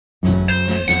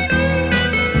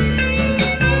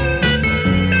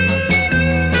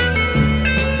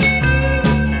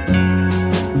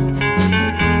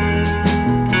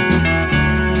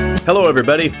Hello,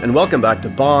 everybody, and welcome back to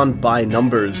Bond by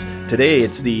Numbers. Today,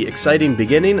 it's the exciting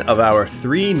beginning of our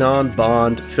 3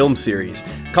 non-Bond film series.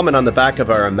 Coming on the back of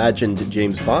our imagined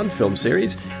James Bond film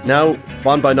series, now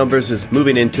Bond by Numbers is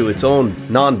moving into its own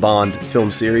non-Bond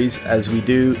film series, as we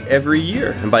do every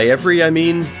year. And by every, I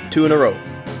mean 2 in a row.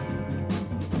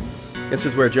 This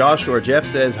is where Josh or Jeff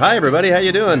says, "Hi, everybody, how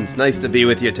you doing? It's nice to be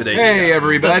with you today." Hey,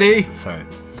 everybody. Sorry.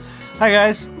 Hi,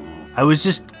 guys. I was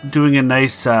just doing a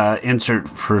nice insert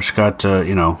for Scott to,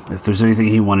 if there's anything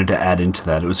he wanted to add into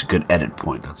that, it was a good edit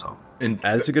point, that's all. And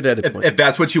that's a good edit point. If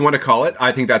that's what you want to call it,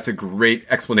 I think that's a great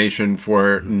explanation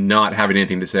for not having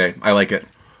anything to say. I like it.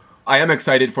 I am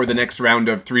excited for the next round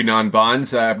of 3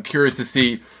 non-Bonds. I'm curious to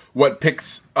see what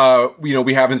picks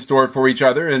we have in store for each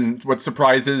other and what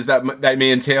surprises that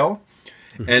may entail.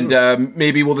 And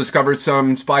maybe we'll discover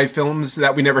some spy films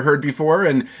that we never heard before,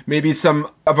 and maybe some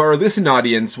of our listening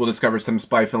audience will discover some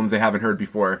spy films they haven't heard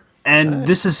before. And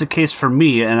this is the case for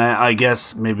me, and I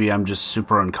guess maybe I'm just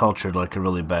super uncultured like a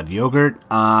really bad yogurt,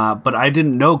 but I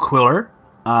didn't know Quiller.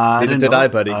 Neither did I,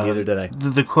 buddy. Neither did I.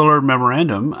 The Quiller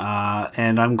Memorandum,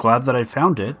 and I'm glad that I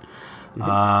found it.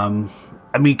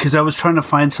 Because I was trying to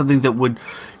find something that would,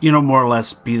 more or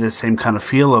less be the same kind of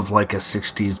feel of like a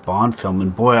 60s Bond film.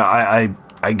 And boy,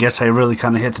 I guess I really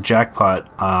kind of hit the jackpot,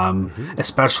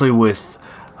 especially with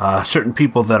certain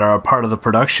people that are a part of the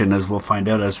production, as we'll find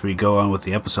out as we go on with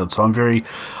the episode. So I'm very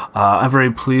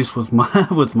pleased with my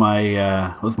with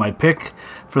my pick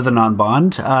for the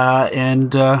non-Bond,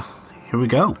 and here we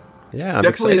go. Yeah, I'm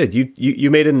excited. You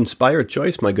made an inspired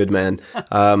choice, my good man.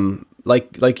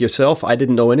 Like yourself, I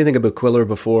didn't know anything about Quiller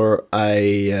before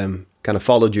I kind of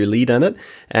followed your lead on it,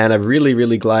 and I'm really,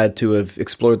 really glad to have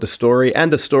explored the story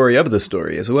and the story of the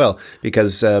story as well,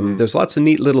 because there's lots of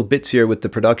neat little bits here with the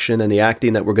production and the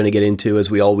acting that we're going to get into,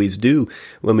 as we always do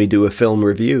when we do a film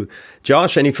review.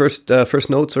 Josh, any first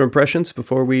notes or impressions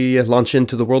before we launch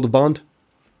into the world of Bond?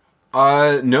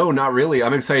 No, not really.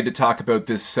 I'm excited to talk about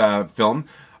this film.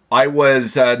 I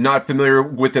was not familiar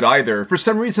with it either. For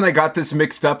some reason, I got this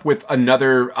mixed up with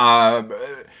another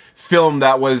film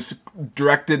that was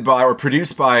directed by or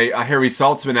produced by Harry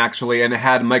Saltzman, actually, and it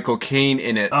had Michael Caine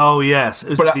in it. Oh, yes.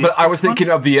 But I was thinking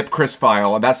of the Ipcris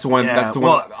file. That's the one. Yeah, that's the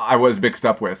one I was mixed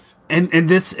up with. And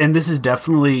this is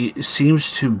definitely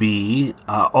seems to be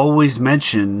always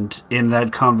mentioned in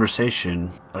that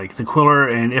conversation, like the Quiller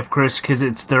and Ipcris,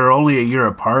 because they're only a year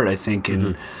apart, I think.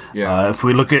 And if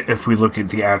we look at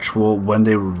the actual when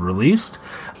they were released,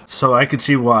 so I could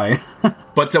see why.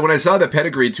 But when I saw the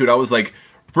pedigree to it, I was like,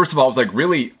 first of all, I was like,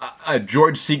 really,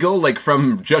 George Segal, like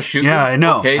from Just Shoot Me? Yeah, I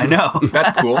know. Okay, I know.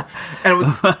 That's cool. And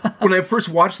when I first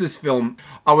watched this film,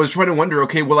 I was trying to wonder,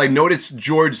 okay, will I notice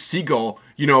George Segal,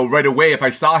 right away if I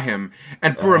saw him?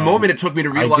 And for a moment, it took me to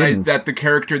realize that the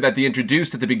character that they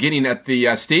introduced at the beginning at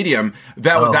the stadium,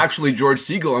 that was actually George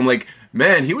Segal. I'm like,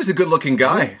 man, he was a good-looking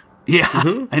guy. Yeah,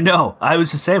 I know. I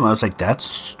was the same. I was like,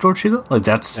 that's George Segal? Like,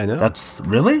 that's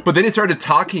really? But then he started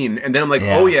talking, and then I'm like,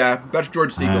 oh yeah, that's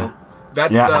George Segal.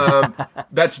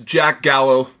 That's Jack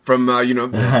Gallo from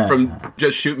from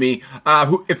Just Shoot Me.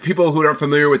 If people who aren't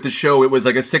familiar with the show, it was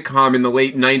like a sitcom in the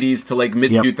late '90s to like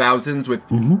mid 2000s with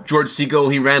George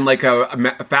Segal. He ran like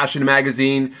a fashion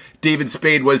magazine. David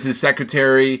Spade was his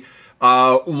secretary.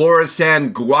 Laura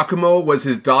San Guacamo was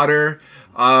his daughter.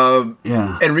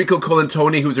 Enrico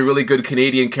Colantoni, who's a really good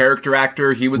Canadian character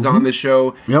actor, he was on the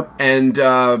show. Yep.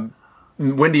 And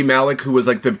Wendy Malick, who was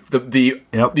like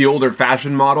the older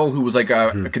fashion model, who was like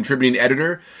a contributing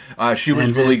editor. She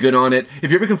was really good on it.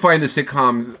 If you ever can find the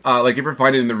sitcoms, like if you ever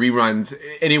find it in the reruns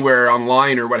anywhere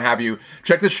online or what have you,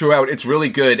 check this show out. It's really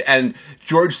good. And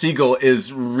George Segal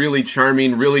is really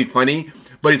charming, really funny,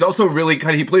 but he's also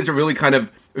he plays a really kind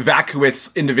of vacuous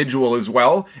individual as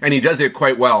well, and he does it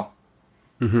quite well.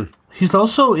 Mm-hmm.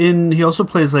 He also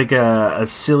plays like a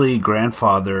silly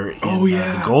grandfather in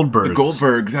the Goldbergs. The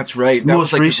Goldbergs, that's right. That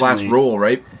was like his last role,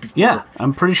 right? Before. Yeah,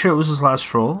 I'm pretty sure it was his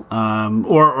last role.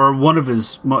 Or one of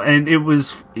his, and he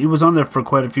was on there for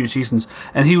quite a few seasons,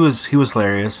 and he was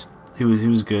hilarious. He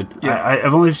was good. Yeah.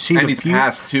 I've only seen and a he's few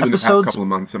passed too episodes. In the past couple of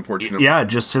months, unfortunately. Yeah,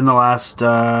 just in the last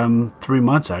 3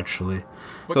 months, actually.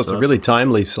 So it's a really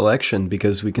timely selection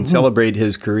because we can celebrate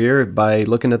his career by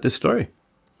looking at this story.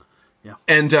 Yeah.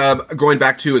 And going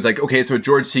back to is like, okay, so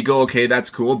George Segal, okay, that's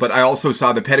cool. But I also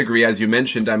saw the pedigree, as you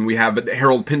mentioned. We have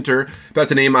Harold Pinter. That's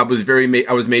a name I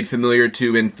was made familiar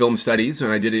to in film studies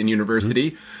when I did it in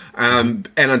university. And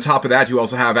on top of that, you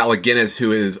also have Alec Guinness,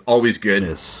 who is always good.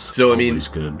 Yes, so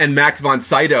good. And Max von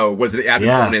Sydow was the added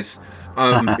bonus.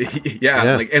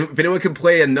 Like, and if anyone can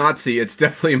play a Nazi, it's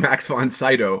definitely Max von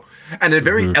Sydow, and a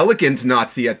very elegant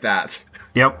Nazi at that.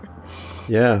 Yep.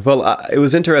 Yeah, well, it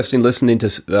was interesting listening to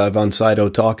Von Sydow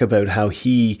talk about how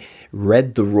he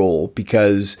read the role,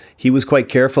 because he was quite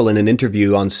careful in an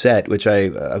interview on set, which I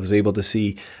was able to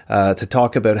see, to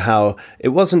talk about how it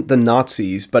wasn't the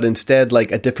Nazis, but instead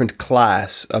like a different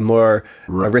class, a more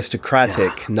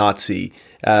aristocratic Nazi.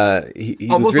 He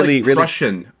almost was really, like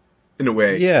Prussian in a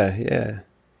way. Yeah.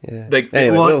 Like,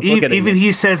 anyway, well, we'll get even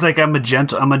he says like I'm a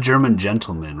German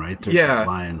gentleman, right? There's that Yeah,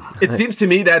 line. it seems to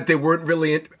me that they were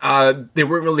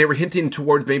hinting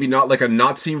towards maybe not like a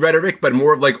Nazi rhetoric, but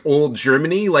more of like old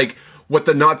Germany, like what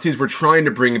the Nazis were trying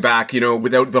to bring back,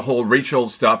 without the whole racial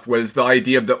stuff, was the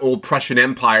idea of the old Prussian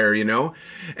Empire,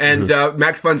 and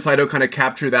Max von Sydow kind of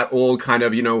captured that old kind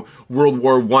of World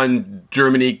War I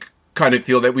Germany kind of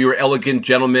feel, that we were elegant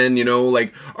gentlemen,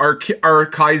 like our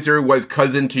Kaiser was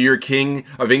cousin to your king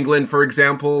of England, for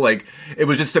example. Like, it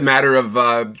was just a matter of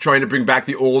trying to bring back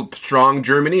the old strong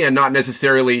Germany, and not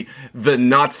necessarily the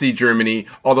Nazi Germany,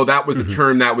 although that was the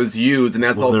term that was used, and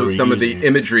that's also some of the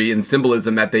imagery and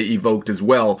symbolism that they evoked as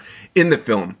well in the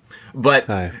film. But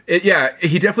he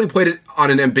definitely played it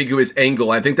on an ambiguous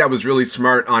angle. I think that was really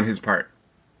smart on his part.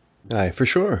 Aye, for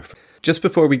sure. Just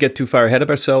before we get too far ahead of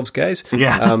ourselves, guys.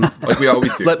 Yeah. Like we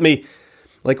always do.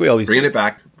 Bringing it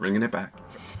back.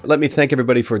 Let me thank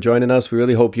everybody for joining us. We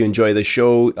really hope you enjoy the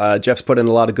show. Jeff's put in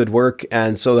a lot of good work,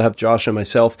 and so have Josh and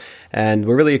myself. And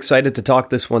we're really excited to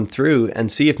talk this one through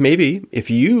and see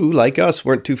if you, like us,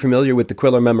 weren't too familiar with the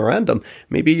Quiller Memorandum,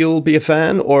 maybe you'll be a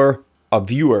fan or a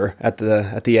viewer at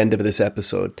the end of this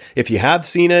episode. If you have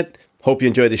seen it, hope you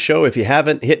enjoy the show. If you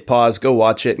haven't, hit pause, go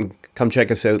watch it, and come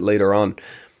check us out later on.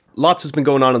 Lots has been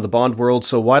going on in the Bond world,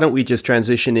 so why don't we just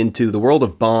transition into the world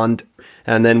of Bond,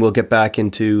 and then we'll get back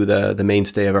into the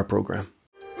mainstay of our program.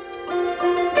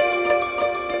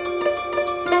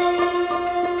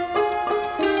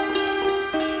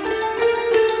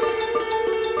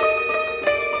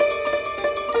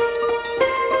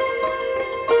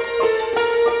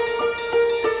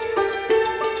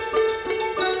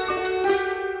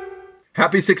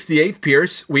 Happy 68th,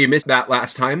 Pierce. We missed that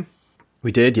last time.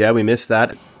 We did, yeah, we missed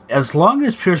that. As long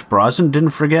as Pierce Brosnan didn't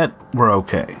forget, we're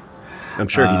okay. I'm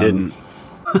sure he didn't.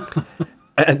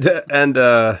 And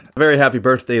a very happy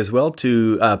birthday as well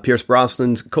to Pierce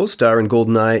Brosnan's co-star in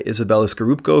GoldenEye, Isabella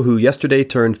Scorupco, who yesterday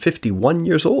turned 51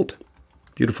 years old.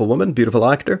 Beautiful woman, beautiful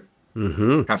actor.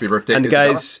 Mm-hmm. Happy birthday, and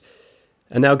Isabella.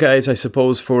 Now, guys, I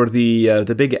suppose for the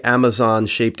big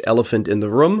Amazon-shaped elephant in the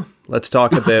room, let's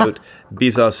talk about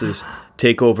Bezos's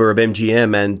takeover of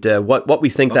MGM and what we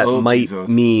think that might Bezos.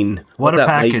 mean. What a that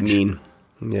package. might mean.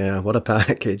 Yeah, what a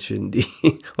package indeed.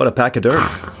 What a pachyderm.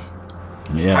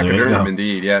 Yeah, there you go. Pachyderm,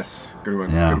 indeed. Yes, good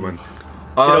one. Yeah. Good one.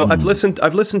 I've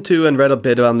listened to and read a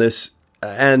bit on this,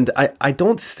 and I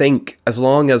don't think, as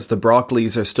long as the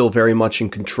Broccoli's are still very much in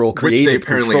control, creative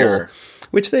control,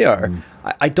 which they are,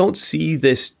 I don't see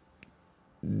this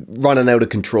running out of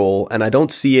control, and I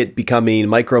don't see it becoming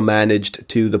micromanaged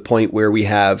to the point where we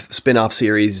have spin-off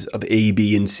series of A,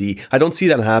 B, and C. I don't see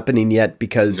that happening yet,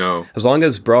 because as long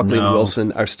as Broccoli and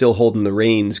Wilson are still holding the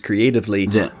reins creatively,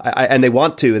 and they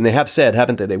want to, and they have said,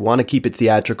 haven't they? They want to keep it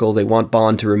theatrical. They want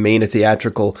Bond to remain a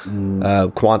theatrical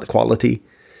quality,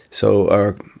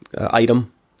 or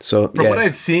item. So from what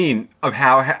I've seen of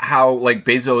how like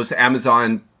Bezos,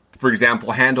 Amazon, for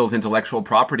example, handles intellectual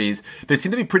properties, they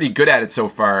seem to be pretty good at it so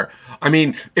far. I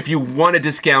mean, if you want to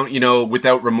discount,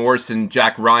 Without Remorse and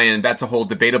Jack Ryan, that's a whole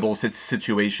debatable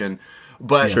situation.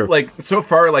 But so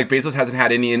far, like Bezos hasn't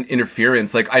had any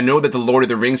interference. Like, I know that the Lord of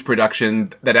the Rings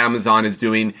production that Amazon is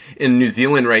doing in New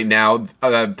Zealand right now,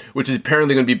 which is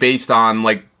apparently going to be based on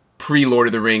like pre-Lord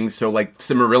of the Rings, so like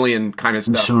Silmarillion kind of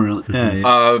stuff.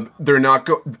 They're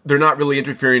not really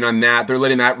interfering on that. They're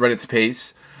letting that run its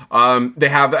pace. They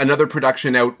have another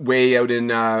production way out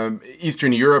in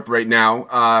Eastern Europe right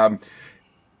now,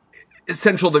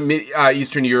 central to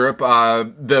Eastern Europe,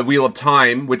 the Wheel of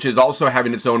Time, which is also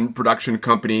having its own production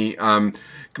company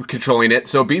controlling it.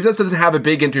 So Bezos doesn't have a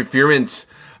big interference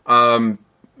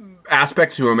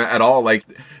aspect to him at all. Like,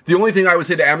 the only thing I would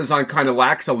say to Amazon kind of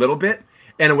lacks a little bit,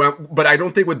 but I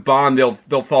don't think with Bond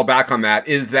they'll fall back on that,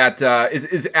 is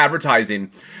advertising.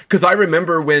 Because I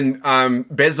remember when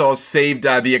Bezos saved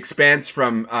The Expanse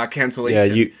from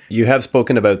cancellation. Yeah, you have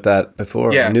spoken about that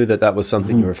before. Yeah. I knew that was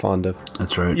something you were fond of.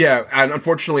 That's right. Yeah, and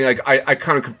unfortunately, like I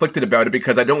kind of conflicted about it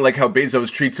because I don't like how Bezos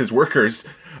treats his workers.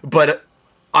 But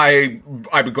I'm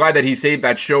glad that he saved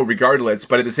that show regardless.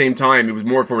 But at the same time, it was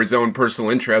more for his own personal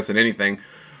interest than anything.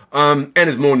 And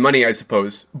his own money, I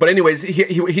suppose. But anyways, he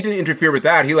didn't interfere with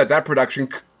that. He let that production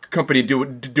company do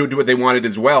what they wanted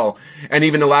as well, and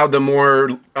even allowed them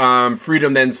more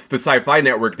freedom than the Sci-Fi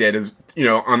Network did, as you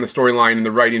know, on the storyline and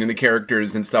the writing and the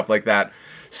characters and stuff like that.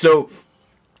 So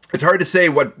it's hard to say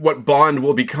what Bond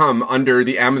will become under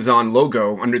the Amazon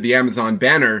logo, under the Amazon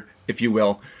banner, if you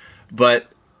will.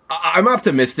 But I'm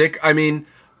optimistic. I mean,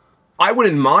 I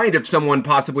wouldn't mind if someone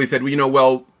possibly said,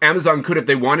 well, Amazon could, if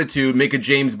they wanted to, make a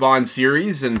James Bond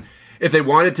series, and if they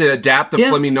wanted to adapt the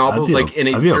Fleming novels like in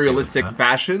a serialistic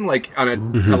fashion, like on a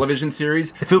television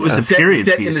series. If it was a period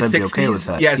set piece, in the I'd 60s, be okay with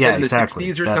that. set in the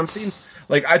 60s or something.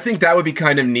 Like, I think that would be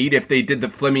kind of neat if they did the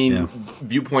Fleming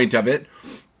viewpoint of it.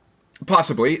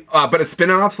 Possibly. But a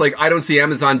spin-offs, like, I don't see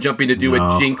Amazon jumping to do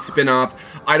a Jinx spin-off.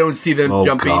 I don't see them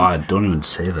jumping. Oh, God, don't even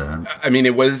say that. I mean,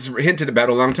 it was hinted about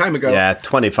a long time ago. Yeah,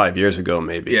 25 years ago,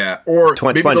 maybe. Yeah, or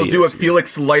maybe they'll do a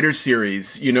Felix Leiter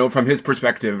series, from his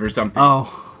perspective or something.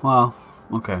 Oh, well,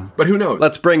 okay. But who knows?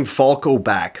 Let's bring Falco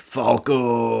back.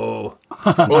 Falco.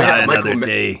 Oh, yeah,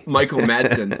 Michael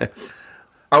Madsen.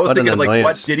 I was thinking, like,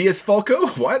 what? Didius Falco?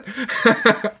 What?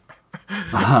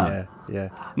 Yeah.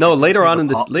 No, later on in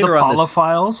this... Later on Paula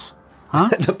Files? Huh?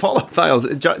 The Paula Files.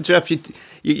 Jeff,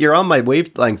 you're on my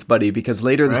wavelength, buddy, because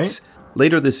later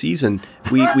this season,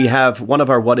 we have one of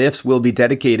our what ifs will be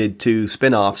dedicated to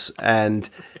spin-offs, and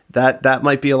that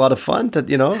might be a lot of fun. That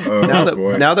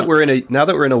now that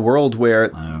we're in a world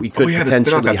where we could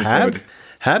potentially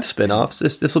have spin-offs,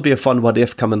 this will be a fun what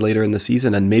if coming later in the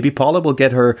season, and maybe Paula will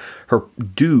get her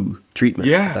due treatment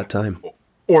at that time.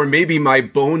 Or maybe my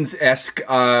Bones-esque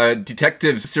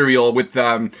detective serial with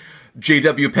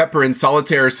J.W. Pepper and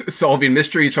Solitaire solving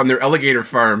mysteries from their alligator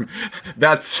farm.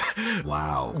 That's...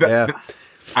 Wow.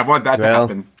 I want that to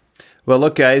happen. Well,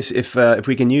 look, guys, if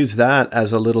we can use that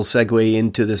as a little segue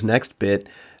into this next bit,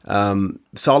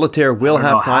 Solitaire will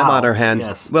have time on her hands.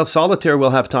 Yes. Well, Solitaire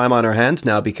will have time on her hands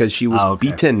now because she was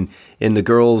beaten in the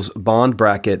girls' Bond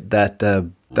bracket that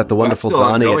the wonderful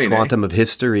Donnie at Quantum of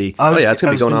History. It's going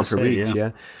to be going on for weeks,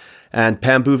 yeah. And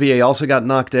Pam Bouvier also got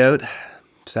knocked out.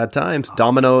 Sad times.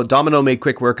 Domino made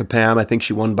quick work of Pam. I think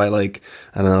she won by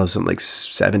something like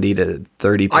 70 to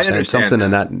 30%, something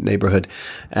in that neighborhood.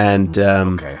 And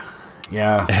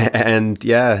yeah, and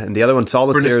the other one,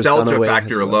 Solitaire, for nostalgia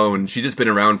factor alone, she's just been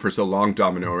around for so long,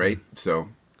 Domino, right? So,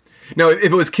 no, if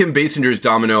it was Kim Basinger's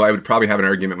Domino, I would probably have an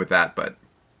argument with that, but.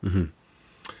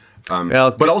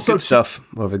 But also good stuff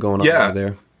over going on over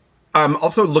there.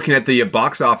 Also looking at the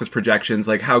box office projections,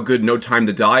 like how good No Time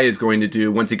to Die is going to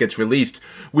do once it gets released.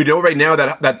 We know right now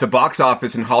that the box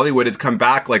office in Hollywood has come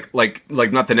back like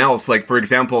nothing else. Like, for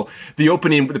example,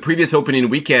 the previous opening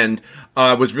weekend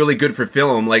was really good for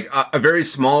film. Like a very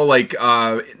small,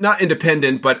 not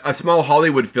independent, but a small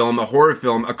Hollywood film, a horror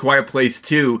film, A Quiet Place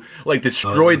 2,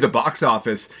 destroyed the box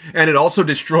office, and it also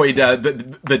destroyed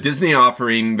the Disney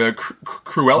offering, the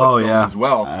Cruella film as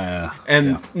well.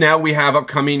 Now we have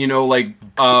upcoming,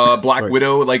 Black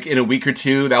Widow, in a week or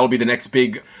two. That'll be the next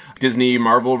big Disney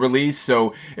Marvel release.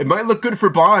 So it might look good for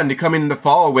Bond to come in the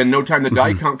fall when No Time to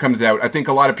Die comes out. I think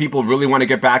a lot of people really want to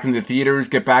get back into the theaters,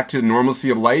 get back to the normalcy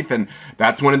of life, and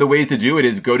that's one of the ways to do it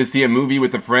is go to see a movie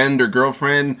with a friend or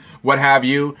girlfriend, what have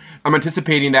you. I'm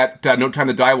anticipating that No Time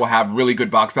to Die will have really good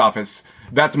box office.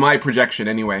 That's my projection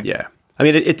anyway. Yeah. I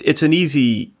mean, it's an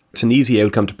easy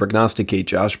outcome to prognosticate,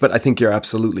 Josh, but I think you're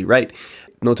absolutely right.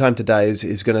 No Time to Die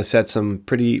is going to set some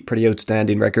pretty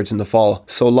outstanding records in the fall,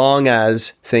 so long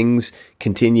as things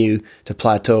continue to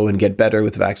plateau and get better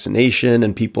with vaccination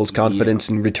and people's confidence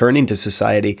in returning to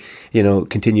society,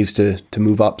 continues to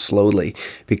move up slowly.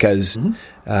 Because,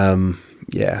 we're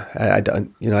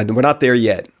not there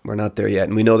yet. We're not there yet,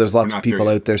 and we know there's lots of people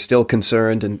out there still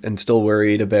concerned and still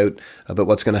worried about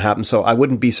what's going to happen. So I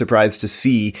wouldn't be surprised to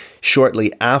see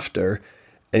shortly after.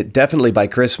 Definitely by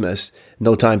Christmas,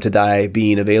 No Time to Die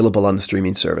being available on the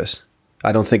streaming service.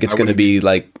 I don't think it's going to be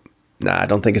I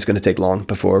don't think it's going to take long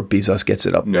before Bezos gets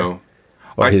it up there. No.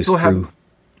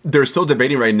 They're still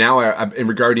debating right now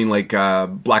regarding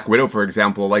Black Widow, for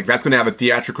example. That's going to have a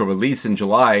theatrical release in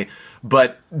July,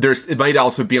 but it might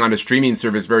also be on a streaming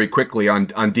service very quickly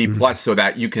on D Plus so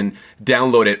that you can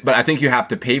download it. But I think you have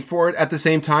to pay for it at the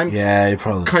same time. Yeah, you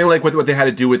probably kind of like what they had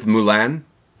to do with Mulan.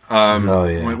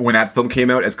 When that film came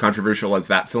out, as controversial as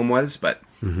that film was, but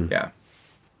yeah.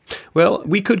 Well,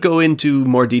 we could go into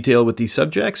more detail with these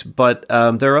subjects, but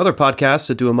there are other podcasts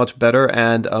that do a much better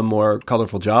and a more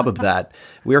colorful job of that.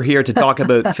 We're here to talk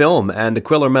about film and the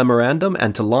Quiller Memorandum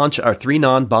and to launch our 3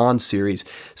 non-Bond series.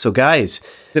 So guys,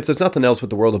 if there's nothing else with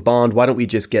the world of Bond, why don't we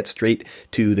just get straight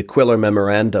to the Quiller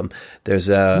Memorandum? There's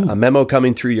a memo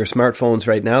coming through your smartphones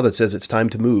right now that says it's time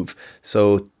to move.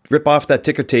 So rip off that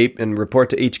ticker tape and report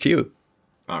to HQ.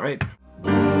 All right.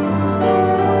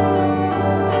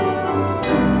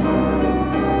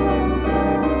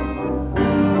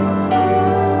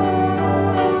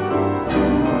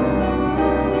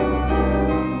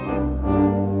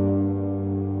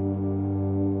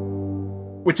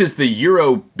 Which is the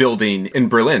Euro building in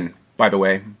Berlin, by the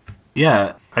way.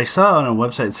 Yeah, I saw on a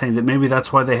website saying that maybe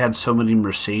that's why they had so many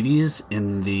Mercedes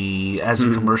as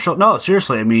a commercial. No,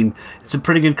 seriously, I mean, it's a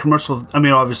pretty good commercial. I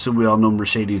mean, obviously, we all know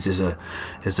Mercedes is a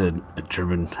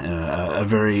German, a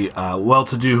very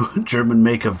well-to-do German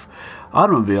make of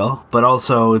automobile, but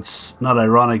also it's not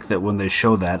ironic that when they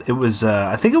show that, it was,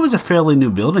 I think it was a fairly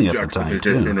new building at the time,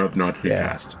 too. Of Nazi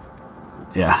past.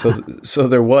 Yeah. So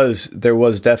there was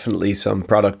definitely some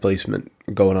product placement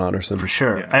going on or something. For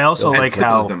sure. Yeah. I also like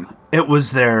how it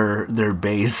was their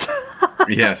base.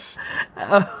 Yes.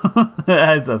 I thought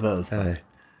that was funny.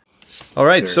 All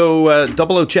right, so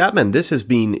Double O Chapman, this has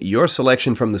been your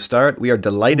selection from the start. We are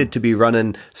delighted to be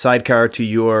running sidecar to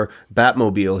your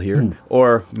Batmobile here,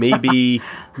 or maybe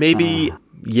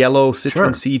yellow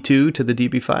Citroen C2 to the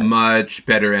DB5. Much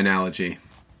better analogy.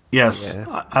 Yes,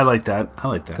 yeah. I like that.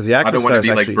 Because the I don't want to be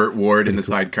like actually Burt Ward in the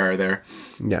sidecar there.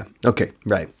 Yeah. Okay.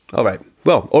 Right. All right.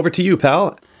 Well, over to you,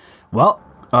 pal. Well,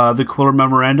 the Quiller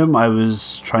Memorandum, I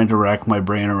was trying to rack my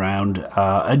brain around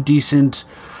a decent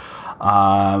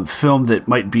film that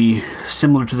might be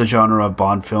similar to the genre of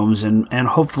Bond films and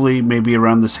hopefully maybe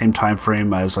around the same time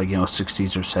frame as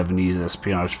 60s or 70s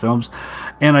espionage films.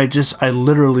 And I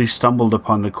literally stumbled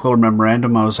upon the Quiller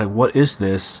Memorandum. I was like, what is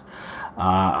this?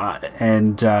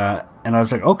 And I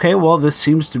was like, okay, well, this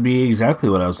seems to be exactly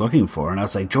what I was looking for. And I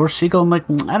was like, George Segal? I'm like,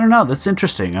 I don't know, that's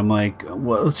interesting. I'm like,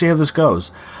 well, let's see how this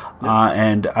goes.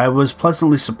 And I was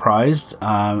pleasantly surprised.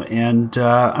 And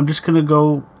I'm just going to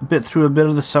go through a bit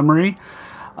of the summary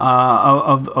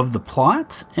of the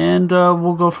plot, and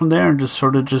we'll go from there and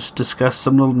just discuss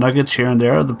some little nuggets here and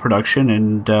there of the production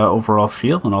and overall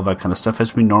feel and all that kind of stuff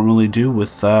as we normally do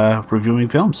with reviewing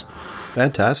films.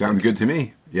 Fantastic. Sounds good to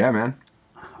me. Yeah, man.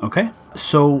 Okay,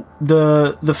 so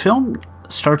the film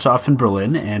starts off in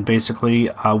Berlin, and basically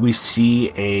we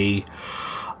see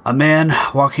a man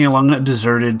walking along a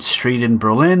deserted street in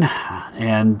Berlin,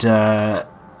 and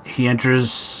he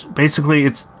enters.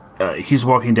 Basically, he's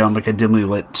walking down like a dimly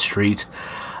lit street,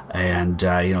 and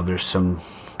there's some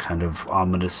kind of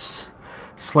ominous,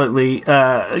 slightly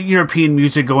European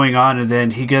music going on, and then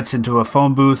he gets into a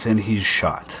phone booth and he's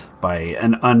shot by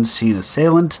an unseen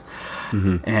assailant.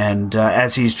 Mm-hmm. And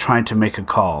as he's trying to make a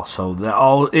call, so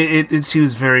it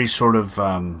seems very sort of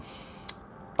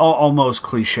almost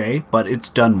cliche, but it's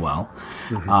done well.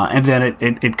 Mm-hmm. And then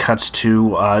it cuts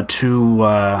to two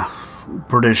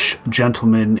British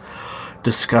gentlemen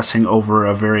discussing over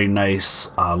a very nice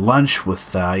lunch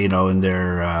with in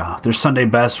their Sunday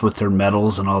best with their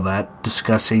medals and all that,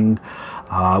 discussing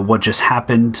what just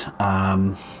happened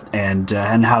and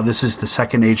how this is the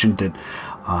second agent that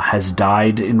has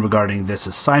died in regarding this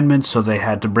assignment, so they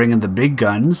had to bring in the big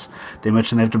guns. They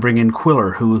mentioned they have to bring in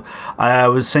Quiller, who, I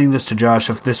was saying this to Josh,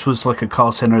 if this was like a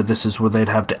call center, this is where they'd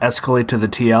have to escalate to the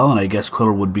TL, and I guess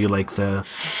Quiller would be like the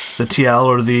TL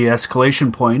or the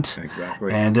escalation point.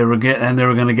 Exactly. And they were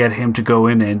going to get him to go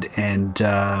in and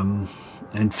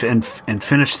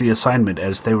finish the assignment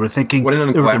as they were thinking. What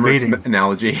an unglamorous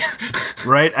analogy.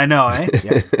 Right? I know, eh?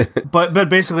 Yeah. But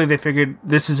basically they figured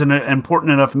this is an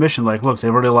important enough mission. Like, look,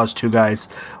 they've already lost two guys.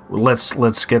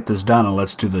 Let's get this done and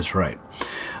let's do this right.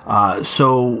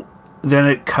 So then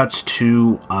it cuts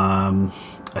to a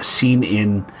scene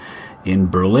in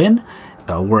Berlin.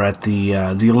 We're at the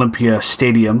Olympia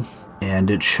Stadium,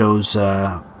 and it shows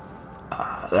a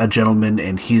gentleman,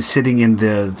 and he's sitting in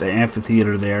the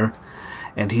amphitheater there,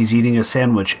 and he's eating a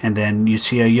sandwich, and then you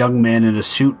see a young man in a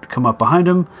suit come up behind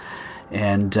him,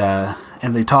 and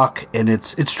they talk, and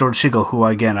it's George Segal, who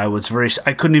again I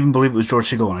couldn't even believe it was George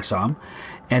Segal when I saw him.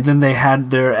 And then they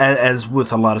had their, as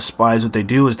with a lot of spies, what they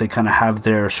do is they kind of have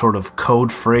their sort of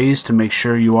code phrase to make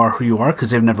sure you are who you are, because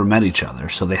they've never met each other.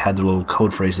 So they had their little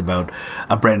code phrase about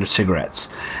a brand of cigarettes,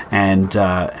 and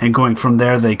going from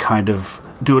there, they kind of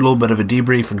do a little bit of a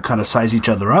debrief and kind of size each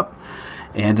other up.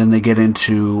 And then they get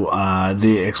into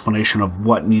the explanation of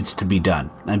what needs to be done.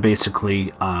 And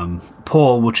basically,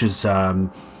 Paul, which is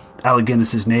Alec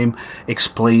Guinness's name,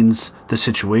 explains the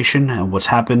situation and what's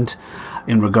happened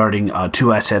in regarding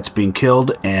two assets being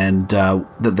killed, and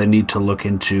that they need to look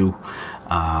into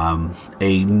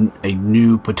a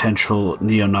new potential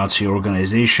neo-Nazi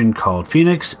organization called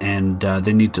Phoenix, and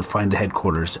they need to find the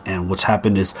headquarters. And what's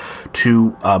happened is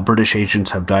two British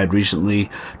agents have died recently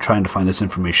trying to find this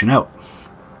information out.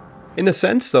 In a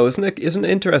sense, though, isn't it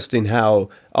interesting how,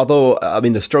 although, I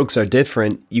mean, the strokes are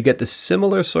different, you get the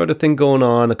similar sort of thing going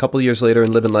on a couple of years later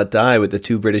in Live and Let Die with the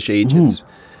two British agents,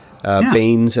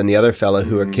 Baines and the other fella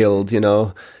who are killed,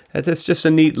 It's just a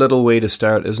neat little way to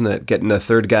start, isn't it? Getting a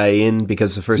third guy in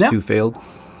because the first two failed.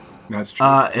 That's true.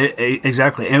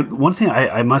 Exactly. And one thing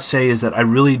I must say is that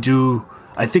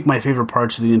I think my favorite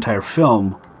parts of the entire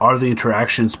film are the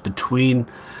interactions between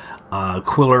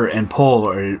Quiller and Pole,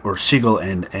 or Siegel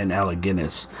and Alec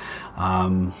Guinness.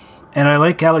 And I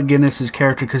like Alec Guinness's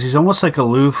character because he's almost like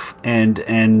aloof and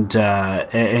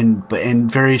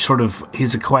very sort of,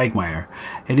 he's a quagmire,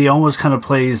 and he almost kind of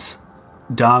plays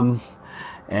dumb.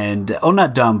 And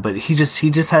not dumb, but he just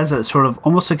has a sort of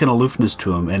almost like an aloofness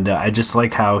to him, and I just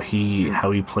like how he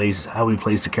plays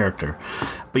the character.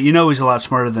 But he's a lot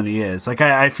smarter than he is. Like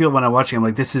I feel when I'm watching him,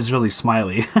 like, this is really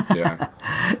Smiley. Yeah.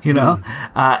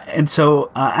 And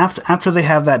so after they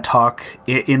have that talk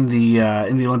in the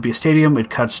Olympia Stadium, it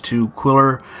cuts to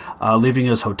Quiller leaving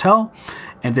his hotel,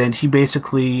 and then he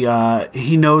basically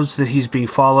he knows that he's being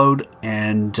followed,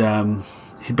 and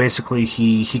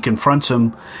he confronts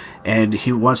him. And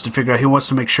he wants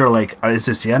to make sure, like, is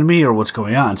this the enemy or what's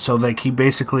going on? So, like, he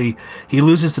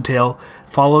loses the tail,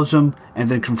 follows him, and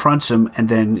then confronts him. And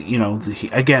then,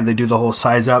 they do the whole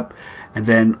size up. And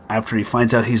then after he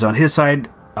finds out he's on his side,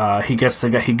 he gives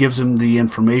him the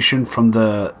information from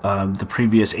the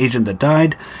previous agent that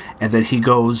died. And then he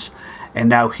goes, and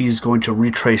now he's going to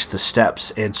retrace the steps.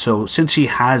 And so, since he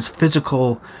has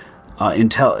physical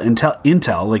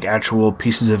intel, like actual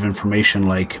pieces of information,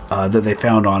 like that they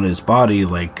found on his body,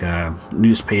 like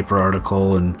newspaper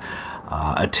article and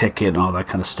a ticket and all that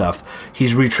kind of stuff.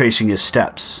 He's retracing his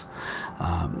steps,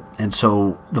 and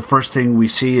so the first thing we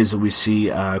see is that we see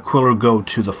Quiller go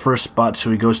to the first spot. So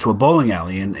he goes to a bowling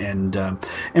alley,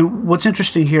 and what's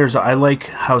interesting here is I like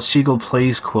how Siegel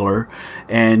plays Quiller,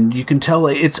 and you can tell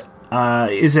is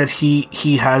that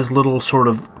he has little sort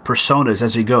of personas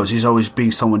as he goes. He's always being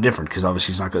someone different, because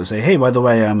obviously he's not going to say, hey, by the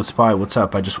way, I'm a spy, what's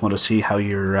up? I just want to see how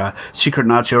your secret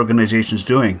Nazi organization's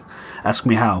doing. Ask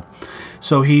me how.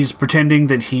 So he's pretending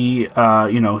that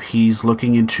he's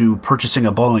looking into purchasing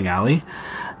a bowling alley,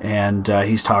 and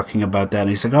he's talking about that, and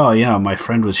he's like, oh, my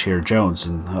friend was here, Jones,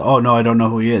 and oh, no, I don't know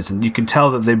who he is. And you can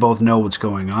tell that they both know what's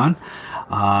going on.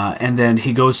 And then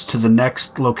he goes to the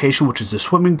next location, which is the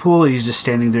swimming pool. He's just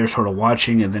standing there sort of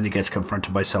watching, and then he gets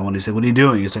confronted by someone. He's like, what are you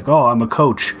doing? He's like, oh, I'm a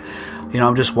coach.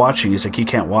 I'm just watching. He's like, you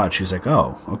can't watch. He's like,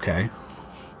 oh, okay.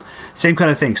 Same kind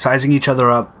of thing, sizing each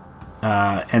other up.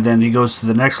 And then he goes to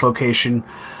the next location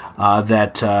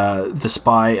that the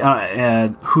spy,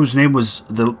 whose name was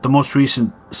the most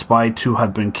recent spy to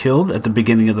have been killed at the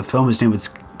beginning of the film. His name was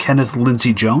Kenneth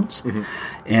Lindsay Jones. Mm-hmm.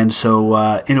 And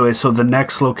so so the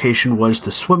next location was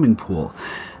the swimming pool,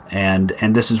 and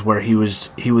this is where he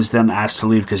was then asked to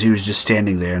leave because he was just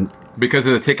standing there, and because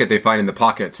of the ticket they find in the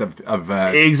pockets of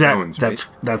exactly Jones, right?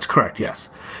 That's correct. Yes,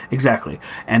 exactly.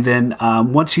 And then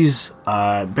once he's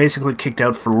basically kicked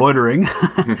out for loitering,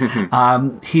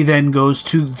 he then goes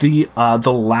to the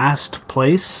last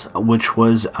place, which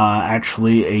was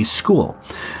actually a school.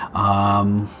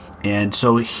 And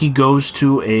so he goes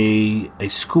to a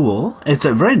school. It's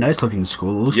a very nice looking school.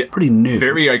 It looks pretty new.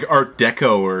 Very like Art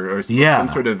Deco or some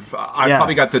sort of... I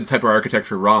probably got the type of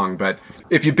architecture wrong, but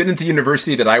if you've been at the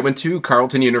university that I went to,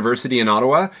 Carleton University in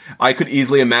Ottawa, I could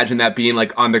easily imagine that being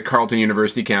like on the Carleton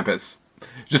University campus.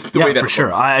 Just the way that for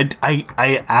sure.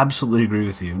 I absolutely agree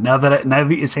with you. Now that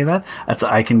you say that,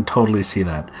 I can totally see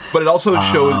that. But it also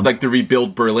shows like the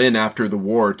rebuild Berlin after the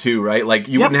war too, right? Like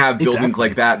you wouldn't have buildings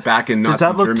like that back in Nazi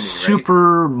Germany, right? That looked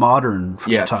super modern for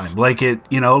the time. Like it,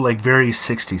 like very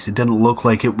 60s. It didn't look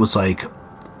like it was like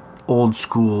old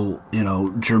school,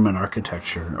 German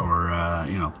architecture or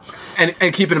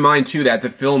And keep in mind too that the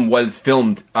film was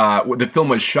filmed. The film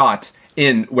was shot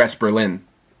in West Berlin.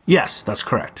 Yes, that's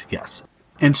correct. Yes.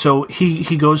 And so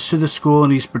he goes to the school,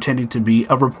 and he's pretending to be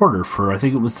a reporter for, I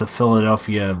think it was the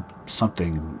Philadelphia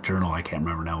something journal. I can't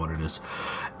remember now what it is.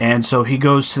 And so he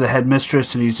goes to the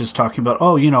headmistress, and he's just talking about,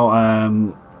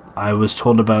 I was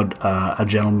told about a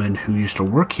gentleman who used to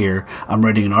work here. I'm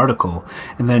writing an article.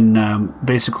 And then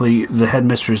basically the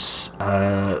headmistress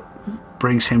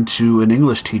brings him to an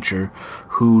English teacher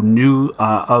who knew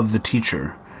of the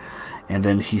teacher. And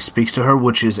then he speaks to her,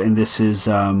 this is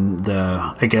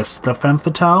the femme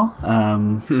fatale,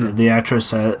 the actress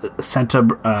Senta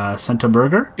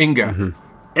Berger. Inga.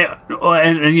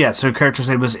 Mm-hmm. Yeah, so her character's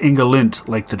name was Inga Lindt,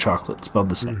 like the chocolate, spelled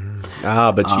the same.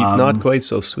 But she's not quite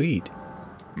so sweet.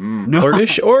 No. Or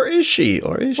is she?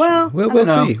 Well, we'll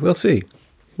see. We'll see.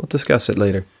 We'll discuss it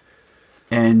later.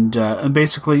 And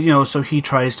basically, so he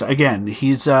tries to, again,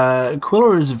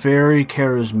 Quiller is very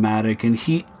charismatic, and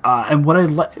and what I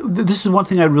like, this is one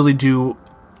thing I really do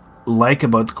like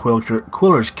about the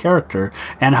Quiller's character,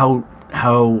 and how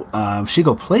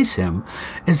Siegel plays him,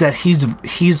 is that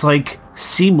he's like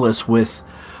seamless with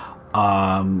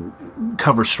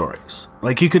cover stories.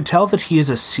 Like, you could tell that he is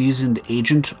a seasoned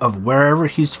agent of wherever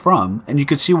he's from, and you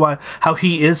could see how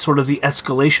he is sort of the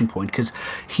escalation point, because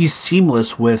he's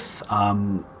seamless with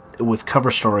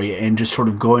cover story and just sort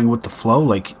of going with the flow.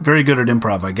 Like, very good at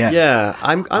improv, I guess. Yeah,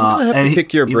 I'm gonna have to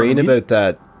pick your brain about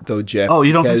that, though, Jeff. Oh,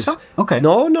 you don't think so? Okay.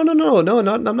 No.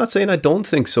 I'm not saying I don't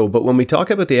think so, but when we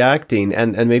talk about the acting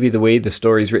and maybe the way the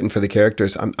story's written for the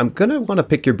characters, I'm gonna want to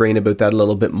pick your brain about that a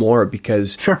little bit more,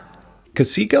 because sure. Because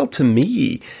Segel, to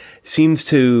me, seems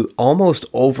to almost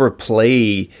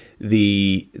overplay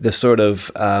the sort of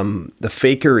the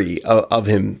fakery of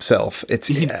himself.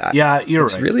 You're right.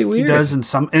 It's really weird. He does in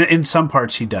some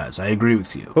parts. He does. I agree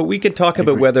with you. But we could talk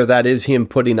about whether that is him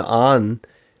putting on,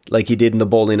 like he did in the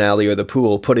bowling alley or the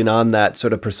pool, putting on that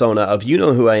sort of persona of, you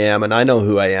know who I am and I know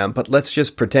who I am, but let's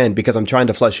just pretend, because I'm trying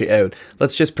to flush it out,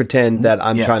 let's just pretend that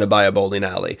I'm trying to buy a bowling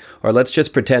alley, or let's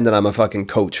just pretend that I'm a fucking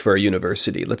coach for a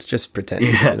university. Let's just pretend,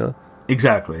 you know?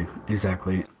 Exactly.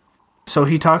 So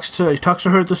he talks to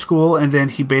her at the school, and then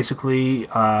he basically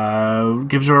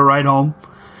gives her a ride home,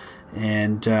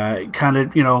 and kind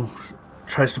of,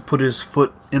 tries to put his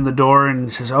foot in the door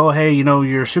and says, "Oh, hey,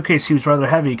 your suitcase seems rather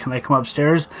heavy. Can I come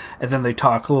upstairs?" And then they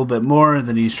talk a little bit more, and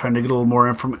then he's trying to get a little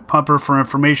more pumper for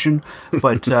information,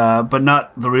 but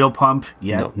not the real pump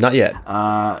yet. No, not yet.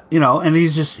 And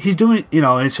he's doing,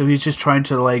 and so he's just trying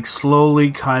to, like,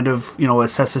 slowly kind of,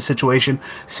 assess the situation,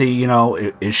 see,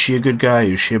 is she a good guy?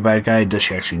 Is she a bad guy? Does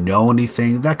she actually know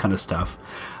anything? That kind of stuff.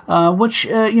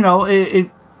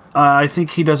 I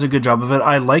think he does a good job of it.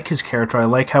 I like his character. I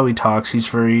like how he talks. He's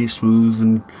very smooth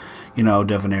and,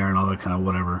 debonair and all that kind of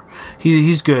whatever.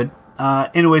 He's good.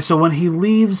 Anyway, so when he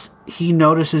leaves, he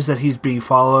notices that he's being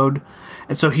followed.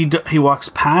 And so he walks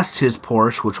past his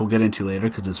Porsche, which we'll get into later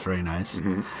because it's very nice.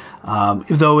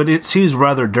 Mm-hmm. Though it seems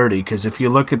rather dirty, because if you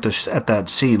look at that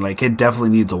scene, like, it definitely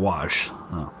needs a wash.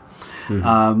 Oh.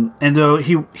 Mm-hmm. And though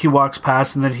he walks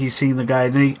past, and then he's seeing the guy,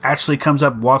 then he actually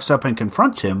walks up and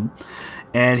confronts him.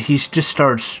 And he just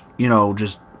starts,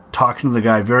 just talking to the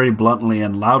guy very bluntly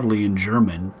and loudly in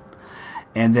German.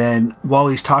 And then while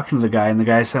he's talking to the guy, and the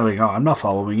guy's saying, like, "Oh, I'm not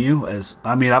following you."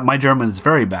 My German is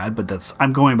very bad, but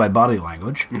I'm going by body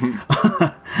language.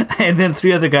 Mm-hmm. And then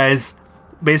 3 other guys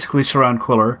basically surround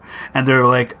Quiller, and they're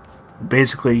like,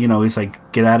 basically, he's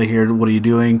like, "Get out of here! What are you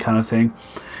doing?" kind of thing.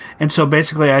 And so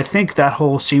basically, I think that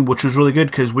whole scene, which was really good,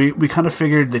 because we kind of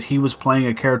figured that he was playing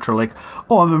a character like,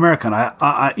 "Oh, I'm American.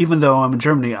 I even though I'm in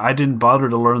Germany, I didn't bother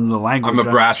to learn the language. I'm a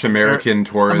brash American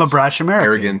tourist. I'm a brash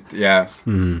American. Arrogant, yeah."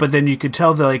 Mm. But then you could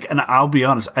tell that, like, and I'll be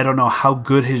honest, I don't know how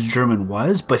good his German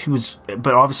was, but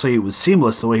obviously it was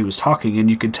seamless the way he was talking,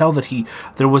 and you could tell that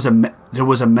there was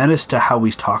a menace to how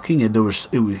he's talking, and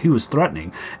he was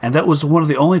threatening, and that was one of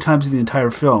the only times in the entire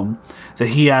film that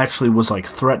he actually was, like,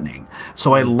 threatening.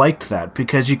 So I liked that,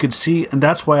 because you could see, and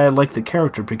that's why I like the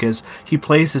character, because he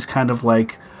plays this kind of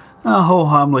like ho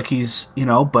hum, like he's,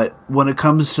 but when it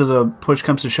comes to the push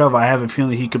comes to shove, I have a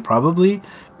feeling he could probably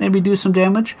maybe do some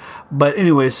damage. But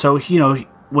anyway, so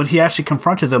when he actually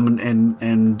confronted them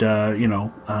and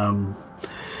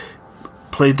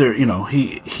played their,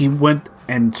 he went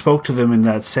and spoke to them in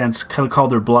that sense, kind of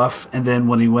called their bluff, and then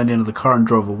when he went into the car and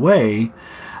drove away,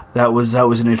 that was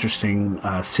an interesting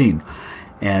scene.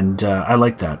 And I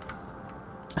like that.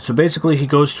 So basically, he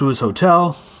goes to his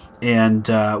hotel, and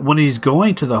when he's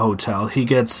going to the hotel, he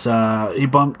gets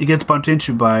bumped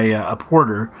into by a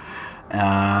porter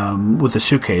with a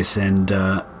suitcase, and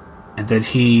then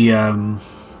he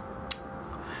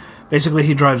basically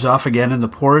he drives off again in the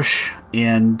Porsche,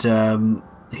 and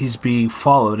he's being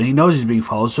followed, and he knows he's being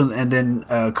followed. So, and then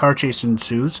a car chase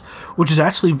ensues, which is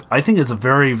actually, I think, it's a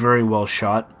very, very well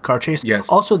shot car chase. Yes.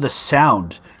 Also, the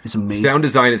sound is amazing. Sound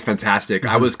design is fantastic.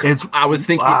 Mm-hmm. I was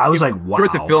thinking, I was like, wow.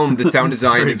 Throughout the film, the sound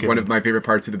design is good. one of my favorite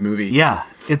parts of the movie. Yeah,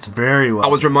 it's very well. I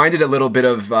was reminded a little bit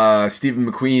of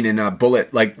Stephen McQueen in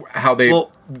Bullet, like how they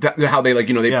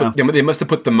they must have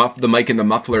put the mic in the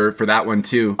muffler for that one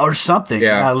too, or something.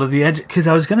 Yeah, the edge, because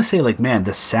I was gonna say, like, man,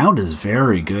 the sound is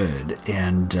very good,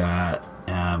 and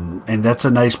that's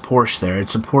a nice Porsche there.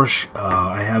 It's a Porsche.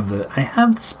 I have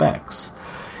the specs.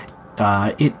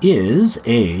 It is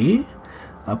a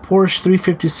Porsche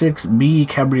 356B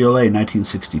Cabriolet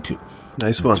 1962.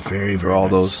 Nice one. It's very, very for all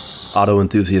nice. Those auto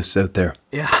enthusiasts out there.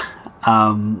 Yeah.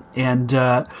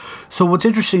 So what's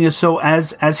interesting is, so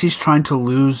as he's trying to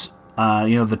lose,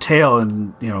 the tail,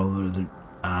 and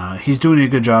he's doing a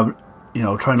good job,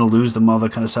 trying to lose them, all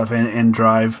that kind of stuff, and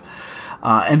drive.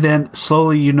 And then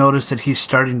slowly you notice that he's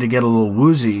starting to get a little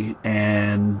woozy,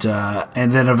 and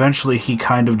then eventually he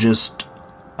kind of just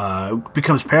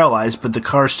becomes paralyzed, but the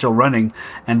car's still running,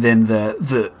 and then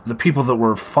the people that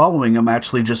were following him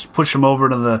actually just push him over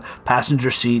to the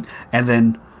passenger seat and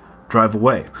then drive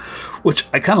away, which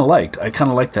I kind of liked. I kind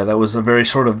of liked that. That was a very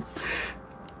sort of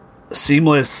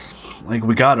seamless, like,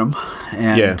 we got him,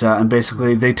 and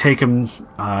basically they take him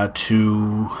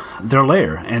to their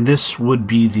lair, and this would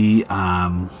be the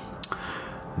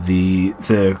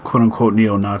quote unquote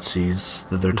neo-Nazis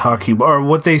that they're talking about, or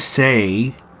what they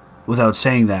say without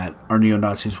saying that are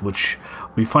neo-Nazis, which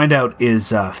we find out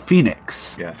is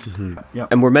Phoenix. Yes. Mm-hmm.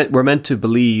 Yep. And we're meant to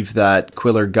believe that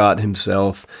Quiller got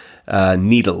himself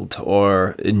needled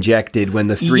or injected when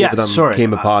the three of them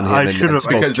came upon him and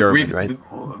spoke German,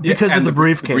 right? Because of the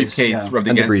briefcase. Rubbed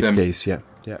and against the briefcase, him.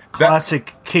 Yeah.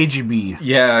 Classic KGB.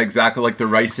 Yeah, exactly, like the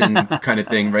Ryson kind of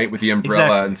thing, right? With the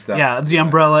umbrella and stuff. Yeah, the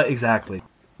umbrella, exactly.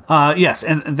 Yes,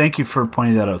 and thank you for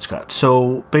pointing that out, Scott.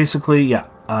 So basically,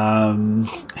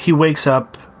 he wakes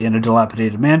up in a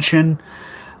dilapidated mansion,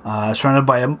 surrounded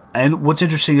by him. And what's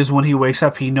interesting is when he wakes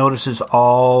up, he notices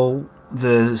all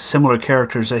the similar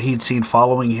characters that he'd seen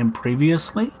following him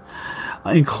previously,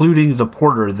 including the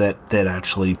porter that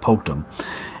actually poked him.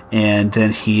 And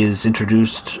then he is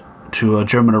introduced to a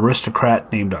German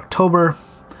aristocrat named October.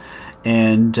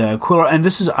 And Quiller, and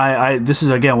this is this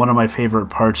is again one of my favorite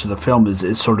parts of the film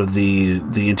is sort of the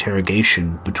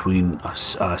interrogation between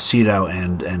Sito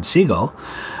and Siegel.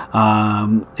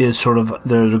 Is sort of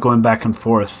they're going back and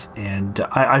forth, and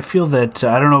I feel that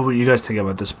I don't know what you guys think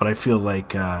about this, but I feel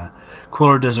like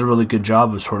Quiller does a really good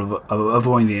job of sort of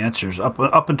avoiding the answers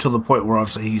up until the point where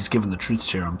obviously he's given the truth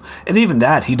serum, and even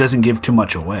that he doesn't give too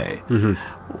much away. Mm-hmm.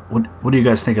 What do you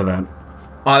guys think of that?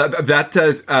 That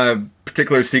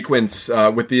particular sequence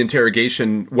with the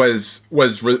interrogation was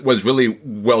really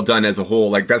well done as a whole.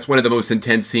 Like, that's one of the most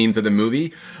intense scenes of the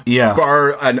movie. Yeah.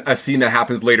 Bar a scene that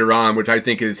happens later on, which I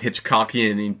think is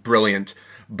Hitchcockian and brilliant.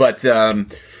 But that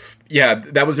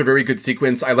was a very good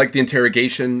sequence. I like the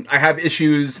interrogation. I have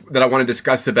issues that I want to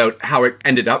discuss about how it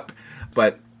ended up,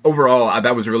 but overall,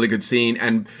 that was a really good scene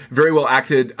and very well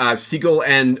acted. Siegel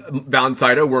and Van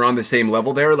Sydow were on the same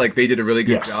level there. Like, they did a really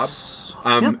good job.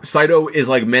 Sydow is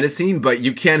like menacing, but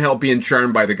you can't help being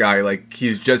charmed by the guy. Like,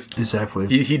 he's just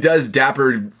he does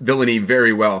dapper villainy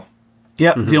very well.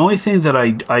 Yeah, mm-hmm. The only thing that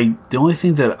I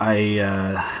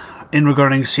in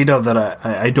regarding Sydow that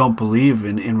I don't believe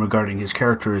in regarding his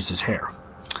character is his hair.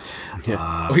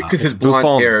 Yeah, because his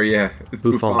blonde hair, it's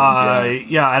bouffant.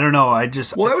 I don't know.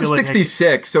 That was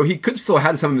 66, so he could still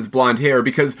have some of his blonde hair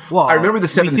because I remember the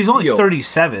Seventh Seal. He's only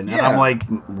 37, and I'm like,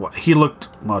 he looked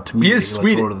to me. He is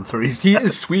Swedish. He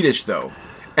is Swedish, though.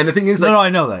 And the thing is, like, no, I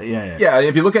know that. Yeah. Yeah,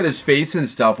 if you look at his face and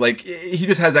stuff, like, he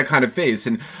just has that kind of face.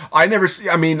 And I've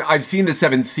seen the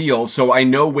Seventh Seal, so I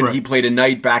know when he played a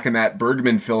knight back in that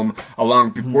Bergman film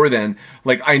before then.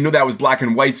 Like, I know that was black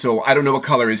and white, so I don't know what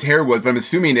color his hair was, but I'm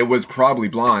assuming it was probably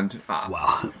blonde.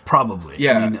 Well, probably.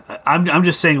 Yeah. I mean, I'm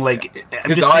just saying, like,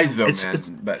 his eyes, though,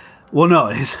 but. Well,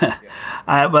 no,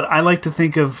 but I like to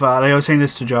think of, I was saying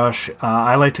this to Josh,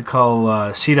 I like to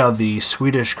call Sydow the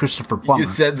Swedish Christopher Plummer. You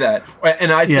said that.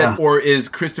 And I said, or is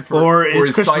Christopher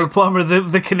Plummer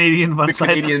the Canadian Van Sydow?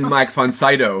 The Canadian Max von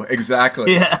Sydow,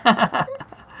 exactly. Yeah.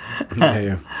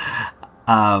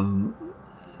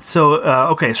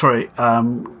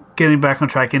 Getting back on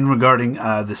track in regarding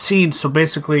the scene. So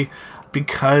basically,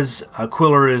 because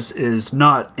Quiller is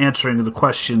not answering the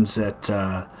questions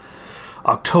that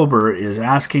October is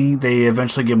asking, they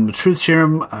eventually give him the truth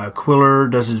serum. Quiller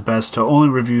does his best to only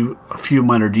review a few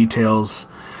minor details,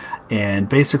 and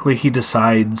basically he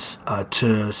decides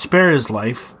to spare his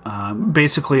life.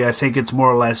 Basically, I think it's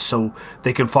more or less so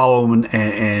they can follow him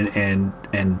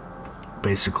and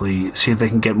basically see if they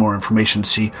can get more information,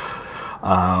 see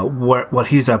what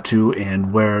he's up to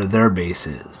and where their base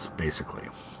is, basically.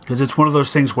 Because it's one of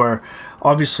those things where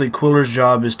obviously Quiller's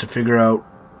job is to figure out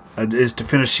is to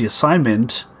finish the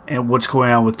assignment and what's going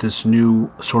on with this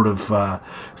new sort of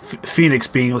Phoenix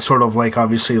being sort of like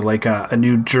obviously like a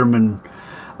new German,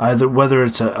 either whether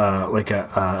it's a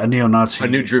neo-Nazi, a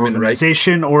new German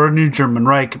organization Reich. Or a new German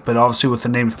Reich, but obviously with the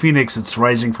name Phoenix, it's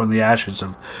rising from the ashes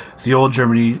of the old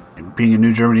Germany being a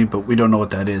new Germany, but we don't know what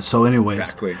that is. So, anyways,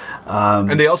 exactly.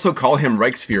 And they also call him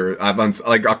Reichsfuhrer.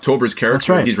 Like October's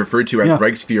character, he's referred to as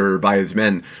Reichsfuhrer by his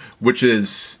men, which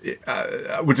is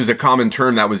a common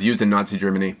term that was used in Nazi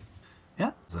Germany.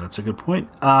 Yeah, that's a good point.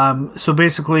 So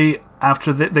basically,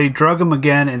 after they drug him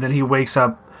again, and then he wakes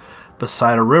up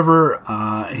beside a river.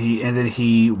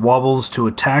 He wobbles to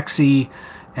a taxi,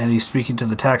 and he's speaking to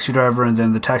the taxi driver, and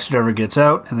then the taxi driver gets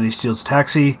out, and then he steals a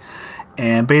taxi.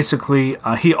 And basically,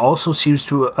 he also seems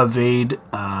to evade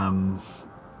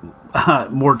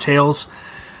more tales.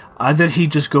 Then he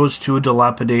just goes to a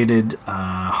dilapidated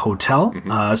hotel.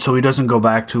 So he doesn't go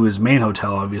back to his main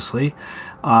hotel, obviously.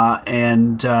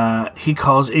 And he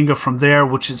calls Inga from there,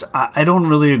 which is, I don't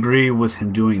really agree with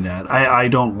him doing that. I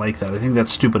don't like that. I think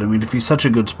that's stupid. I mean, if he's such a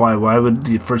good spy, why would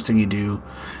the first thing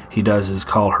he does is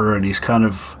call her, and he's kind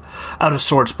of out of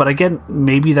sorts. But again,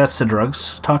 maybe that's the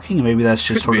drugs talking. Maybe that's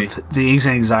just of the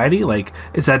anxiety. Like,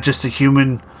 is that just the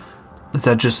human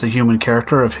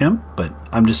character of him? But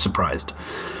I'm just surprised.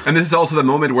 And this is also the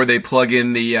moment where they plug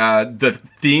in the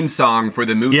theme song for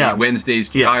the movie Wednesday's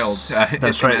Child. Yes,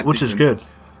 that's right, which is good.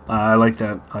 I like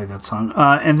that. I like that song.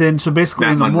 And then so basically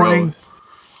Matt in the Monroe. morning,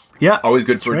 always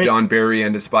good for John Barry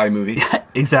and a spy movie. Yeah,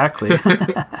 exactly.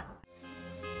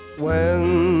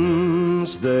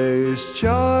 Wednesday's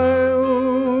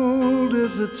child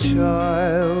is a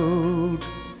child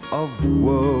of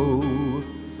woe.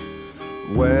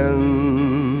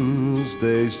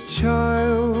 Wednesday's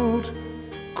child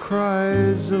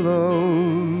cries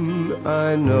alone,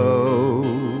 I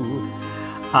know.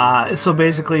 So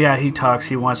basically, he talks.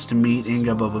 He wants to meet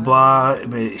Inga, blah, blah, blah.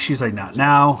 But she's like, not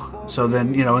now. So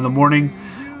then, in the morning,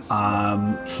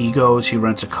 he goes, he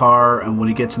rents a car. And when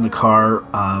he gets in the car,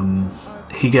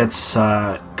 he gets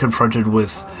confronted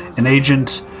with an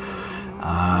agent,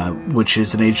 which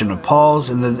is an agent of Paul's.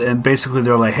 And basically,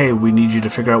 they're like, hey, we need you to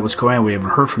figure out what's going on. We haven't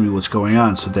heard from you what's going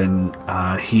on. So then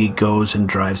he goes and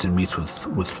drives and meets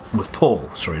with Paul.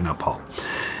 Sorry, not Paul.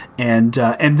 And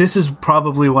this is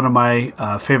probably one of my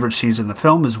favorite scenes in the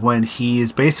film, is when he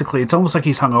is basically, it's almost like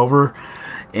he's hungover,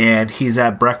 and he's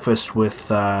at breakfast with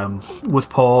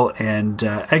Paul, and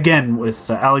again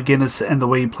with Alec Guinness, and the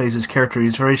way he plays his character,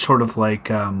 he's very sort of like,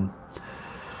 I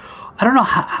don't know,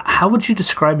 how would you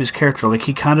describe his character? Like,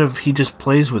 he just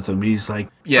plays with him. He's like,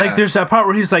 like there's that part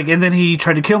where he's like, and then he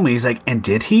tried to kill me. He's like, and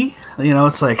did he?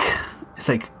 It's like,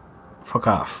 fuck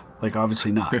off. Like,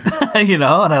 obviously not. And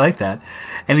I like that.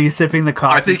 And he's sipping the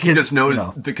coffee. I think he just knows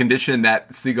the condition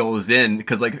that Seagull is in.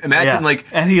 Because, like, imagine, like...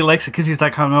 And he likes it because he's,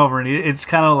 like, hungover. And it's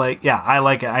kind of like, I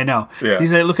like it. I know. Yeah.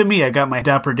 He's like, look at me. I got my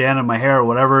Dapper Dan in my hair or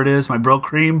whatever it is, my Bro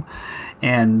Cream.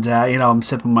 And, I'm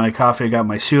sipping my coffee. I got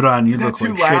my suit on. You look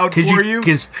like loud shit. for you?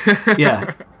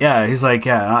 Yeah. He's like,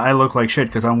 I look like shit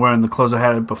because I'm wearing the clothes I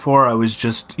had before. I was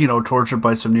just, tortured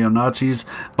by some neo-Nazis.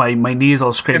 My knees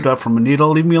all scraped up from a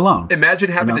needle. Leave me alone. Imagine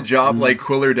having a job like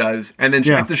Quiller does, and then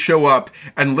you have to show up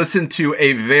and listen to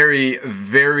a very,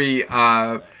 very...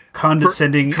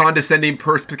 condescending,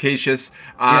 perspicacious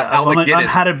Alec Guinness, on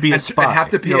how to be a spy. And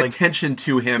have to pay attention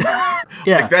to him.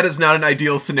 Like, that is not an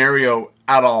ideal scenario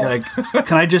at all. Like,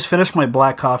 can I just finish my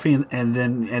black coffee and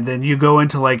then you go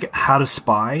into like how to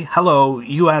spy? Hello,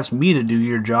 you asked me to do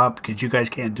your job because you guys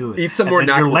can't do it. Eat some more.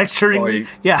 You're lecturing me.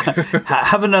 Yeah,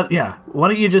 have another. Yeah, why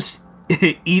don't you just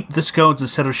eat the scones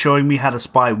instead of showing me how to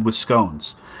spy with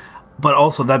scones? But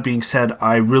also, that being said,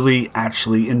 I really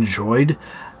actually enjoyed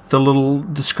the little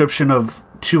description of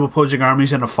two opposing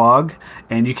armies in a fog,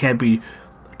 and you can't be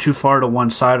too far to one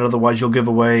side, otherwise you'll give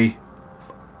away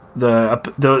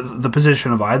the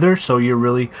position of either. So you're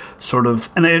really sort of,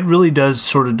 and it really does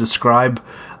sort of describe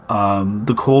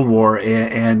the Cold War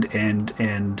and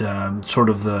sort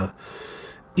of the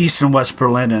East and West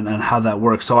Berlin and how that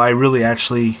works. So I really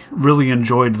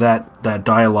enjoyed that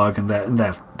dialogue and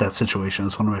that situation.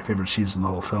 It's one of my favorite scenes in the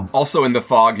whole film. Also, in the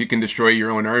fog, you can destroy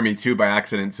your own army too by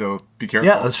accident. So be careful.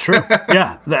 Yeah, that's true.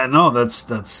 Yeah,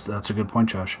 that's a good point,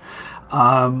 Josh.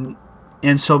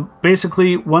 And so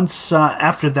basically, once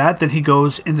after that, then he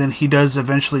goes and then he does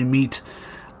eventually meet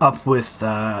up with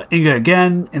Inga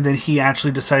again, and then he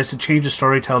actually decides to change the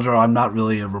story, tells her, I'm not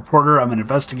really a reporter, I'm an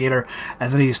investigator,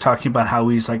 and then he's talking about how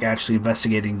he's like actually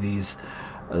investigating these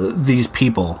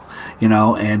people,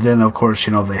 and then of course,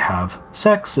 they have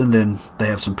sex, and then they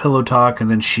have some pillow talk, and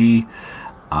then she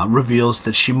reveals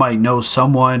that she might know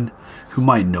someone who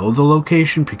might know the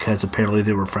location because apparently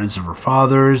they were friends of her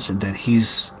father's, and then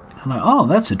he's kind of, oh,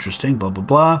 that's interesting, blah, blah,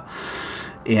 blah.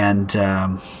 And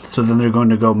so then they're going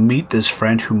to go meet this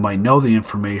friend who might know the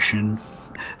information.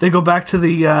 They go back to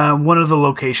the one of the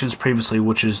locations previously,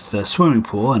 which is the swimming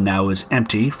pool, and now is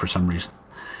empty for some reason.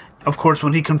 Of course,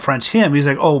 when he confronts him, he's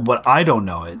like, oh, but I don't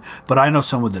know it, but I know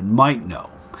someone that might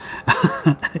know.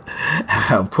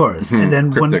 Of course. And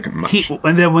then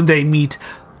when they meet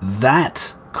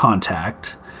that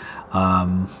contact,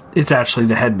 it's actually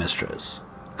the headmistress.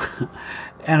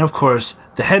 And of course,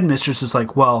 the headmistress is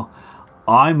like, well,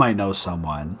 I might know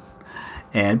someone,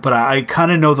 but I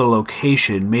kind of know the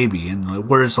location, maybe. And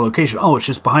where is the location? Oh, it's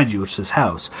just behind you. It's this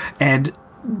house. And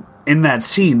in that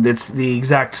scene, that's the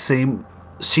exact same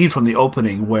scene from the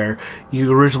opening where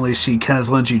you originally see Kenneth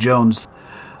Lindsay Jones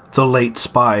the late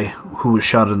spy who was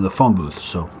shot in the phone booth.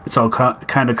 So it's all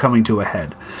kind of coming to a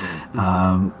head.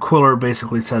 Quiller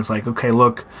basically says, like, okay,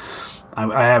 look,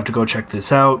 I have to go check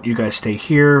this out. You guys stay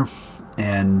here.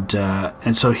 And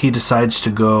so he decides to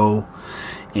go,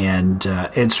 and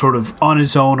sort of on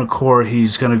his own accord,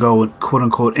 he's going to go and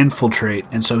quote-unquote infiltrate.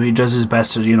 And so he does his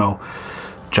best to,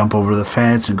 jump over the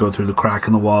fence and go through the crack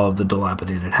in the wall of the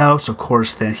dilapidated house. Of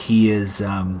course, then he is...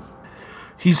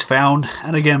 he's found,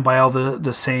 and again, by all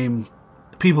the same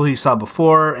people he saw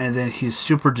before, and then he's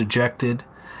super dejected.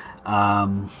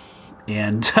 And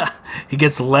he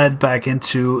gets led back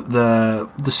into the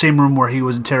same room where he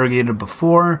was interrogated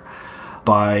before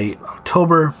by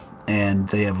October, and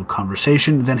they have a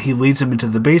conversation. Then he leads him into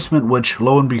the basement, which,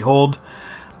 lo and behold,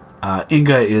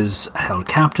 Inga is held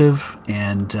captive,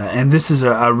 and this is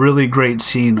a really great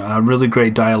scene, a really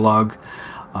great dialogue,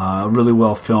 really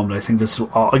well filmed. I think this is,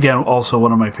 again, also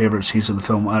one of my favorite scenes in the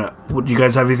film. Would you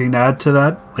guys have anything to add to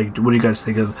that? Like, what do you guys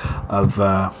think of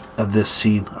this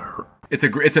scene?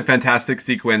 It's a fantastic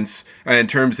sequence in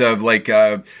terms of like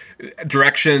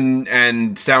direction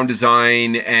and sound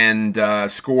design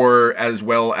and score, as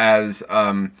well as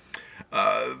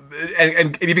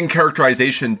and even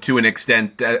characterization to an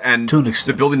extent, and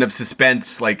the building of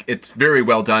suspense. Like, it's very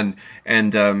well done,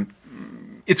 and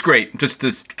it's great. Just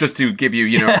to give you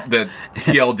the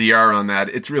TLDR on that,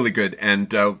 it's really good,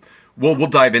 and we'll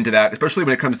dive into that, especially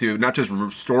when it comes to not just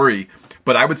story,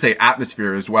 but I would say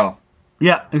atmosphere as well.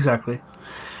 Yeah, exactly.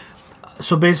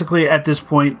 So basically, at this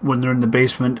point, when they're in the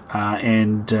basement,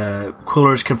 and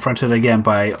Quiller is confronted again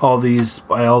by all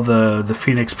the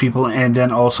Phoenix people, and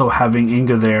then also having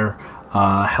Inga there,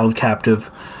 held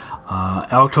captive.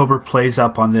 October plays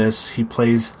up on this. He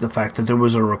plays the fact that there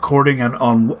was a recording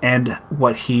and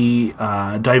what he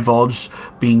divulged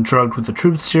being drugged with the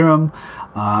truth serum.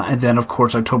 And then, of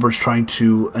course, October's trying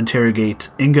to interrogate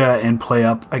Inga and play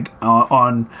up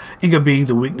on Inga being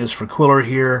the weakness for Quiller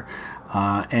here.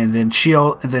 And then she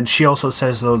also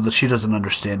says, though, that she doesn't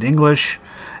understand English.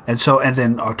 And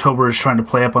then October is trying to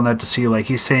play up on that to see, like,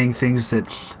 he's saying things that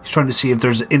he's trying to see if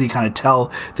there's any kind of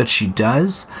tell that she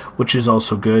does, which is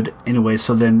also good. Anyway,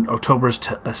 so then October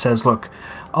says, look,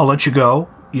 I'll let you go.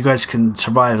 You guys can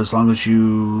survive as long as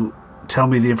you tell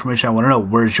me the information I want to know.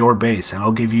 Where's your base? And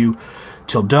I'll give you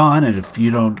till dawn, and if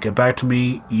you don't get back to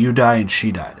me, you die and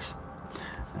she dies.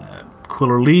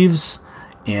 Quiller leaves,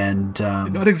 and... You're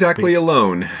not exactly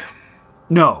alone.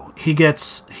 No,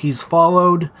 he's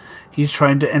followed. He's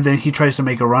trying to, and then he tries to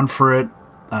make a run for it,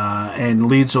 and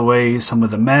leads away some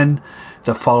of the men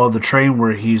that follow the train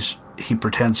where he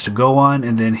pretends to go on,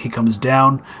 and then he comes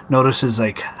down, notices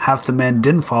like half the men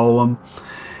didn't follow him,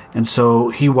 and so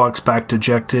he walks back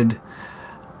dejected.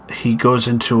 He goes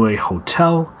into a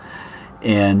hotel,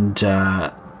 and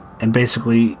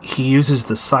basically he uses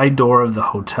the side door of the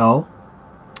hotel,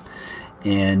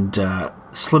 and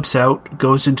slips out,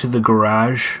 goes into the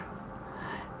garage,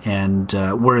 and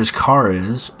where his car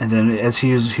is, and then as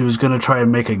he was going to try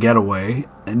and make a getaway,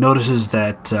 and notices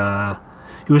that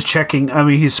he was checking. I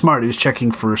mean, he's smart. He was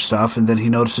checking for stuff, and then he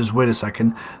notices, wait a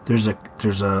second, there's a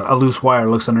loose wire.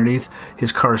 Looks underneath.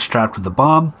 His car is strapped with the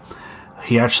bomb.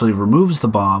 He actually removes the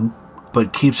bomb,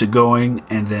 but keeps it going,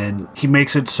 and then he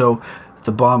makes it so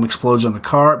the bomb explodes on the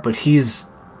car, but he's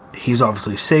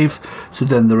obviously safe. So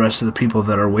then the rest of the people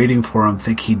that are waiting for him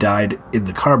think he died in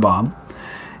the car bomb.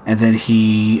 And then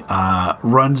he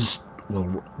walks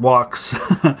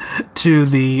to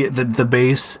the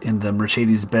base in the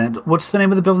Mercedes-Benz. What's the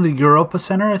name of the building? The Europa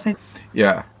Center, I think?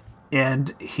 Yeah.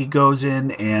 And he goes in,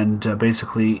 and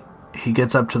basically he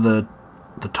gets up to the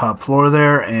top floor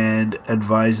there and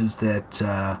advises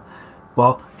that,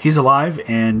 he's alive,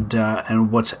 and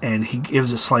he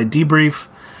gives a slight debrief.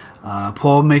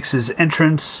 Paul makes his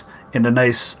entrance in a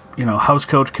nice, house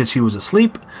coat because he was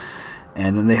asleep.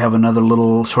 And then they have another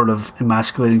little sort of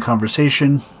emasculating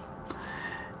conversation.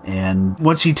 And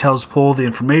once he tells Paul the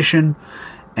information,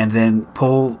 and then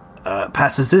Paul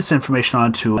passes this information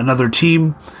on to another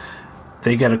team,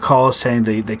 they get a call saying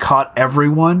they caught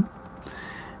everyone.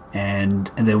 And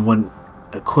then when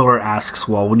Quiller asks,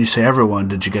 well, when you say everyone,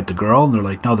 did you get the girl? And they're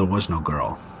like, no, there was no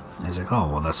girl. And he's like, oh,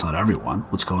 well, that's not everyone.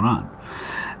 What's going on?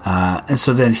 And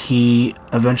so then he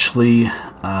eventually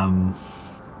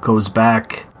goes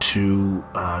back to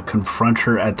confront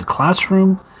her at the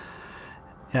classroom.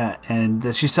 Yeah, and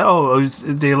then she said, oh,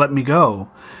 they let me go.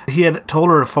 He had told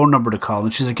her a phone number to call,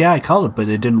 and she's like, yeah, I called it, but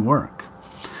it didn't work.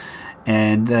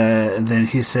 And then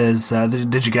he says,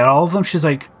 did you get all of them? She's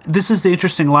like, this is the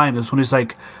interesting line, is when he's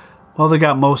like, well, they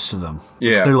got most of them.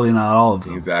 Yeah. Clearly not all of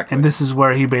them. Exactly. And this is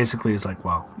where he basically is like,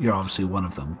 well, you're obviously one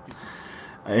of them.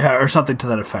 or something to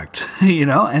that effect,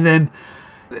 And then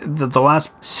the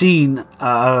last scene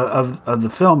of the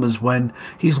film is when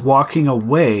he's walking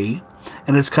away,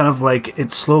 and it's kind of like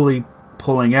it's slowly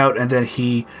pulling out, and then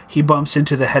he bumps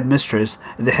into the headmistress,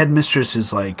 and the headmistress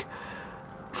is like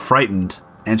frightened,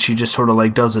 and she just sort of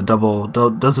like does a double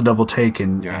take,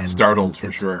 and startled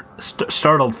for sure.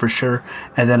 Startled for sure,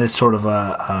 and then it's sort of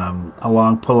a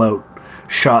long pull out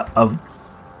shot of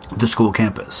the school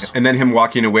campus, and then him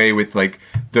walking away with like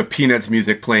the Peanuts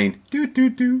music playing. Do do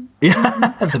do. Yeah,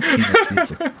 the Peanuts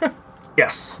music.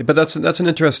 Yes, but that's an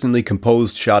interestingly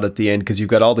composed shot at the end, because you've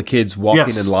got all the kids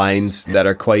walking in lines that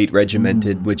are quite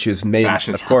regimented, which is made,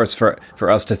 of course, for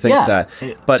us to think that.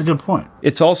 But that's a good point.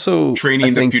 It's also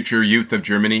training the future youth of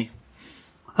Germany.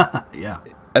 Yeah.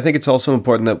 I think it's also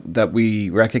important that we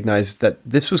recognize that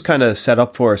this was kind of set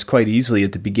up for us quite easily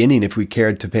at the beginning if we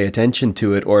cared to pay attention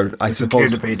to it, or I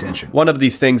suppose cared to pay attention. One of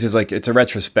these things is like it's a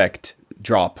retrospect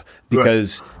drop,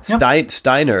 because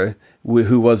Steiner,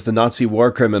 who was the Nazi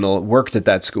war criminal, worked at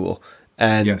that school.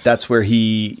 And that's where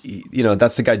he,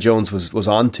 that's the guy Jones was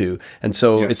onto. And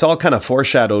so it's all kind of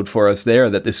foreshadowed for us there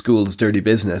that this school is dirty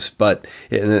business,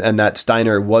 and that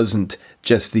Steiner wasn't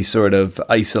just the sort of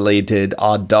isolated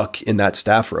odd duck in that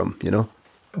staff room,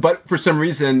 But for some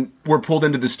reason, we're pulled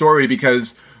into the story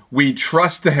because we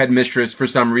trust the headmistress for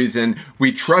some reason.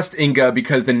 We trust Inga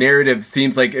because the narrative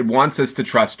seems like it wants us to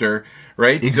trust her,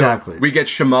 right? Exactly. So we get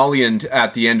Shyamalan'd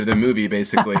at the end of the movie,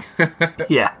 basically.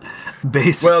 Yeah,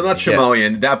 basically. Well, not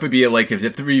Shyamalan. That would be like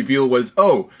if the reveal was,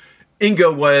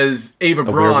 Inga was Ava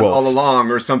Braun all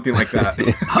along, or something like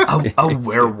that. a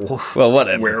werewolf. Well,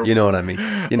 whatever. You know what I mean.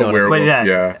 You know werewolf, what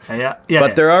I mean. Yeah.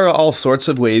 But there are all sorts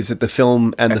of ways that the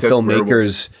film and the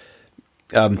filmmakers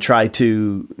try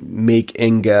to make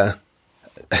Inga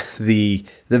the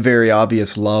very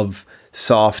obvious love,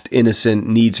 soft, innocent,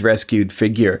 needs rescued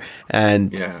figure.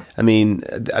 And I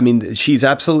mean, she's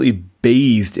absolutely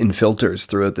bathed in filters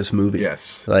throughout this movie.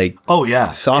 Yes. Like,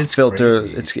 soft it's filter.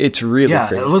 Crazy. It's really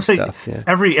crazy. It looks stuff. like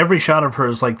every shot of her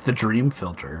is like the dream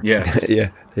filter. Yes. Yeah.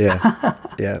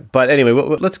 But anyway,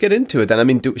 let's get into it then. I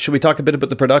mean, should we talk a bit about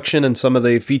the production and some of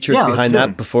the features behind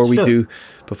that before we do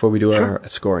our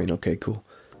scoring? Okay, cool.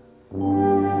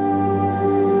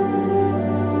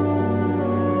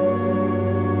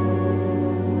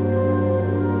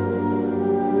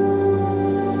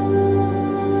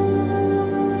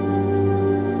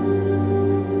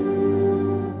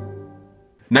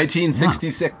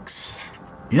 1966.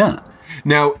 Yeah.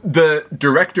 Now, the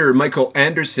director, Michael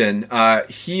Anderson,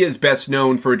 he is best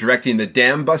known for directing The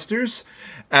Dam Busters,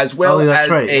 as well as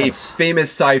a famous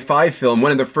sci-fi film,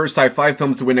 one of the first sci-fi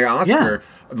films to win an Oscar,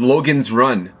 Logan's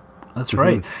Run. That's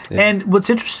right. Yeah. And what's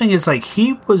interesting is, like,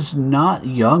 he was not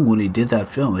young when he did that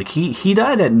film. Like, he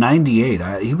died at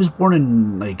 98. He was born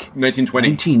in, like...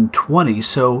 1920.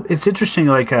 So it's interesting,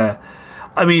 like,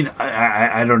 I mean,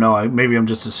 I don't know. Maybe I'm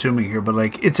just assuming here, but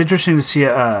like, it's interesting to see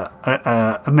a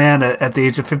man at the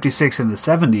age of 56 in the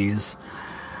 70s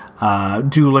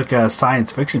do like a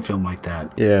science fiction film like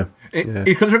that. Yeah,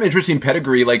 it comes from an interesting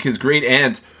pedigree. Like his great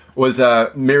aunt was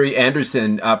Mary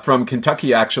Anderson from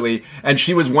Kentucky, actually, and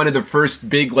she was one of the first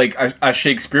big like a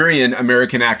Shakespearean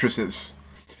American actresses.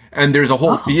 And there's a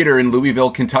whole theater in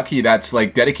Louisville, Kentucky, that's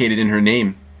like dedicated in her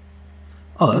name.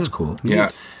 Oh, that's cool.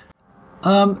 Yeah.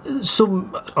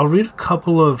 So I'll read a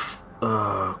couple of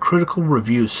critical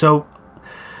reviews. So,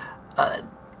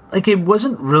 like it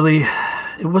wasn't really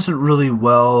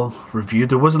well reviewed.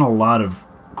 There wasn't a lot of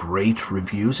great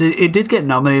reviews. It did get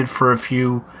nominated for a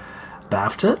few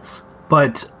BAFTAs,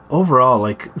 but overall,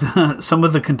 like some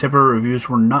of the contemporary reviews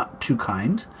were not too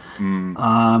kind.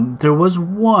 There was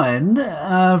one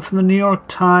from the New York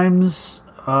Times.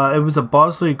 It was a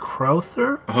Bosley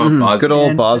Crowther. Good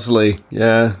old Bosley.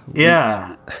 Yeah.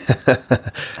 Yeah.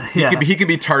 He can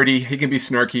be tardy. He can be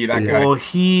snarky. That guy.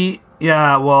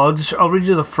 Well, I'll read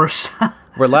you the first.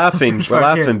 We're laughing. We're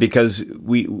laughing because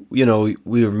we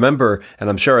remember, and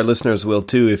I'm sure our listeners will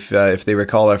too, if they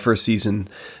recall our first season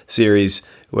series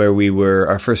where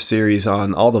our first series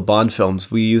on all the Bond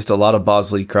films. We used a lot of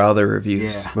Bosley Crowther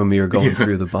reviews when we were going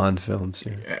through the Bond films.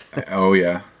 Yeah. Oh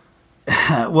yeah.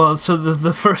 Well, so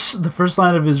the first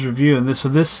line of his review, and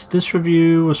this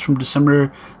review was from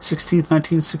December 16th,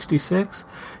 1966.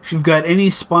 If you've got any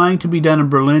spying to be done in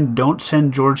Berlin, don't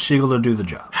send George Segal to do the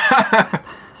job.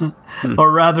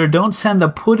 Or rather, don't send the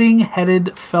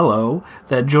pudding-headed fellow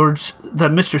that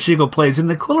Mr. Segal plays in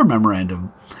the Quiller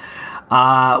Memorandum,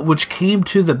 which came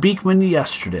to the Beekman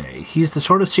yesterday. He's the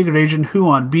sort of secret agent who,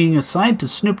 on being assigned to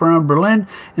snoop around Berlin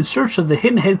in search of the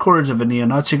hidden headquarters of a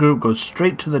neo-Nazi group, goes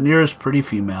straight to the nearest pretty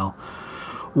female.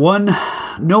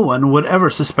 No one would ever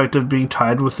suspect of being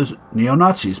tied with the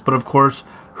neo-Nazis, but of course,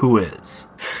 who is?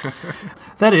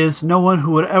 That is, no one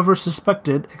who would ever suspect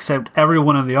it, except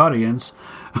everyone in the audience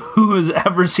who has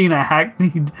ever seen a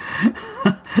hackneyed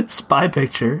spy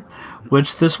picture,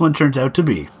 which this one turns out to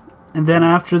be. And then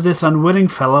after this unwitting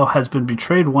fellow has been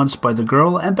betrayed once by the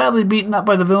girl and badly beaten up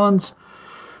by the villains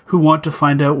who want to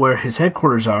find out where his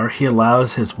headquarters are, he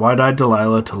allows his wide-eyed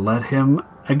Delilah to let him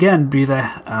again to the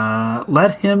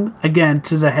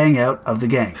hangout of the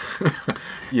gang.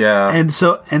 Yeah. And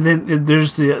then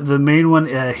there's the main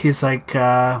one. He's like,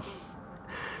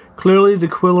 clearly the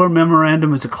Quiller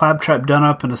Memorandum is a claptrap done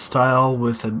up in a style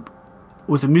with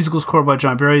a musical score by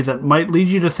John Barry that might lead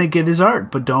you to think it is art,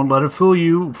 but don't let it fool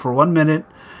you for 1 minute.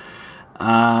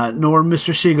 Nor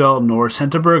Mr. Siegel, nor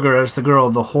Santa Berger as the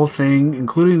girl. The whole thing,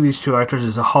 including these two actors,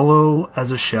 is hollow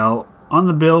as a shell. On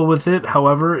the bill with it,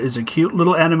 however, is a cute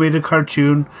little animated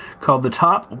cartoon called The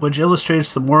Top, which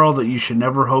illustrates the moral that you should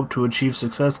never hope to achieve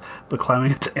success by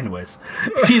climbing it. Anyways,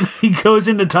 he goes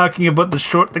into talking about the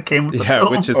short that came with the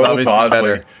film. Which is obviously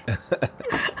better.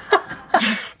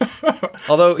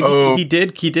 Although he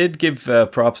did give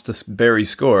props to Barry's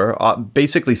score,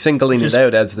 basically singling it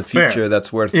out as the feature fair.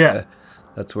 That's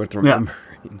worth remembering.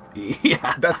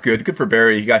 Yeah, that's good. Good for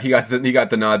Barry. He got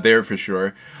the nod there for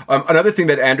sure. Another thing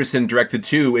that Anderson directed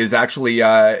too is actually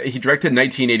he directed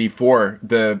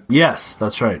 1984. Yes,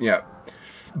 that's right. Yeah.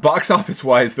 Box office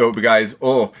wise though, guys,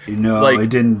 it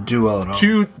didn't do well at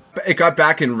all. It got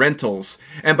back in rentals,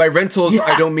 and by rentals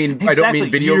I don't mean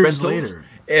video years rentals.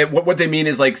 Later. What they mean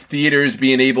is like theaters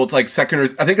being able to like second or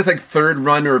I think it's like third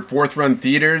run or fourth run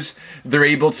theaters. They're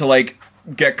able to like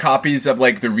get copies of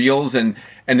like the reels and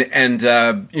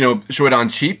show it on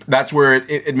cheap. That's where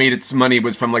it made its money,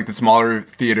 was from like the smaller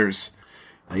theaters.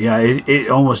 Yeah, it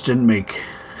almost didn't make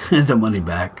the money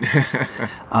back.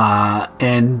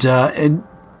 And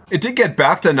it did get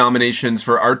BAFTA nominations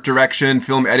for art direction,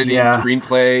 film editing,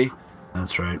 screenplay.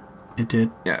 That's right, it did.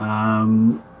 Yeah.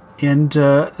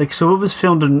 So it was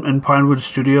filmed in Pinewood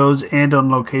Studios and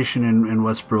on location in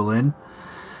West Berlin.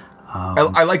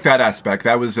 I like that aspect.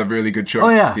 That was a really good show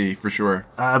to see, for sure.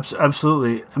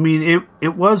 Absolutely. I mean,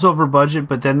 it was over budget,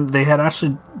 but then they had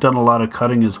actually done a lot of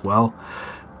cutting as well.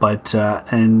 But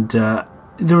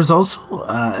there was also,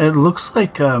 it looks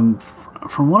like, from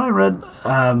what I read,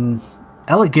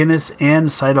 Alec Guinness and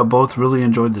Saito both really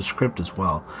enjoyed the script as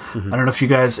well. Mm-hmm. I don't know if you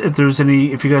guys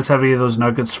have any of those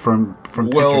nuggets from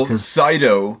Well,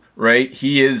 Saito, right?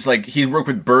 He's worked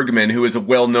with Bergman, who is a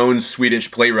well-known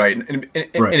Swedish playwright, in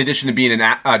addition to being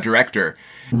a director.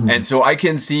 Mm-hmm. And so I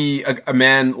can see a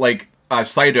man like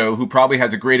Saito, who probably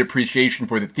has a great appreciation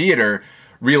for the theater,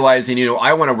 realizing,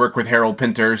 I want to work with Harold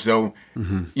Pinter, so,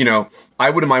 I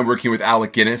wouldn't mind working with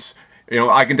Alec Guinness.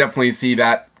 I can definitely see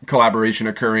that collaboration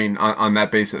occurring on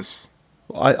that basis.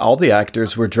 All the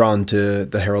actors were drawn to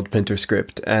the Harold Pinter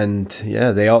script, and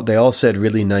they all said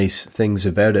really nice things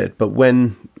about it. But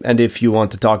if you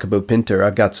want to talk about Pinter,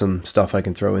 I've got some stuff I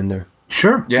can throw in there.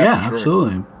 Sure. Yeah, sure.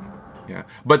 Absolutely. Yeah,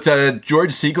 but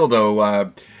George Siegel,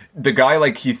 though, the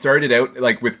guy, he started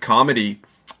out with comedy,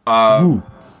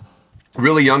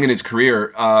 really young in his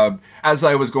career. As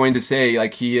I was going to say,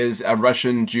 he is a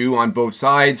Russian Jew on both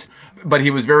sides, but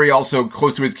he was very also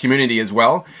close to his community as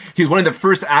well. He's one of the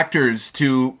first actors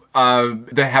to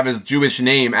have his Jewish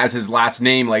name as his last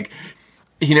name.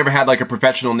 He never had a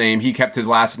professional name. He kept his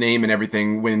last name and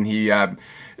everything when he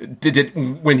did it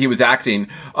when he was acting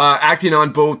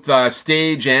on both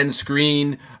stage and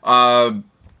screen.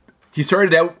 He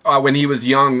started out when he was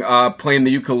young playing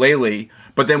the ukulele.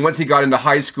 But then once he got into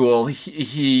high school,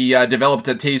 he developed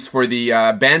a taste for the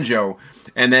banjo,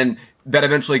 and then that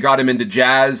eventually got him into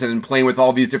jazz and playing with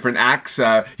all these different acts.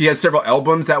 He has several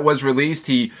albums that was released.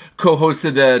 He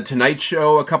co-hosted The Tonight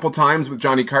Show a couple times with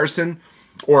Johnny Carson,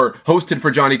 or hosted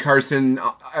for Johnny Carson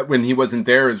when he wasn't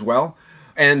there as well.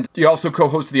 And he also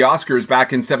co-hosted the Oscars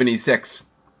back in '76.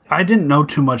 I didn't know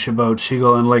too much about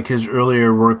Siegel and his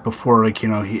earlier work before, he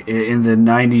in the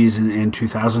 90s and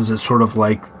 2000s, it's sort of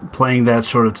playing that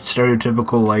sort of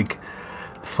stereotypical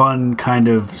fun kind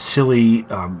of silly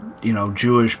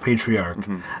Jewish patriarch.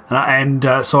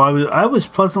 Mm-hmm. So I was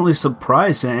pleasantly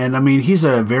surprised, and I mean he's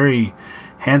a very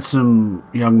handsome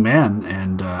young man,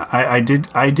 and I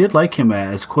did like him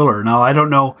as Quiller. Now I don't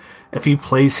know if he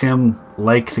plays him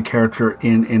like the character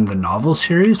in the novel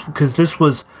series, because this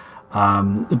was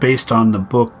based on the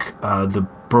book, the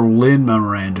Berlin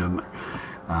Memorandum.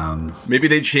 Maybe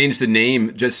they changed the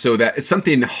name just so that it's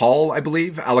something Hall, I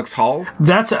believe, Alex Hall.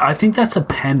 I think that's a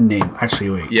pen name.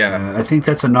 Actually, wait. Yeah, I think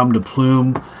that's a nom de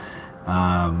plume.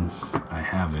 I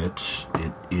have it.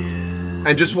 It is.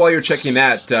 And just while you're checking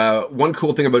that, one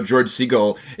cool thing about George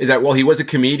Segal is that while he was a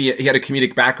comedian, he had a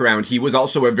comedic background. He was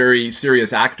also a very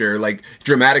serious actor, like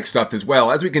dramatic stuff as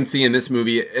well. As we can see in this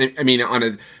movie, I mean,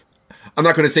 I'm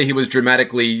not going to say he was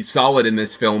dramatically solid in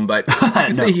this film, but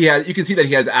you can see that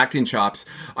he has acting chops.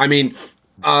 I mean,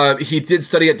 he did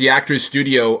study at the Actors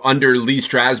Studio under Lee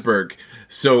Strasberg,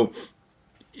 so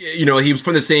he was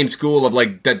from the same school of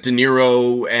like that De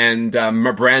Niro and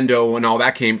Brando and all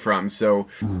that came from. So,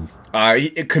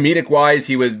 comedic wise,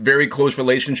 he was very close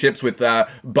relationships with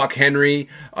Buck Henry,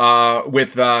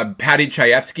 with Paddy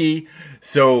Chayefsky.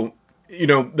 So,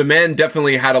 the man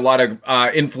definitely had a lot of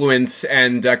influence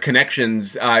and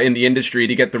connections in the industry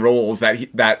to get the roles that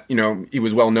he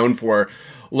was well known for,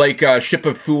 like Ship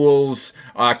of Fools,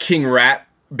 King Rat,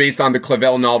 based on the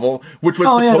Clavel novel, which was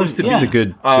supposed to be... It's a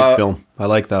good film. I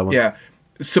like that one. Yeah.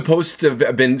 Supposed to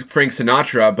have been Frank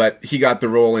Sinatra, but he got the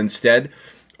role instead.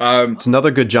 It's another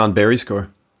good John Barry score.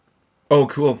 Oh,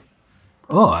 cool.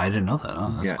 Oh, I didn't know that.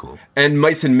 Oh, that's cool. And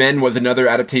Mice and Men was another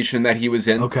adaptation that he was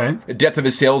in. Okay. Death of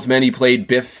a Salesman, he played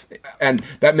Biff, and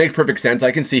that makes perfect sense.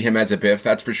 I can see him as a Biff,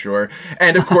 that's for sure.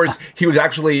 And of course, he was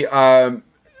actually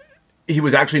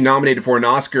nominated for an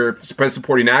Oscar for Best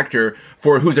Supporting Actor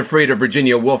for Who's Afraid of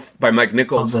Virginia Woolf by Mike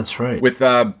Nichols. Oh, that's right. With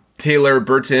Taylor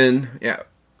Burton. Yeah.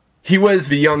 He was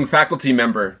the young faculty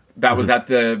member that was at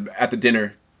the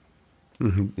dinner.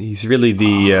 Mm-hmm. He's really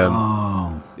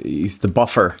he's the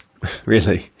buffer,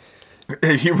 really.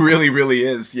 He really, really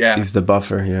is, yeah. He's the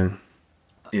buffer, yeah.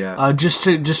 Yeah. Just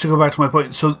to go back to my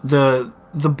point, so the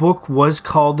book was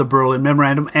called The Berlin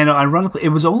Memorandum, and ironically, it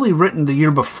was only written the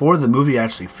year before the movie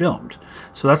actually filmed.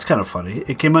 So that's kind of funny.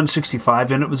 It came out in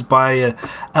 '65, and it was by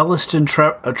Elliston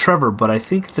Trevor, but I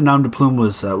think the nom de plume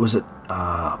was it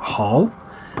Hall?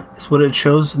 Is what it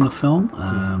shows in the film.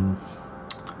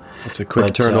 It's a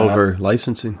quick turnover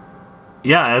licensing.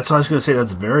 Yeah, that's what I was going to say.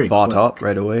 That's very bought quick. up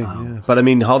right away. Yeah. But I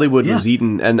mean, Hollywood was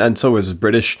eating, and so was the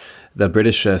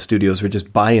British studios were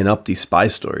just buying up these spy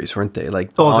stories, weren't they?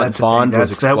 Like Bond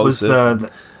was explosive. That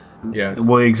was yes.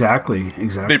 Well, exactly.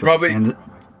 They probably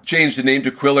changed the name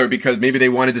to Quiller because maybe they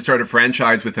wanted to start a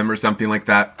franchise with him or something like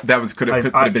that. That could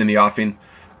have been in the offing.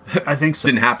 I think so.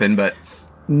 Didn't happen, but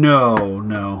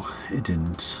no, it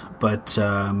didn't. But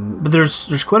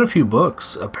there's quite a few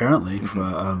books apparently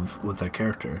with that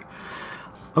character.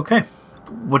 Okay,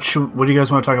 what do you guys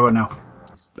want to talk about now?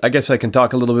 I guess I can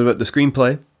talk a little bit about the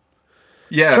screenplay.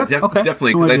 Yeah, sure.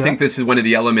 Definitely, because I think this is one of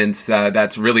the elements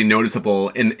that's really noticeable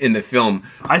in the film.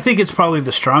 I think it's probably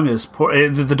the strongest.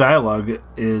 The dialogue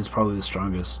is probably the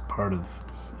strongest part of.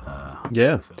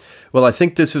 The film. Well, I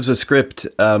think this was a script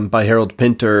by Harold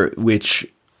Pinter, which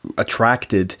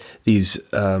attracted these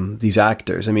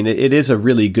actors. I mean, it is a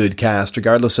really good cast,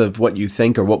 regardless of what you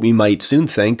think or what we might soon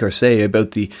think or say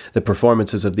about the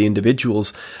performances of the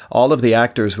individuals. All of the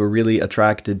actors were really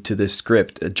attracted to this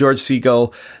script. George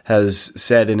Segal has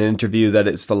said in an interview that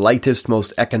it's the lightest,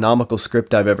 most economical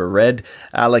script I've ever read.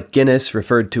 Alec Guinness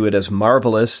referred to it as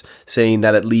marvelous, saying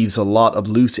that it leaves a lot of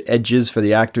loose edges for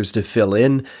the actors to fill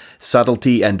in.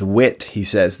 Subtlety and wit, he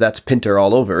says. That's Pinter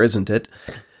all over, isn't it?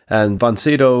 And Von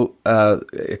Sydow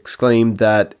exclaimed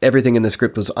that everything in the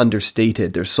script was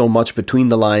understated. There's so much between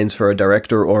the lines for a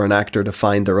director or an actor to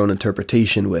find their own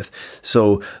interpretation with.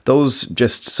 So those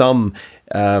just some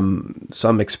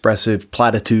expressive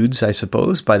platitudes, I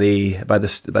suppose, by the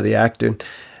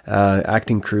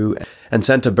acting crew. And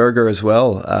Santa Berger as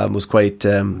well was quite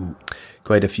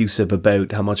effusive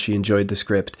about how much she enjoyed the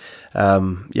script.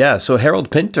 So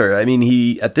Harold Pinter, I mean,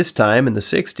 he, at this time in the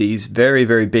 60s, very,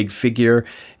 very big figure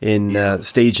in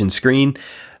stage and screen.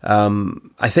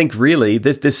 I think really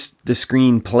this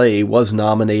screenplay was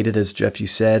nominated, as Jeff, you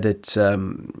said. It's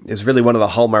really one of the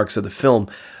hallmarks of the film.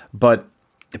 But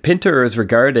Pinter is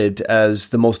regarded as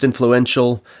the most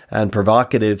influential and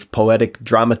provocative poetic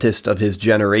dramatist of his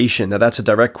generation. Now, that's a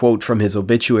direct quote from his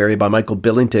obituary by Michael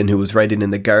Billington, who was writing in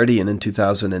The Guardian in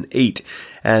 2008.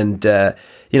 And,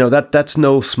 that's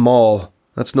no small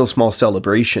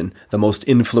celebration, the most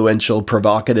influential,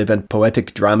 provocative, and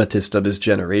poetic dramatist of his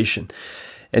generation.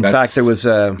 In fact, there was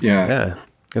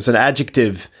there's an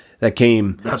adjective that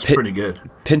came... That's pretty good.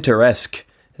 Pintoresque.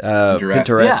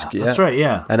 Pintoresque, that's right,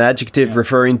 yeah. An adjective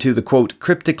referring to the, quote,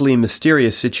 cryptically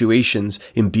mysterious situations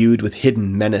imbued with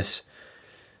hidden menace.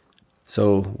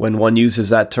 So when one uses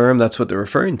that term, that's what they're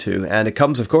referring to. And it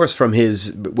comes, of course, from his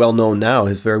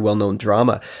very well-known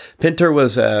drama. Pinter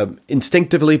was an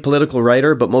instinctively political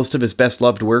writer, but most of his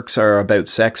best-loved works are about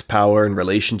sex, power, and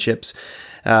relationships.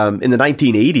 In the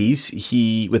 1980s,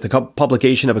 he, with the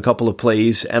publication of a couple of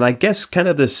plays, and I guess kind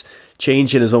of this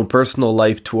change in his own personal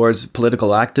life towards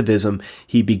political activism,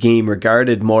 he became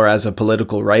regarded more as a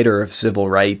political writer of civil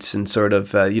rights and sort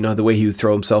of, the way he would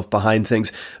throw himself behind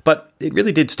things. But it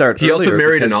really did start He earlier also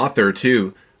married an author,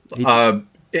 too.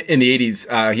 In the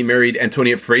 80s, he married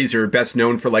Antonia Fraser, best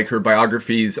known for like her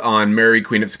biographies on Mary,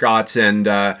 Queen of Scots, and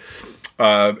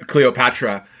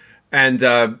Cleopatra. And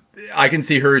I can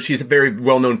see her, she's a very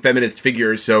well-known feminist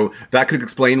figure, so that could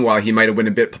explain why he might have been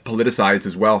a bit politicized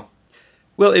as well.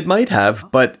 Well, it might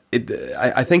have, but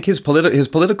I think his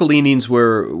political leanings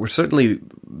were certainly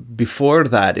before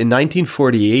that. In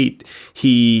 1948,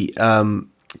 he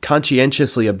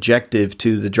conscientiously objected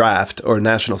to the draft or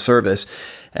national service,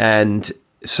 and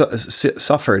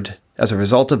suffered as a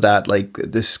result of that, like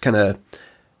this kind of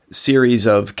series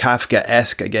of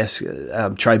Kafka-esque, I guess,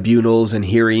 tribunals and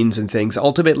hearings and things.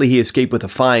 Ultimately, he escaped with a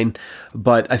fine,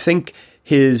 but I think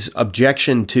his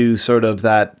objection to sort of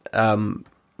that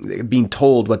being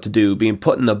told what to do, being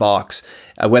put in a box,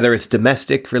 whether it's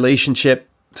domestic relationship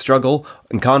struggle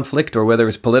and conflict or whether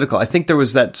it's political, I think there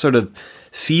was that sort of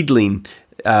seedling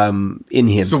in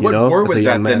him. So what more was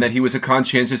that then, that he was a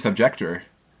conscientious objector?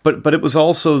 But it was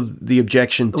also the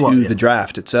objection to the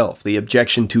draft itself, the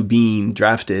objection to being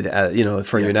drafted,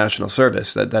 for your national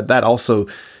service. That also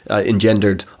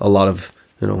engendered a lot of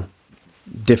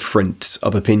difference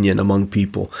of opinion among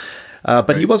people.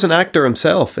 But he was an actor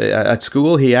himself. At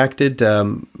school, he acted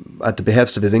at the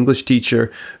behest of his English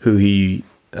teacher, who he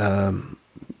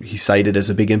cited as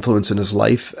a big influence in his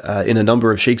life, in a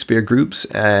number of Shakespeare groups,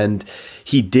 and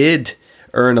he did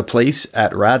earn a place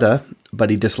at RADA, but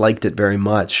he disliked it very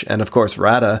much. And of course,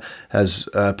 RADA has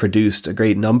produced a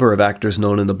great number of actors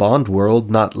known in the Bond world,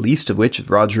 not least of which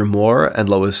Roger Moore and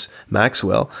Lois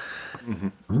Maxwell.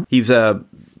 Mm-hmm. He's a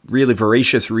really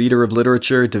voracious reader of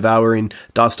literature, devouring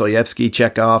Dostoevsky,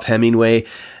 Chekhov, Hemingway.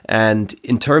 And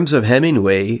in terms of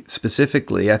Hemingway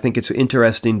specifically, I think it's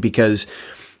interesting because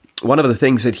one of the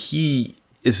things that he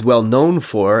is well known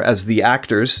for, as the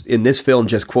actors in this film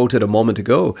just quoted a moment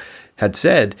ago had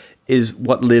said, is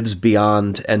what lives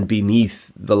beyond and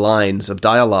beneath the lines of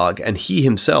dialogue. And he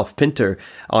himself, Pinter,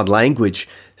 on language,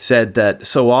 said that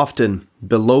so often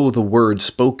below the word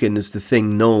spoken is the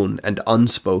thing known and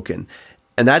unspoken.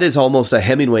 And that is almost a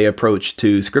Hemingway approach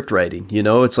to script writing.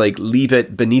 It's like leave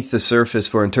it beneath the surface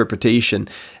for interpretation.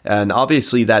 And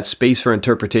obviously that space for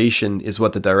interpretation is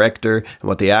what the director and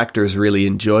what the actors really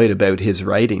enjoyed about his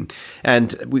writing.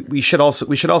 And we should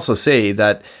also say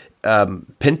that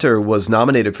Pinter was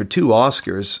nominated for 2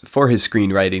 Oscars for his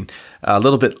screenwriting. A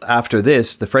little bit after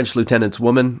this, The French Lieutenant's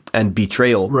Woman and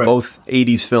Betrayal, both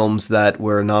 80s films that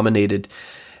were nominated.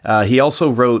 He also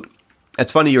wrote,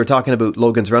 it's funny, you were talking about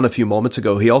Logan's Run a few moments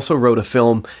ago. He also wrote a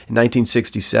film in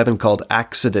 1967 called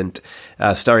Accident,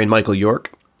 starring Michael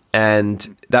York.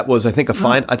 And that was, I think,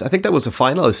 I think that was a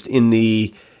finalist in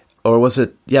the, or was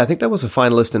it? Yeah, I think that was a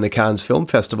finalist in the Cannes Film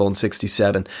Festival in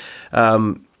 67.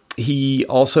 He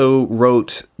also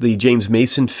wrote the James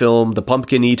Mason film, The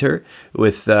Pumpkin Eater,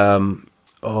 with,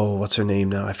 what's her name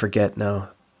now? I forget now.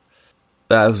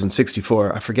 That was in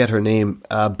 64. I forget her name.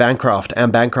 Anne Bancroft,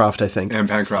 I think. Anne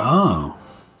Bancroft. Oh.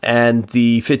 And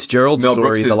the Fitzgerald Mel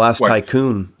story, Brooks' The Last wife.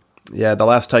 Tycoon. Yeah, The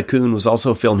Last Tycoon was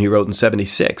also a film he wrote in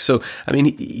 76. So, I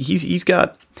mean, he's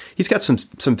got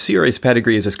some serious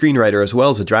pedigree as a screenwriter as well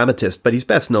as a dramatist, but he's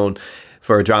best known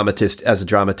for a dramatist,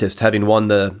 having won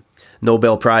the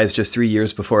Nobel Prize just 3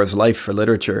 years before his life for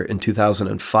literature in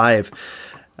 2005.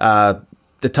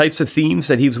 The types of themes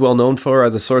that he's well known for are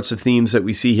the sorts of themes that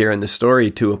we see here in the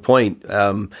story to a point.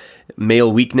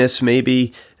 Male weakness,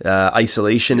 maybe,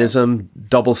 isolationism,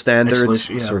 double standards,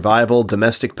 survival,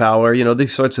 domestic power.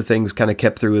 These sorts of things kind of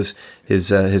kept through his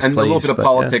plays. And a little bit of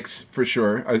politics, for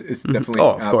sure. It's definitely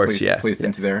of course, placed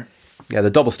into there. Yeah, the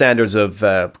double standards of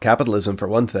capitalism, for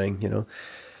one thing,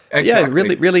 Exactly. Yeah,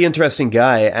 really, really interesting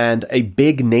guy and a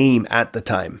big name at the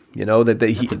time.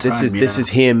 This is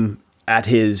him at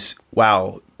his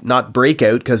not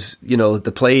breakout, because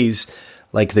the plays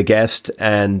like The Guest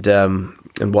and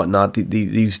whatnot.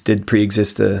 These did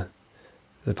pre-exist the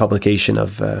publication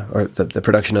of or the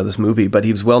production of this movie, but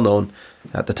he was well known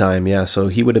at the time. Yeah, so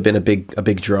he would have been a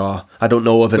big draw. I don't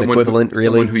know of an equivalent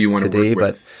really who you want today, to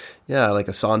work but yeah, like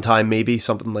a Sondheim maybe,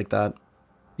 something like that.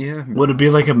 Yeah. Would it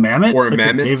be like a Mamet? Or a like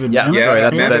Mamet? David Yeah, Mamet? sorry,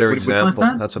 that's a Mamet better would- example.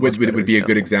 like that? That's a Would be a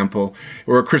good example.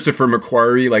 Or Christopher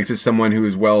McQuarrie, like just someone who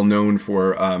is well known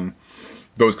for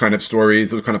those kind of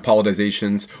stories, those kind of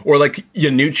politizations. Or like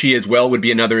Iannucci as well would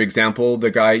be another example.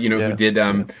 The guy, who did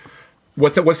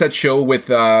what's that show with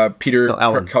Peter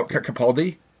Allen.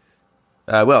 Capaldi?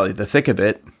 Well, The Thick of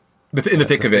It. In the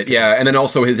thick of it, yeah. And then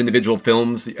also his individual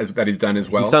films that he's done as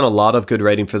well. He's done a lot of good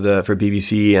writing for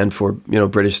BBC and for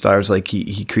British stars. Like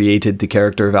he created the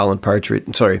character of Alan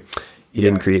Partridge. Sorry, he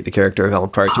didn't create the character of Alan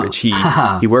Partridge.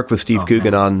 He worked with Steve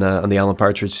Coogan on the Alan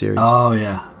Partridge series. Oh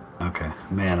yeah. Okay,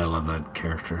 man, I love that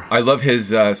character. I love his,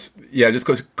 just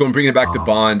going bringing it back to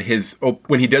Bond. His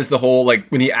when he does the whole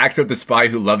when he acts out the spy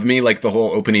who loved me, like the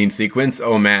whole opening sequence.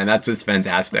 Oh man, that's just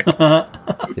fantastic.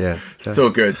 Yeah, so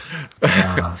good.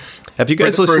 Have you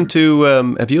guys listened to?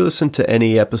 Have you listened to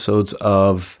any episodes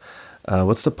of?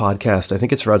 What's the podcast? I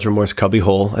think it's Roger Moore's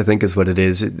Cubbyhole, I think is what it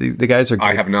is. The guys are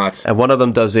great. I have not. And one of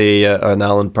them does an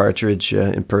Alan Partridge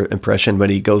impression when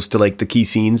he goes to the key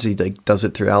scenes. He does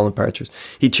it through Alan Partridge.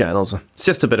 He channels him. It's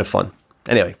just a bit of fun.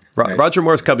 Anyway, Nice. Roger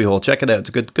Moore's Cubbyhole. Check it out. It's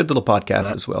a good little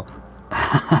podcast as well.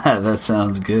 That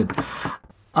sounds good.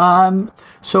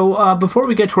 So before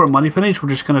we get to our money pennies, we're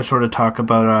just going to sort of talk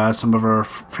about some of our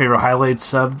favorite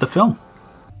highlights of the film.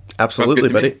 Absolutely,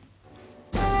 buddy.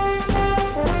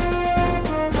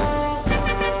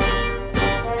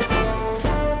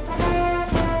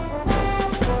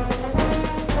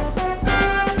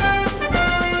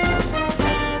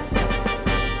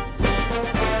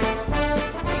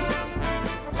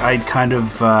 I kind of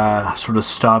sort of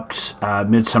stopped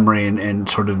Midsummer and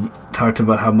sort of talked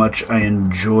about how much I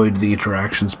enjoyed the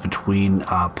interactions between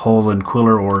Pole and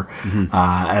Quiller, or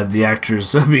the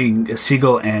actors being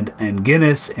Siegel and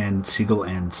Guinness, and Siegel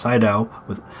and Sydow,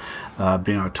 with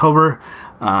being October.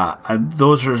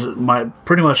 Those are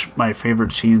pretty much my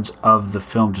favorite scenes of the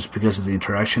film, just because of the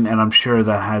interaction, and I'm sure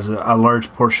that has a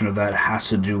large portion of that has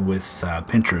to do with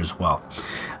Pinter as well.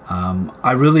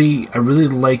 I really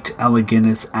liked Alec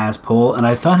Guinness as Pole, and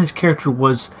I thought his character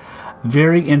was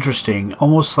very interesting.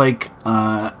 Almost like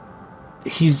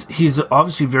he's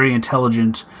obviously very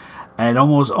intelligent, and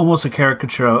almost a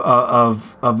caricature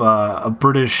of a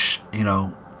British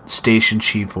station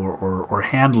chief or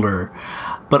handler,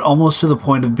 but almost to the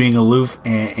point of being aloof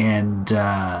and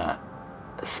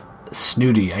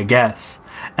snooty, I guess.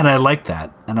 And I liked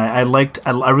that, and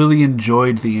I really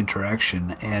enjoyed the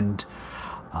interaction, and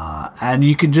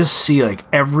you could just see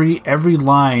every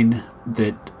line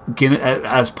that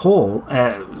as Pole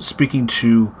speaking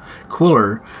to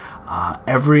Quiller,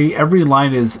 every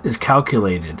line is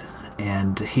calculated,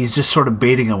 and he's just sort of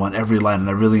baiting him on every line, and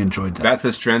I really enjoyed that. That's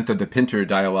the strength of the Pinter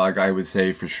dialogue, I would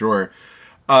say, for sure.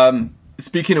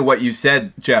 Speaking of what you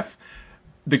said, Jeff,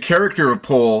 the character of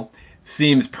Pole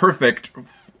seems perfect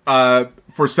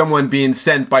for someone being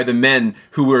sent by the men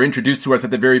who were introduced to us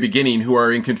at the very beginning, who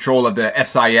are in control of the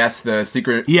SIS, the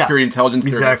Security Intelligence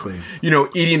Service. Exactly.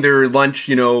 Eating their lunch,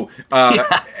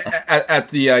 at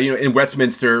the in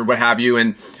Westminster, what have you,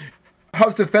 and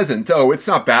how's the pheasant? Oh, it's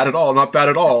not bad at all, not bad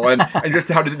at all. And just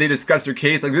how did they discuss their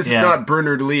case? This is not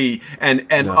Bernard Lee and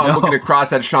looking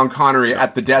across at Sean Connery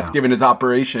at the desk giving his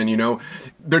operation.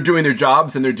 They're doing their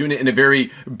jobs, and they're doing it in a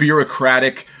very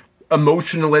bureaucratic,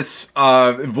 emotionless,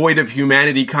 void of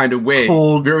humanity kind of way.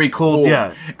 Very cold.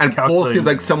 Yeah. And Pole seems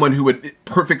like someone who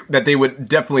that they would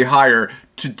definitely hire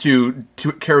to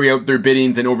carry out their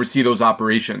biddings and oversee those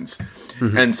operations.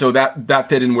 Mm-hmm. And so that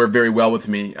fit in very well with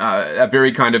me. A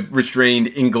very kind of restrained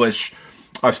English,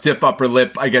 stiff upper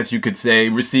lip, I guess you could say,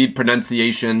 received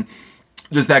pronunciation,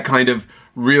 just that kind of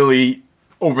really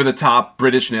over the top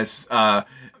Britishness,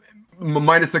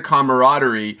 minus the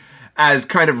camaraderie, as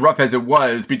kind of rough as it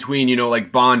was between,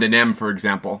 Bond and M, for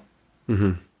example.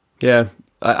 Mm-hmm. Yeah,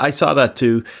 I saw that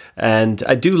too. And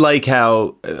I do like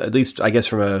how, at least I guess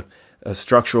from a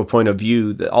structural point of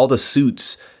view, that all the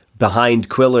suits behind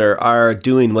Quiller are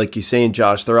doing, like you're saying,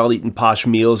 Josh, they're all eating posh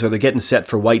meals, or they're getting set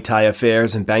for white tie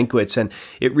affairs and banquets. And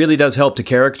it really does help to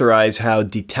characterize how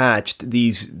detached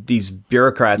these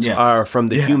bureaucrats are from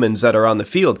the humans that are on the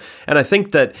field. And I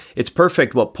think that it's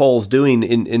perfect what Pole's doing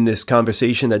in this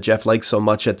conversation that Jeff likes so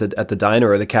much at the diner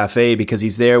or the cafe, because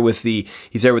he's there with the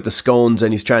scones,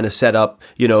 and he's trying to set up,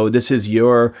 this is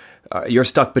you're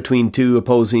stuck between two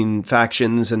opposing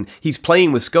factions, and he's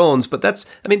playing with scones. But that's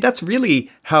really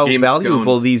how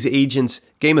valuable these agents.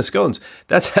 Game of scones.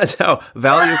 That's how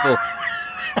valuable.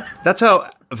 That's how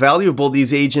valuable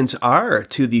these agents are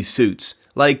to these suits.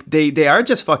 They are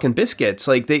just fucking biscuits.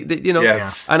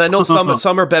 Yes. And I know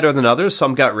some are better than others.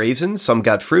 Some got raisins, some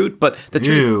got fruit. But the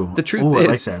truth is, I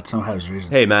like that. Some has raisins.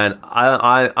 Hey man,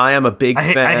 I am a big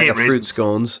fan of fruit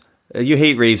scones. You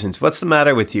hate raisins. What's the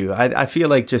matter with you? I feel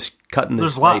like just cutting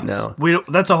this right now.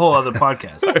 That's a whole other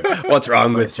podcast. What's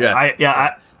wrong with Jeff?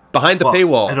 Behind the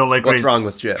paywall. I don't like What's raisins. Wrong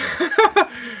with Jeff?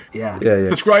 Yeah.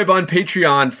 Subscribe on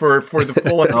Patreon for the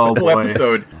full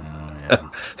episode.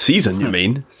 Season, you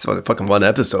mean? It's only fucking one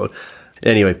episode.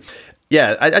 Anyway,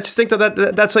 Yeah, I just think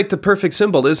that's like the perfect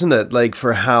symbol, isn't it? Like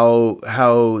for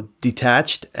how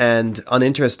detached and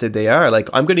uninterested they are. Like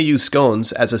I'm going to use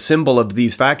scones as a symbol of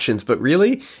these factions, but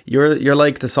really, you're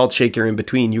like the salt shaker in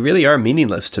between. You really are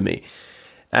meaningless to me.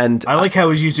 And I like how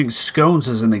he's using scones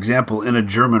as an example in a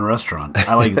German restaurant.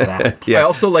 I like that. I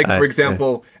also like, for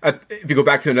example, if you go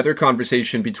back to another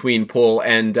conversation between Paul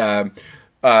and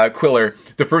Quiller,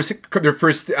 their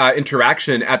first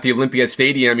interaction at the Olympia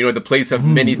Stadium, the place of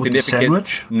many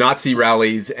significant Nazi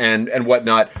rallies and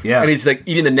whatnot. Yeah. And he's like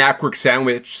eating the Knackwerk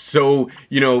sandwich, so,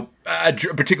 a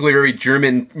particularly very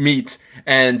German meat,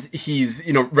 and he's,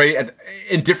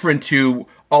 indifferent to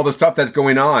all the stuff that's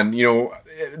going on,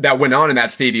 that went on in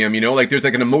that stadium, like there's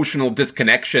like an emotional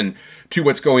disconnection to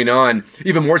what's going on,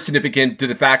 even more significant to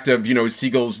the fact of,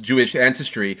 Siegel's Jewish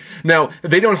ancestry. Now,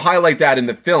 they don't highlight that in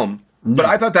the film, but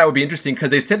I thought that would be interesting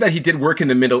because they said that he did work in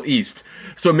the Middle East.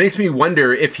 So it makes me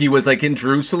wonder if he was like in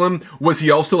Jerusalem, was he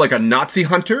also like a Nazi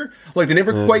hunter? Like they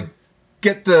never quite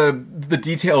get the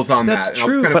details on that's that. That's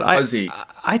true, kind but of fuzzy.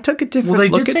 I took a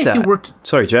different look at that.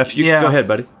 Sorry, Jeff, go ahead,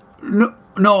 buddy.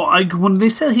 No, when they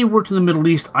said he worked in the Middle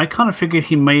East, I kind of figured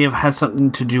he may have had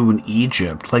something to do in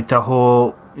Egypt, like the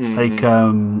whole,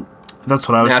 that's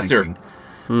what I was thinking.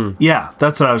 Yeah,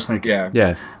 that's what I was thinking.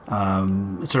 Yeah.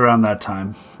 It's around that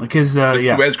time, because the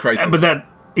Suez crisis. But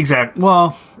that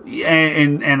well,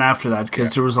 and after that,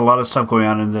 because there was a lot of stuff going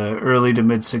on in the early to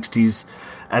mid '60s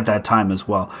at that time as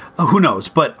well. Who knows?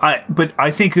 But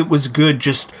I think it was good.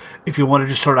 Just if you want to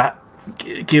just sort of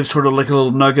give sort of like a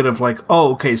little nugget of like,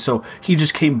 oh, okay, so he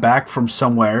just came back from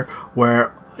somewhere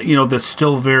where that's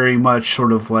still very much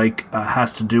sort of like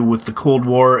has to do with the Cold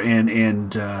War and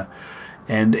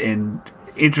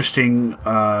interesting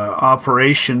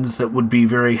operations that would be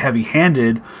very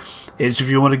heavy-handed. Is if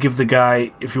you want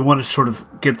to sort of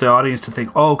get the audience to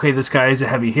think, oh, okay, this guy is a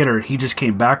heavy hitter. He just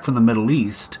came back from the Middle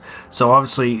East, so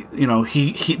obviously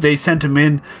they sent him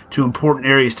in to important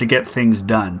areas to get things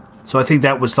done. So I think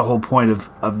that was the whole point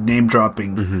of name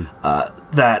dropping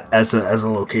that as a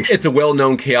location. It's a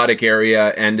well-known chaotic area,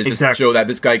 and it's just to show that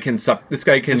this guy can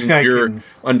endure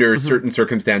under certain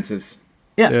circumstances.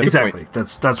 Yeah, exactly.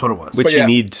 That's what it was.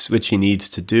 Which he needs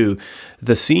to do.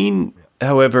 The scene,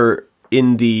 however,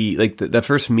 in the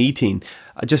first meeting,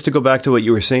 just to go back to what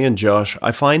you were saying, Josh,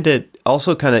 I find it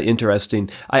also kind of interesting.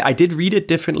 I did read it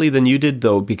differently than you did,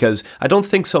 though, because I don't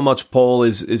think so much Paul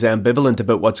is ambivalent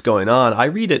about what's going on. I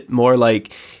read it more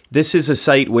like this is a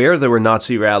site where there were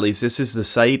Nazi rallies. This is the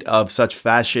site of such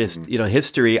fascist,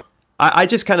 history. I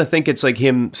just kind of think it's like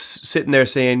him sitting there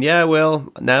saying, yeah,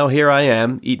 well, now here I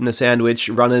am eating a sandwich,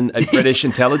 running a British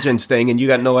intelligence thing, and you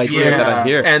got no idea that I'm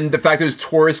here. And the fact there's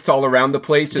tourists all around the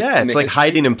place. It's like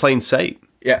hiding in plain sight.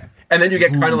 Yeah. And then you get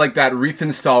kind of like that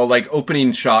Riefenstahl like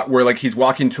opening shot where like he's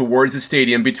walking towards the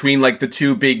stadium between like the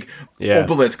two big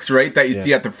obelisks, right? That you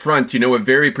see at the front, a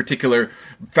very particular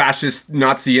fascist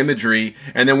Nazi imagery.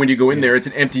 And then when you go in there, it's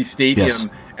an empty stadium. Yes.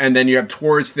 And then you have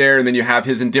tourists there, and then you have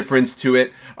his indifference to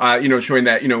it, showing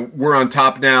that, we're on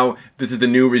top now. This is the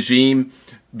new regime.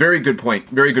 Very good point.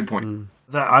 Very good point.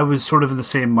 I was sort of in the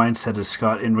same mindset as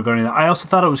Scott in regarding that. I also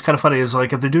thought it was kind of funny. Is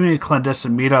like if they're doing a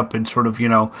clandestine meetup and sort of, if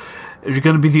you're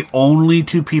going to be the only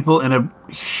two people in a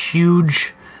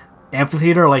huge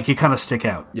amphitheater, like you kind of stick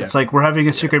out. Yeah. It's like we're having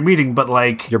a secret meeting, but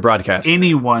like you're broadcasting.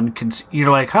 Anyone can.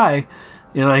 You're like, hi.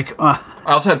 You're like. I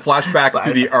also had flashbacks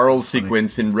to the Arles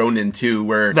sequence in Ronin too,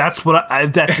 where that's what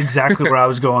that's exactly where I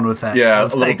was going with that. Yeah, a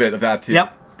little bit of that too.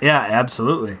 Yep. Yeah.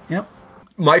 Absolutely. Yep.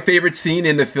 My favorite scene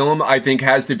in the film, I think,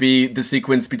 has to be the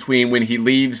sequence between when he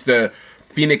leaves the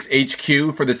Phoenix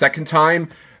HQ for the second time,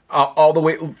 all the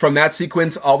way from that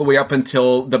sequence all the way up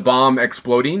until the bomb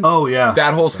exploding. Oh yeah,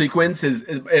 that whole sequence is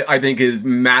I think, is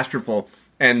masterful,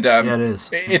 and it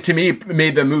is. It to me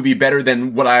made the movie better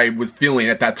than what I was feeling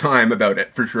at that time about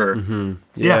it, for sure. Mm-hmm.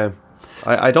 Yeah.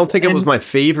 I don't think it was my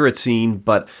favorite scene,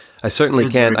 but I certainly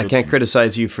can't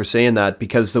criticize you for saying that,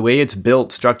 because the way it's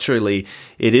built structurally,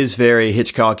 it is very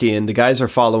Hitchcocky, and the guys are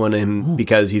following him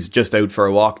because he's just out for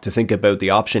a walk to think about the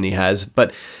option he has.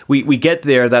 But we get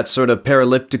there, that sort of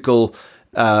paraleptical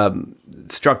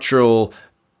structural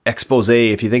expose,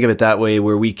 if you think of it that way,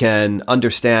 where we can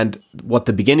understand what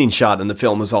the beginning shot in the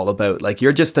film is all about. Like,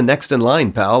 you're just the next in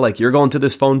line, pal. Like, you're going to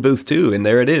this phone booth too, and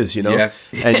there it is,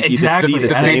 Yes. And exactly. You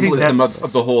just see the symbolism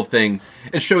of the whole thing.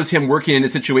 It shows him working in a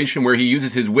situation where he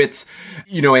uses his wits,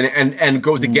 and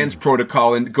goes against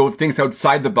protocol and thinks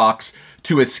outside the box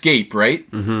to escape, right?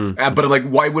 Mm-hmm. But like,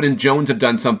 why wouldn't Jones have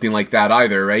done something like that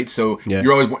either, right? So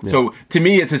you're always so. To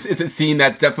me, it's a scene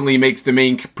that definitely makes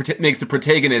the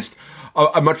protagonist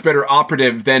a much better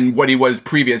operative than what he was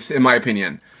previous, in my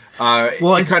opinion.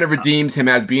 it kind of redeems him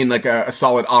as being like a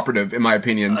solid operative, in my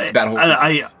opinion. That whole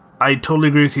I totally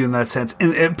agree with you in that sense,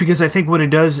 and because I think what it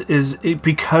does is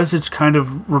because it's kind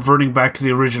of reverting back to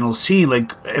the original scene,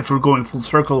 like if we're going full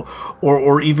circle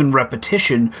or even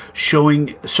repetition,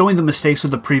 showing the mistakes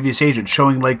of the previous agent,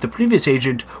 showing like the previous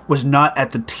agent was not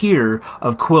at the tier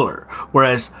of Quiller,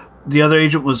 whereas the other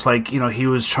agent was like, he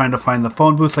was trying to find the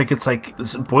phone booth, like it's like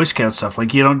Boy Scout stuff,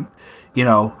 like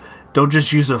don't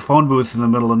just use a phone booth in the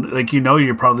middle of, like,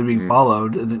 you're probably being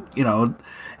followed,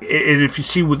 and if you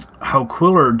see with how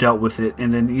Quiller dealt with it,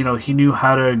 and then he knew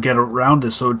how to get around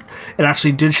this, so it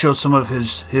actually did show some of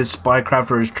his spycraft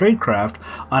or his tradecraft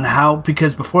on how,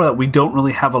 because before that we don't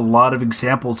really have a lot of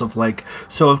examples of like,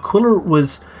 so if Quiller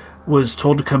was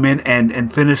told to come in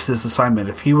and finish this assignment,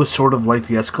 if he was sort of like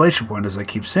the escalation point, as I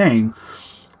keep saying,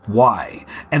 why?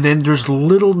 And then there's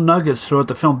little nuggets throughout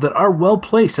the film that are well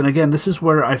placed, and again, this is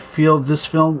where I feel this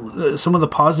film, some of the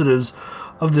positives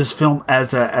of this film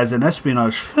as an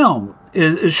espionage film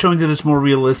is showing that it's more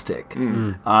realistic.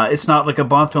 It's not like a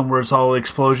Bond film where it's all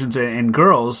explosions and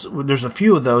girls. There's a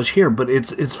few of those here, but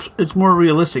it's more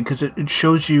realistic because it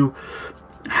shows you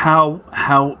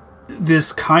how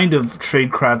this kind of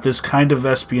tradecraft, this kind of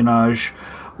espionage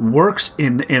works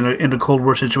in a Cold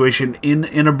War situation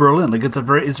in a Berlin. Like it's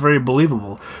very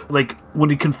believable. Like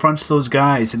when he confronts those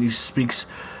guys and he speaks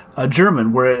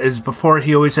German, whereas before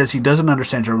he always says he doesn't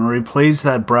understand German, or he plays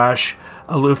that brash,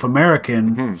 aloof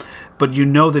American, but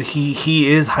that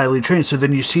he is highly trained. So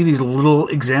then you see these little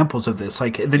examples of this,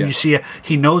 like then you see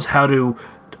he knows how to,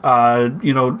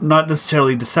 not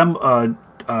necessarily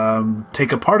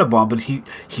take apart a bomb, but he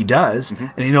does,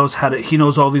 and he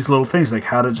knows all these little things, like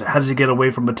how does he get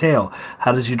away from a tail?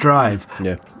 How does he drive?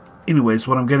 Yeah. Anyways,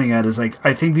 what I'm getting at is like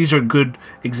I think these are good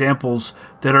examples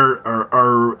that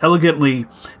are elegantly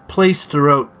placed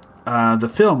throughout the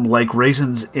film, like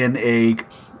raisins in a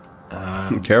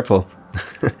careful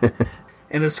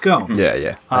in a scone.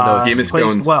 Yeah. I know. Game of placed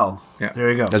scones. well. Yeah.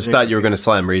 There you go. I just thought you were going to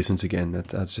slam raisins again.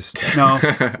 That's just no.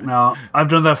 I've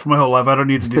done that for my whole life. I don't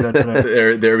need to do that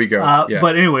today. there we go.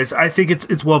 But anyways, I think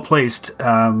it's well placed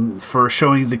for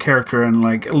showing the character and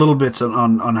like little bits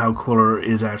on how Quiller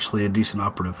is actually a decent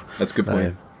operative. That's a good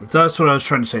point. That's what I was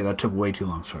trying to say. That took way too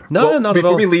long. Sorry. no, not at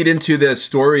all. Before we lead into the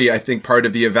story, I think part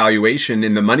of the evaluation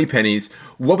in the Moneypennies,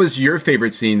 what was your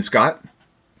favorite scene, Scott?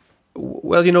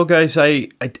 Well, guys, I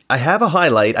have a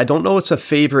highlight. I don't know it's a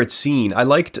favorite scene. I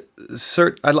liked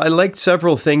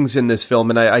several things in this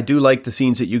film, and I do like the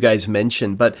scenes that you guys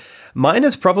mentioned. But mine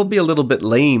is probably a little bit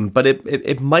lame, but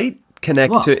it might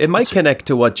connect connect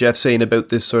to what Jeff's saying about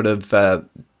this sort of the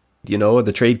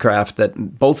tradecraft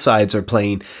that both sides are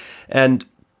playing. And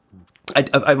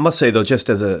I must say, though, just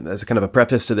as a kind of a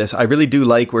preface to this, I really do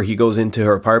like where he goes into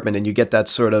her apartment and you get that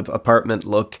sort of apartment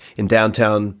look in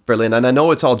downtown Berlin. And I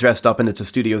know it's all dressed up and it's a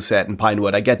studio set in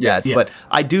Pinewood. I get that. Yeah. But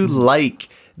I do like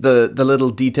the little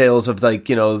details of like,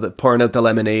 the pouring out the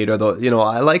lemonade or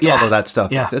I like all of that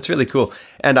stuff. Yeah. It's really cool.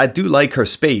 And I do like her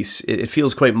space. It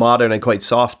feels quite modern and quite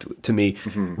soft to me,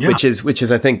 which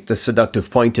is I think the seductive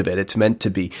point of it. It's meant to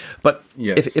be. But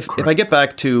if I get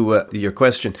back to your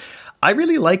question, I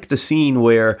really like the scene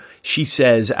where she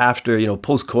says after,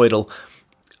 post-coital,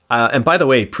 and by the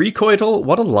way, pre-coital,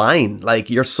 what a line. Like,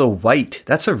 you're so white.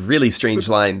 That's a really strange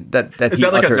line that Is he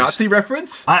that like utters. a Nazi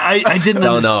reference? I didn't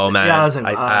No, man. Yeah,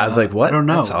 I was like, what? I don't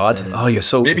know. That's odd. Oh, you're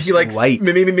so Maybe he likes white.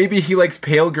 Maybe he likes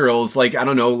pale girls, like I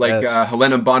don't know, like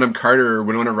Helena Bonham Carter or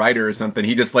Winona Ryder or something.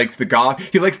 He just likes the goth.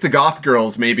 He likes the goth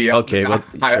girls. Maybe. Okay, well,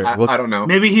 sure. I don't know.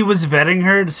 Maybe he was vetting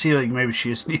her to see like maybe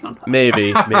she is neo. Maybe,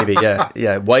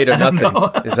 yeah. White or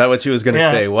nothing. Is that what she was going to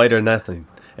say? White or nothing.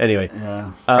 Anyway,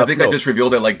 I think I just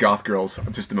revealed it like goth girls.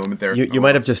 Just a moment there. You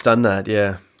might have just done that,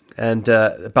 yeah. And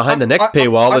behind the next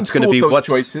paywall, it's going to be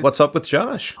what's up with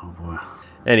Josh. Oh boy.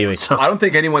 Anyway, I don't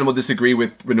think anyone will disagree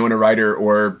with Winona Ryder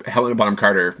or Helena Bonham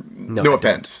Carter. No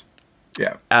offense.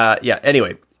 Yeah.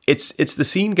 Anyway, it's the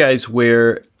scene, guys,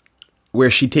 where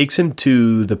she takes him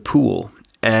to the pool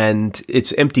and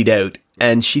it's emptied out,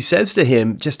 and she says to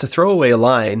him, just to throw away a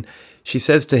line, she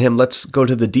says to him, "Let's go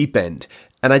to the deep end."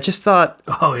 And I just thought,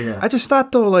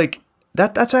 though, like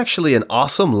that's actually an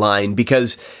awesome line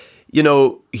because, it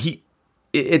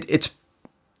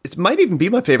might even be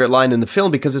my favorite line in the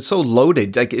film because it's so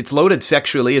loaded. Like it's loaded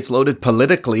sexually, it's loaded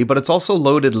politically, but it's also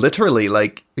loaded literally.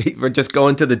 Like we're just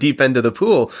going to the deep end of the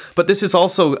pool. But this is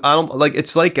also,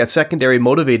 it's like a secondary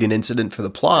motivating incident for the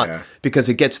plot because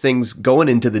it gets things going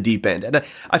into the deep end. And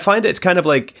I find it's kind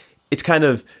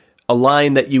of a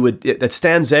line that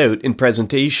stands out in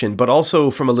presentation, but also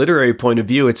from a literary point of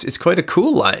view, it's quite a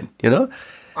cool line,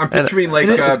 I'm picturing like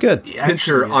it's good. Pinter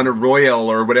Actually, on a Royal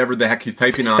or whatever the heck he's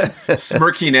typing on,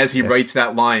 smirking as he writes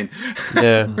that line.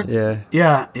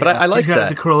 Yeah, But I like he's got that.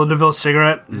 the Corolla DeVille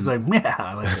cigarette. He's like, yeah,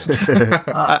 I like it.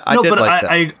 I did like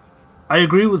that. I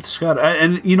agree with Scott,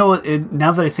 and you know what?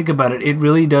 Now that I think about it, it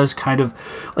really does kind of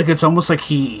like it's almost like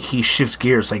he shifts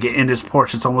gears. Like in his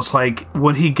Porsche, it's almost like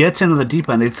when he gets into the deep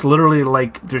end, it's literally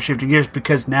like they're shifting gears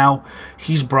because now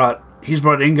he's brought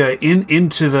Inga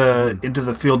into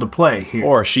the field of play here,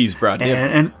 Or she's brought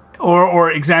him.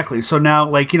 or exactly. So now,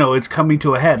 like it's coming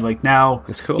to a head. Like now,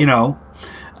 It's cool.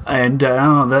 And I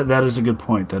don't know. That is a good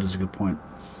point. That is a good point.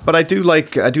 But I do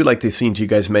like the scenes you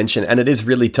guys mentioned, and it is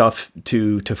really tough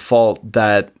to fault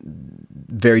that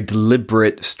very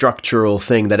deliberate structural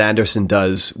thing that Anderson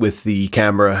does with the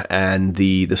camera and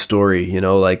the story.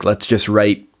 Like let's just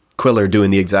write Quiller doing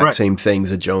the exact same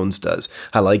things that Jones does.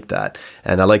 I like that,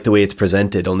 and I like the way it's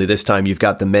presented. Only this time you've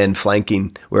got the men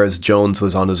flanking, whereas Jones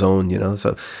was on his own.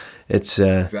 So it's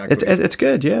it's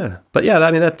good, yeah. But yeah,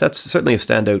 I mean that's certainly a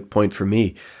standout point for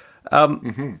me.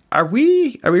 Are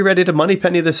we ready to money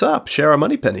penny this up? Share our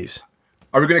money pennies.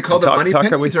 Are we going to call them money talk our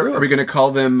pennies, way or through are we going to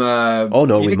call them? Oh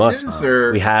no, we must.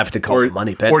 Or, we have to call them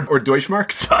money pennies. or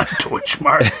Deutschmarks.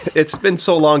 Deutschmarks. It's been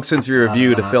so long since we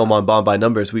reviewed a film on Bomb by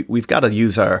Numbers. We've got to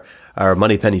use our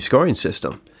money penny scoring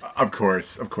system. Of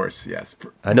course, yes.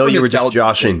 I know you were just Nostalgia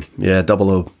joshing. sake. Yeah,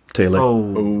 00 Taylor.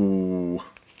 Oh,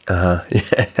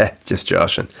 Yeah, just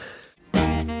joshing.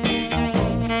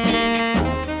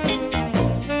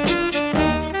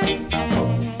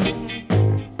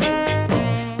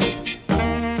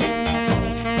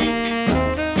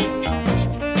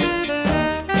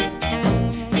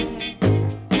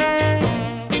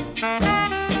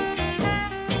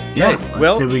 Yeah.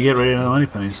 well- Let's see if we get ready to the money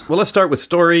pennies. Well, let's start with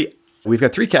story. We've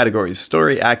got 3 categories: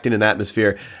 story, acting, and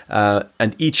atmosphere,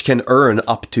 and each can earn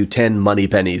up to 10 money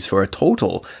pennies for a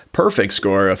total perfect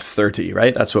score of 30.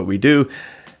 Right? That's what we do.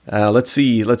 Let's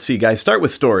see, guys. Start with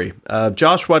story.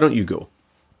 Josh, why don't you go?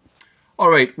 all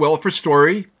right. Well, for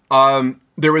story,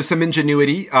 there was some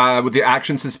ingenuity with the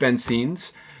action suspense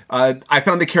scenes. I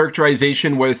found the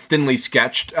characterization was thinly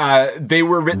sketched. They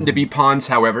were written to be pawns,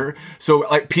 however, so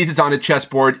like pieces on a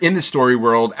chessboard in the story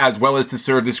world, as well as to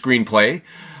serve the screenplay.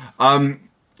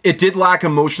 It did lack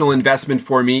emotional investment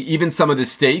for me, even some of the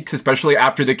stakes, especially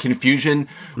after the confusion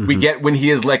we get when he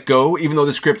is let go. Even though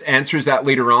the script answers that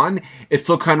later on, it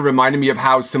still kind of reminded me of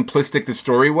how simplistic the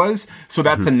story was. So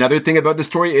that's another thing about the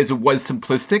story, is it was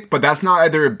simplistic, but that's not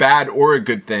either a bad or a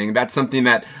good thing. That's something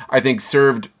that I think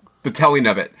served the telling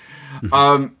of it.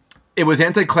 It was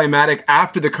anticlimactic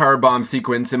after the car bomb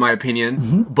sequence, in my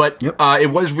opinion, but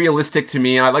it was realistic to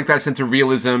me, and I like that sense of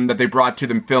realism that they brought to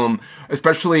the film,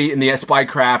 especially in the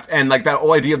spycraft, and like that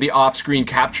whole idea of the off-screen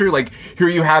capture. Like here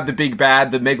you have the big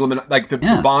bad, the megaloman, like the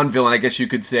Bond villain, I guess you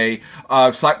could say,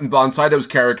 Bond Saido's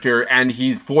character, and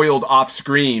he's foiled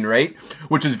off-screen, right?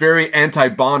 Which is very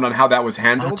anti-Bond on how that was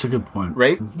handled. That's a good point.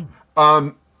 Right?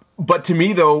 But to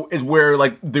me, though, is where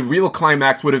like the real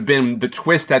climax would have been the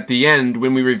twist at the end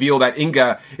when we reveal that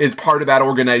Inga is part of that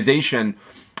organization.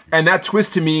 And that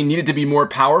twist to me needed to be more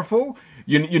powerful.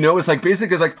 You know, it's like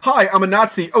basically it's like, hi, I'm a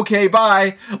Nazi. Okay,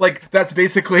 bye. Like that's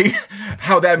basically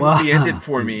how that movie ended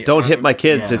for me. Don't hit my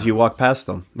kids as you walk past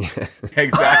them.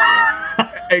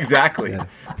 Exactly.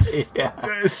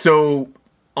 Yeah. So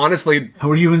honestly,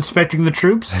 Were you inspecting the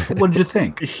troops? What did you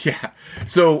think? yeah.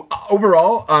 So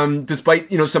overall, despite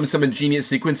some ingenious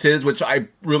sequences, which I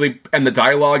really, and the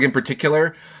dialogue in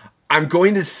particular, I'm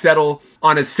going to settle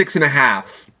on a 6.5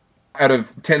 out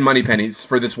of 10 money pennies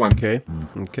for this one.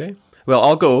 Okay. Well,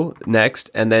 I'll go next,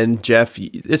 and then Jeff,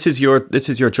 this is your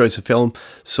choice of film,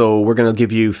 so we're going to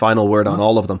give you final word on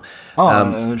all of them.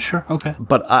 Sure. Okay.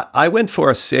 But I went for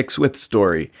a 6 with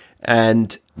story,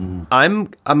 and I'm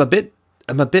a bit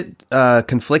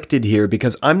conflicted here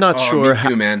because I'm not sure me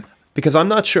too, man. Because I'm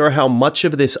not sure how much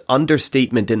of this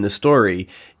understatement in the story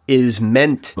is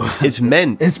meant It's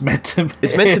meant to be.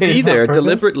 It's meant to be It's on there purpose.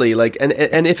 deliberately, like, and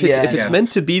if it's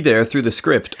meant to be there through the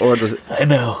script or the, I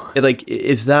know. like,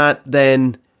 is that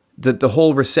then the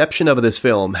whole reception of this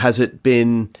film, has it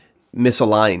been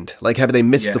misaligned? Like, have they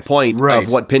missed the point Right. of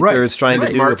what Pinter is trying to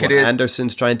do, of what Marketed.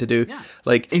 Anderson's trying to do?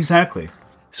 Like, Exactly.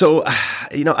 so,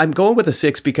 I'm going with a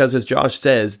 6 because, as Josh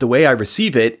says, the way I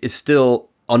receive it is still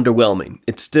underwhelming.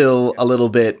 It's still a little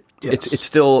bit. Yes. It's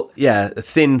still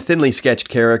thinly sketched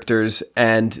characters,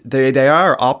 and they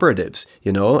are operatives.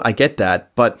 I get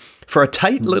that, but for a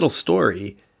tight little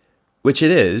story, which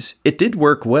it is, it did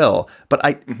work well. But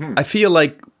I feel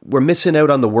like we're missing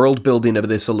out on the world building of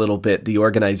this a little bit. The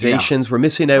organizations, we're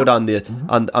missing out on the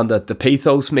on the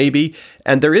pathos maybe.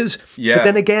 And there is, but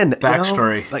then again,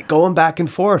 backstory, like going back and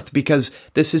forth, because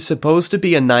this is supposed to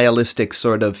be a nihilistic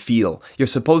sort of feel. You're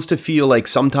supposed to feel like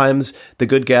sometimes the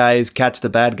good guys catch the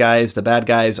bad guys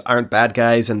aren't bad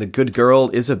guys, and the good girl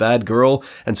is a bad girl,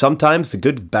 and sometimes the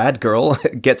good bad girl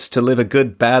gets to live a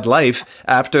good bad life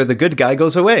after the good guy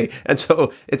goes away. And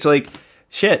so it's like,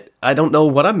 shit, I don't know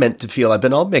what I'm meant to feel. I've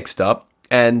been all mixed up,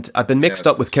 and I've been mixed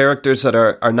up with characters that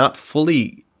are not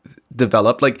fully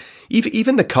developed. Like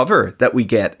even the cover that we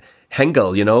get,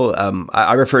 Hengel, you know,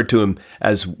 I referred to him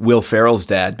as Will Ferrell's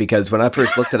dad, because when I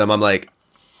first looked at him, I'm like,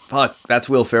 fuck, that's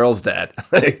Will Ferrell's dad.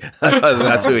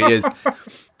 That's who he is.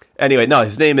 Anyway, no,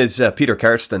 his name is Peter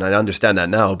Karsten. I understand that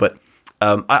now, but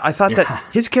I thought that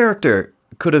his character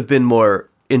could have been more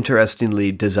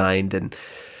interestingly designed.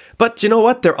 But you know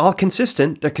what? They're all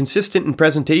consistent. They're consistent in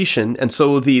presentation. And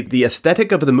so the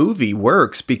aesthetic of the movie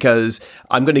works, because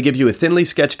I'm going to give you a thinly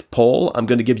sketched Pole. I'm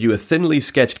going to give you a thinly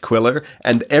sketched Quiller.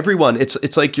 And everyone,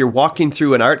 it's like you're walking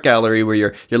through an art gallery where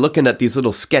you're looking at these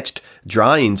little sketched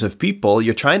drawings of people.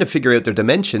 You're trying to figure out their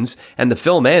dimensions. And the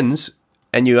film ends,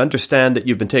 and you understand that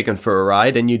you've been taken for a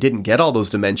ride and you didn't get all those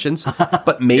dimensions.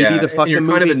 But maybe the fucking you're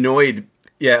movie... kind of annoyed.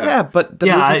 Yeah, but the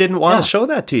movie didn't want to show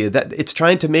that to you. That it's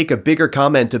trying to make a bigger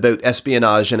comment about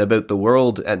espionage and about the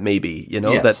world, and maybe, you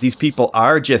know, that these people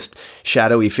are just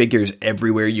shadowy figures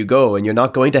everywhere you go, and you're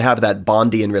not going to have that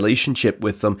Bondian relationship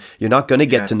with them. You're not going to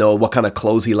get to know what kind of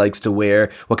clothes he likes to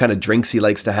wear, what kind of drinks he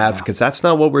likes to have, because that's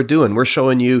not what we're doing. We're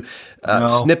showing you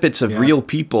snippets of real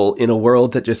people in a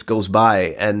world that just goes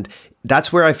by, and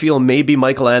that's where I feel maybe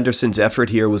Michael Anderson's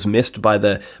effort here was missed by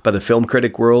the film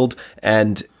critic world,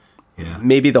 and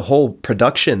maybe the whole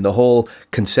production, the whole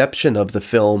conception of the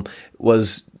film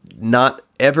was not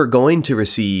ever going to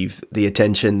receive the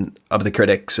attention of the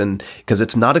critics, and because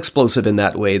it's not explosive in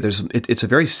that way. It's a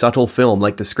very subtle film,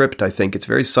 like the script. I think it's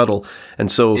very subtle,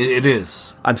 and so it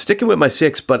is. I'm sticking with my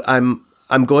 6, but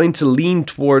I'm going to lean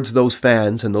towards those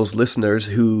fans and those listeners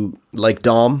who, like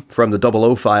Dom from the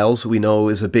 00 Files, we know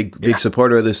is a big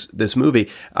supporter of this movie.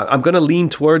 I'm going to lean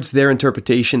towards their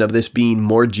interpretation of this being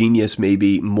more genius,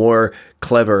 maybe more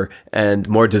clever, and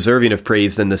more deserving of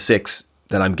praise than the 6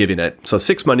 that I'm giving it. So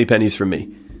 6 money pennies from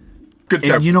me. Good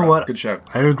shout. You know what? Good shout.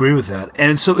 I agree with that.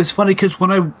 And so it's funny because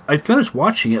when I finished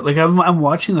watching it, like I'm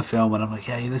watching the film and I'm like,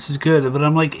 yeah, this is good. But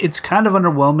I'm like, it's kind of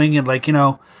underwhelming, and like, you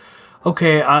know,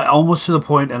 okay, almost to the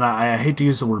point, and I hate to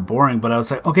use the word boring, but I was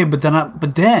like, okay, but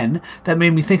then that made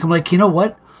me think, I'm like, you know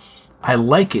what? I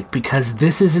like it because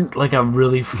this isn't like a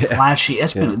really flashy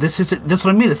espionage. That's what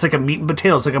I mean. It's like a meat and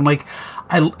potatoes. Like I'm like,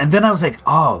 and then I was like,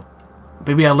 oh,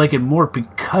 maybe I like it more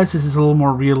because this is a little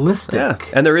more realistic. Yeah,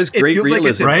 and there is great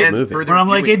realism in the movie. Where I'm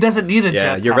like, it doesn't need a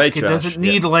jetpack. You're right, Josh. It doesn't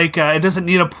need it doesn't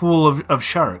need a pool of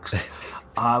sharks.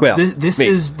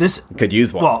 This could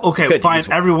use one. Well, okay, fine.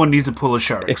 Everyone needs a pool of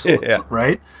sharks,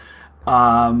 right?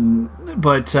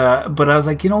 But I was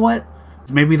like, you know what?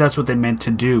 Maybe that's what they meant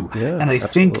to do. Yeah, and I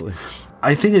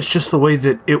think it's just the way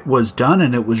that it was done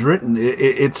and it was written.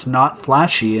 It's not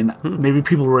flashy, and maybe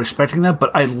people were expecting that.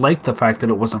 But I like the fact that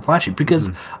it wasn't flashy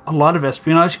because a lot of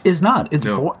espionage is not.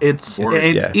 It's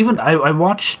boring. Even I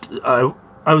watched. I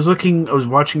was watching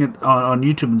it on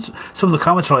YouTube, and some of the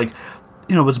comments are like,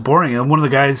 you know, it's boring. And one of the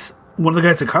guys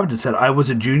that commented said, I was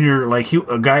a junior, like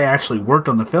a guy actually worked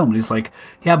on the film, and he's like,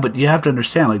 yeah, but you have to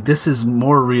understand, like, this is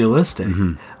more realistic.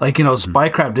 Like, you know,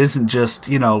 Spycraft isn't just,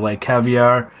 you know, like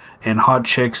caviar and hot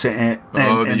chicks and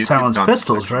silenced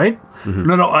pistols, right?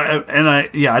 No, I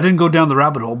didn't go down the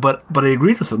rabbit hole, but I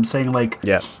agreed with him saying, like,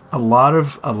 a lot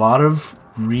of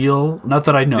real, not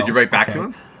that I know. Did you write back to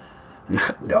him?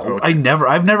 No, I've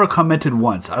never commented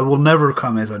once. I will never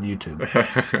comment on YouTube.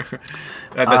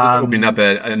 That's opening up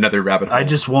another rabbit hole. I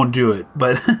just won't do it.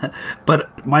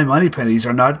 But my money pennies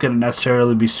are not going to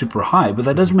necessarily be super high. But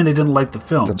that doesn't mean I didn't like the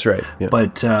film. That's right. Yeah.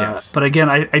 But again,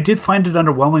 I did find it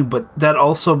underwhelming. But that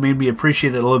also made me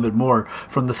appreciate it a little bit more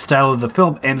from the style of the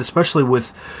film, and especially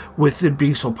with it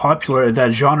being so popular,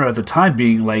 that genre at the time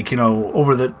being like, you know,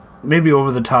 over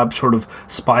the top sort of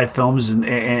spy films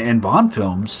and Bond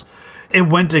films. It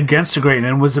went against the grain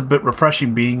and was a bit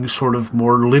refreshing, being sort of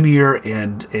more linear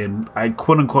and I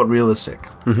quote unquote realistic.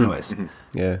 Anyways,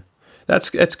 yeah,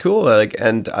 that's cool. Like,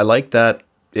 and I like that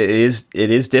it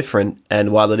is different.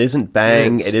 And while it isn't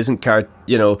bang, it isn't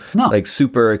like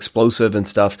super explosive and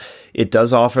stuff. It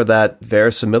does offer that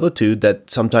verisimilitude that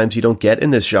sometimes you don't get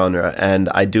in this genre, and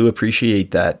I do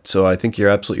appreciate that. So I think you're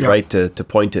absolutely right to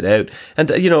point it out. And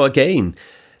you know, again,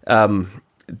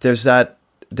 there's that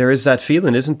there is that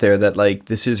feeling, isn't there, that like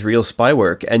this is real spy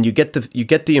work, and you get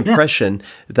the impression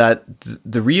that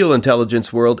the real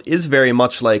intelligence world is very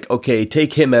much like, okay,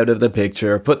 take him out of the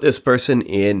picture, put this person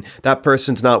in, that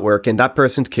person's not working, that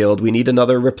person's killed, we need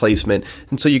another replacement,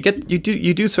 and so you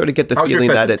do sort of get the feeling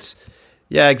that it's.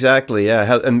 Yeah, exactly.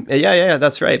 Yeah, yeah.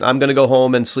 That's right. I'm going to go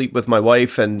home and sleep with my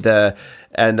wife, and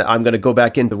I'm going to go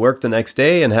back into work the next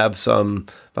day and have some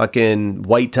fucking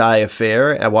white tie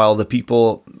affair, and while the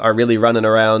people are really running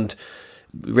around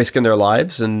risking their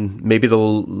lives, and maybe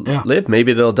they'll live,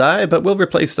 maybe they'll die, but we'll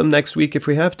replace them next week if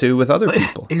we have to with other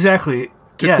people. Exactly.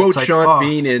 To quote Sean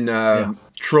Bean in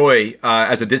Troy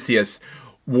as Odysseus,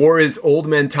 war is old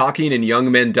men talking and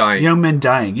young men dying. Young men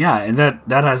dying. Yeah, and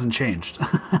that hasn't changed.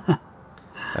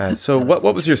 So what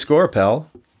was your score, pal?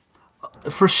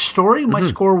 For story, my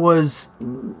score was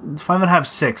 5.5,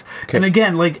 6. Okay. And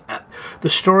again, like the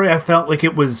story, I felt like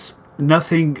it was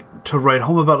nothing to write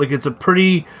home about. Like it's a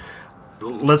pretty,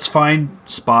 let's find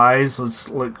spies. Let's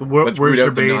where's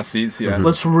your base? Nazis, yeah.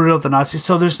 Let's root out the Nazis.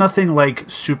 So there's nothing like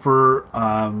super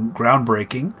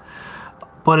groundbreaking.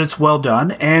 But it's well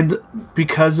done, and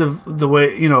because of the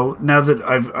way, now that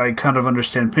I kind of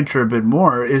understand Pinter a bit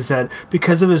more, is that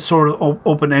because of his sort of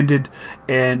open-ended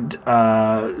and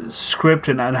script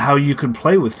and how you can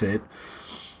play with it,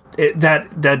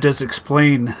 that does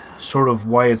explain sort of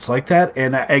why it's like that.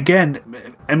 And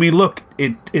again, I mean, look,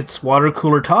 it's water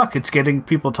cooler talk. It's getting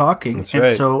people talking. That's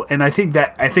right. So, and I think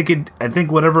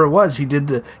whatever it was, he did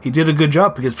a good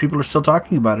job because people are still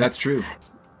talking about it. That's true.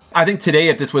 I think today,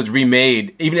 if this was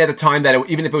remade, even if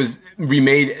it was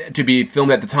remade to be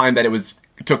filmed at the time that it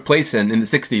took place in the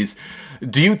 60s,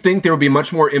 do you think there would be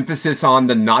much more emphasis on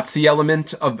the Nazi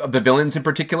element of the villains in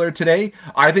particular today?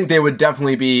 I think there would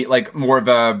definitely be like more of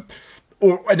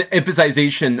an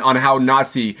emphasization on how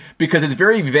Nazi, because it's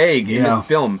very vague in this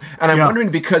film. And I'm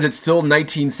wondering, because it's still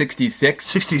 1966.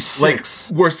 66.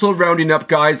 Like, we're still rounding up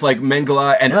guys like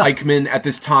Mengele and Eichmann at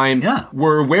this time. Yeah.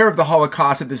 We're aware of the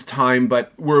Holocaust at this time,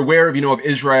 but we're aware of, of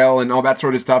Israel and all that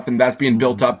sort of stuff, and that's being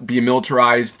built up, being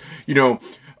militarized.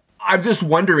 I'm just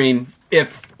wondering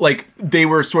if, like, they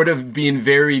were sort of being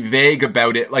very vague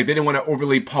about it. Like, they didn't want to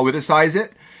overly politicize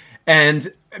it.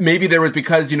 And maybe there was,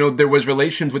 because, there was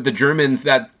relations with the Germans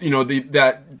that,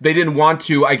 that they didn't want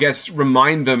to, I guess,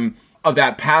 remind them of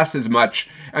that past as much.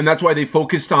 And that's why they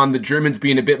focused on the Germans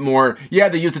being a bit more,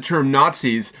 they used the term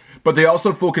Nazis, but they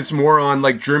also focused more on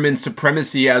like German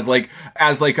supremacy as like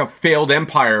a failed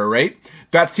empire, right?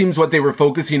 That seems what they were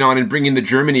focusing on and bringing the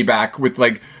Germany back with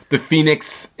like the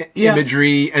Phoenix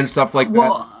imagery and stuff like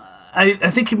that.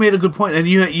 I think you made a good point, and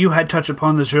you had touched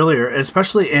upon this earlier,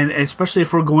 especially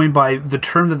if we're going by the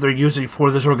term that they're using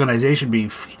for this organization being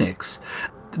Phoenix.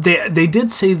 They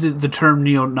did say the term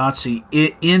neo-Nazi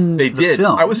in the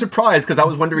film. I was surprised because I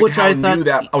was wondering I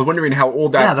was wondering how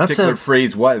old that particular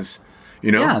phrase was.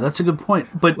 Yeah, that's a good point.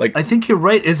 But like, I think you're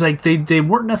right. Is like they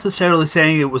weren't necessarily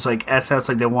saying it was like SS,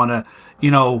 like they want to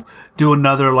do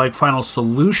another like final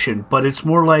solution, but it's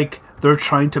more like they're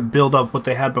trying to build up what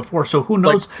they had before. So who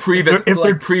knows? If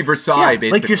they're pre-Versailles,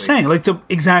 basically. Like you're saying,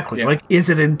 exactly. Yeah. Like, is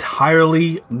it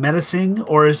entirely menacing,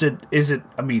 or is it?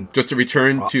 I mean, just a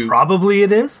return to. Probably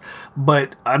it is,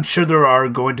 but I'm sure there are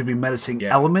going to be menacing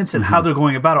elements, and how they're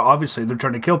going about it. Obviously, they're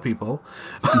trying to kill people,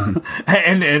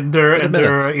 and they're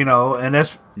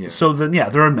so then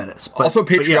they're a menace. But, also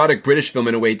patriotic British film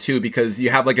in a way too, because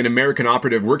you have like an American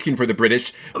operative working for the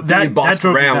British, being bossed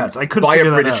around by a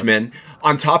Britishman.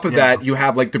 On top of that, you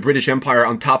have like the British Empire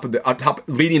on top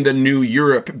leading the new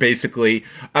Europe, basically,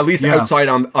 at least outside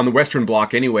on the Western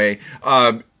Bloc anyway,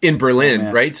 in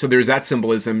Berlin, right? So there's that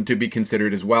symbolism to be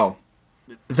considered as well.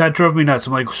 That drove me nuts.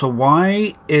 I'm like, so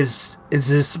why is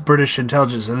this British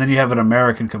intelligence? And then you have an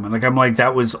American come in. Like, I'm like,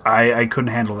 that was, I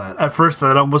couldn't handle that. At first,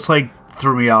 that almost like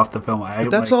threw me off the film. But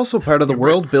that's also part of the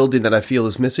world building that I feel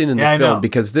is missing in the film,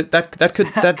 because that could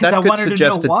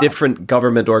suggest a different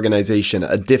government organization,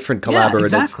 a different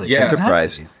collaborative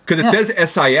enterprise. Because it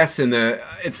says SIS in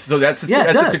that's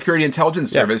the Security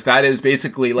Intelligence Service. That is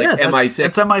basically like MI6.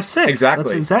 It's MI6. Exactly.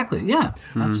 That's exactly. Yeah,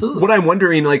 absolutely. What I'm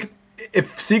wondering, like,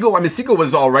 if Siegel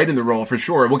was all right in the role for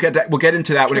sure. We'll get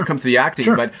into that when it comes to the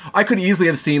acting. But I could easily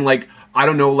have seen like, I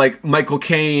don't know, like Michael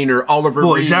Caine or Oliver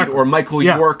Reed or Michael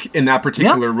York in that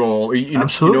particular role. You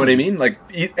know what I mean? Like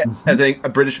as a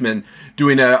Britishman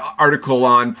doing an article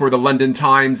for the London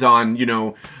Times on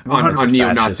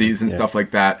neo-Nazis and stuff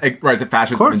like that. Rise of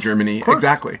fascism in Germany.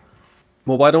 Exactly.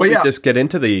 Well, why don't we just get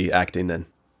into the acting then?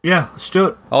 Yeah, let's do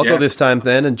it. I'll go this time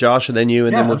then, and Josh, and then you,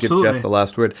 and then we'll give Jeff the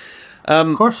last word.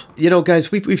 Of course.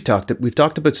 Guys, we've talked about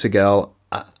Seagal.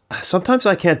 sometimes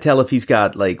I can't tell if he's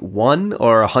got like 1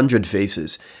 or 100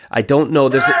 faces. I don't know.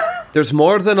 There's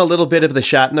more than a little bit of the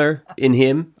Shatner in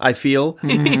him, I feel.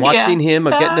 Watching him,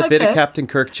 I'm getting a bit of Captain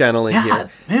Kirk channel in here.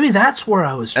 Maybe that's where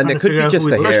I was trying And it to could figure be out just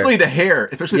who the he was. hair. Especially the hair.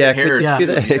 Especially Yeah,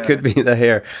 the hair. it could be the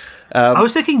hair. I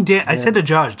was thinking, I said to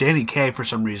Josh, Danny Kaye for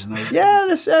some reason. Yeah,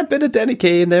 there's a bit of Danny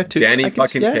Kaye in there too. Danny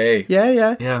fucking Kaye.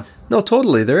 Yeah. Yeah. No,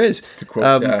 totally, there is. To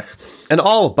quote, And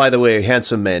all, by the way,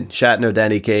 handsome men. Shatner,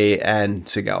 Danny Kaye, and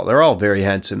Seagal. They're all very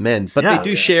handsome men. But they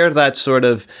do share that sort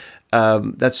of...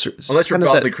 unless you're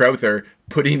Bradley Crowther,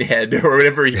 pudding head, or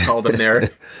whatever he called him there.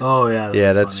 Oh, yeah.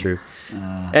 Yeah, that's funny. true.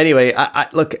 Anyway, I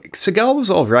look, Seagal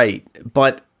was all right,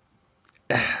 but...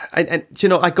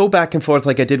 I go back and forth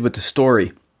like I did with the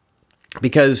story.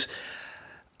 Because...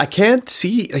 I can't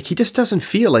see... Like, he just doesn't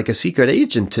feel like a secret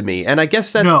agent to me. And I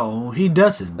guess that... No, he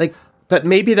doesn't. Like... But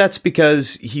maybe that's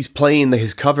because he's playing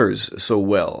his covers so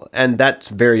well, and that's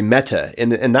very meta.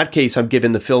 In that case, I'm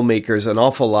giving the filmmakers an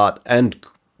awful lot, and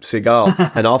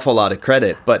Seagal an awful lot of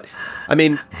credit. But, I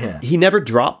mean, he never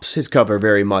drops his cover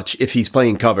very much if he's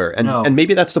playing cover. And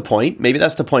maybe that's the point. Maybe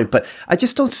that's the point. But I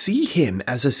just don't see him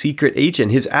as a secret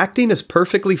agent. His acting is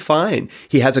perfectly fine.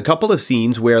 He has a couple of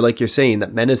scenes where, like you're saying,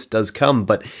 that menace does come,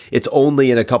 but it's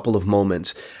only in a couple of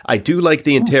moments. I do like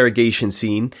the interrogation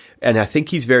scene, and I think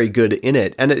he's very good in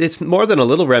it. And it's more than a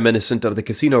little reminiscent of the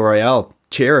Casino Royale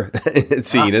chair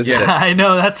scene, isn't it? I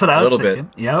know, that's what I was thinking.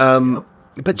 Yep.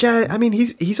 But yeah, I mean,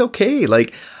 he's okay.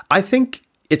 Like, I think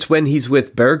it's when he's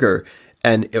with Berger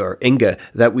or Inga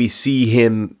that we see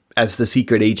him as the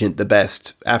secret agent the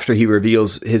best, after he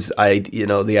reveals the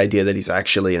idea that he's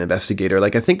actually an investigator.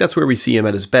 Like, I think that's where we see him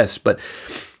at his best. But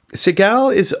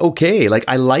Seagal is okay. Like,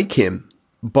 I like him,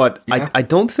 but I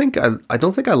don't think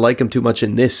I like him too much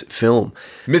in this film.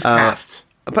 Miscast.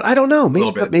 But I don't know.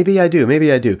 Maybe I do.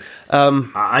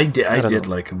 I did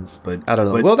like him, but I don't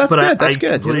know. Well, that's good. That's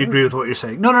good. I completely agree with what you're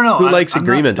saying. No. Who likes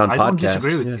agreement on I podcasts? I don't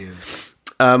disagree with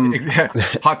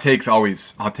you. Hot takes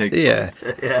always. Hot takes. Yeah.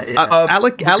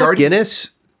 Always. Alec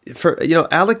Guinness,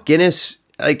 Alec Guinness,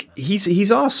 like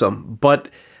he's awesome, but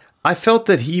I felt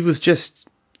that he was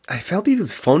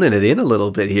phoning it in a little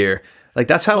bit here. Like,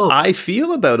 that's how I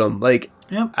feel about him. Like,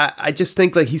 I just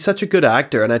think, like, he's such a good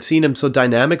actor, and I've seen him so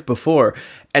dynamic before.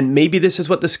 And maybe this is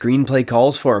what the screenplay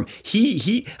calls for him.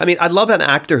 I mean, I love an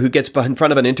actor who gets in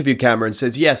front of an interview camera and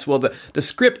says, yes, well, the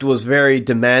script was very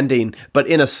demanding, but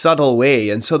in a subtle way.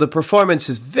 And so the performance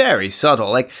is very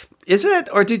subtle. Like, is it?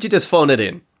 Or did you just phone it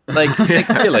in? Like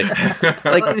really?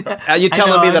 Like, are you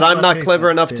telling me that I'm not clever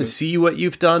enough to see what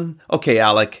you've done? Okay,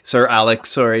 Sir Alec,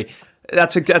 sorry.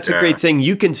 That's a great thing.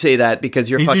 You can say that because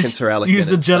you're fucking Sir Alec Guinness.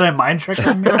 Use the Jedi mind trick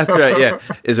on me. That's right, yeah.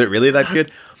 Is it really that good?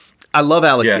 I love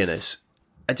Alec Guinness.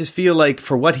 I just feel like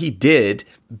for what he did,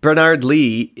 Bernard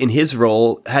Lee, in his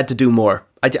role, had to do more.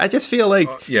 I just feel like,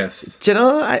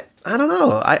 I don't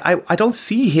know. I don't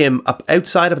see him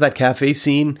outside of that cafe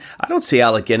scene. I don't see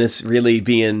Alec Guinness really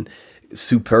being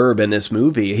superb in this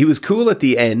movie. He was cool at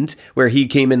the end where he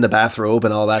came in the bathrobe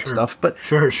and all that stuff, but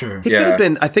sure he could have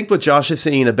been. I think what Josh is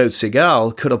saying about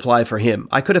Seagal could apply for him.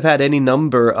 I could have had any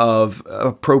number of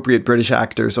appropriate British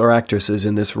actors or actresses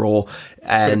in this role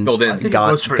and I think it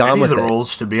goes for any of the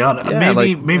roles, to be honest.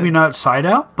 Maybe not side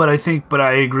out, but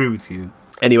I agree with you.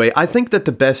 Anyway, I think that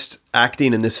the best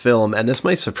acting in this film, and this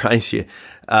might surprise you,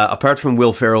 apart from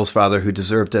Will Ferrell's father, who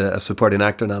deserved a supporting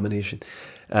actor nomination.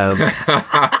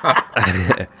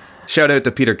 Shout out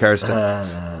to Peter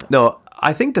Karsten. No,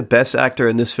 I think the best actor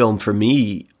in this film for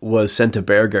me was Senta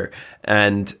Berger,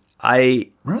 and I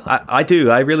do.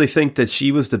 I really think that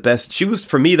she was the best. She was,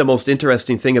 for me, the most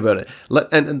interesting thing about it.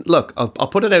 And look, I'll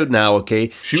put it out now,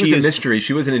 okay? She was a mystery.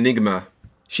 She was an enigma.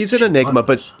 She's an enigma,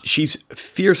 but she's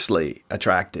fiercely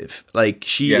attractive. Like,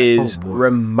 she is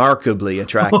remarkably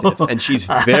attractive, and she's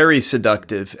very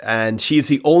seductive, and she's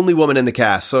the only woman in the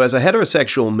cast. So as a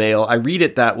heterosexual male, I read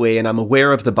it that way, and I'm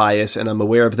aware of the bias, and I'm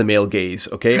aware of the male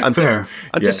gaze, okay? I'm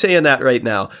just saying that right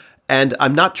now. And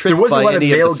I'm not tricked by any of There wasn't a lot of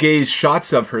male gaze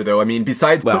shots of her, though. I mean,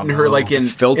 besides putting her like in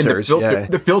filters,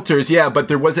 the filters, but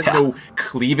there wasn't no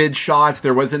cleavage shots.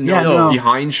 There wasn't no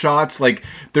behind shots. Like,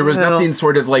 there was nothing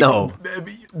sort of like.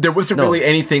 There wasn't really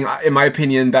anything, in my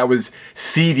opinion, that was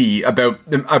seedy about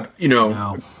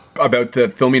about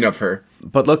the filming of her.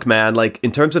 But look, man, like,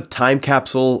 in terms of time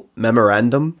capsule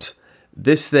memorandums,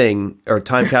 this thing, or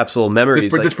time capsule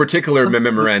memories, this particular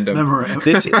memorandum.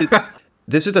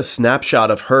 This is a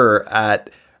snapshot of her at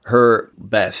her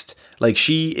best. Like,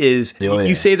 she is,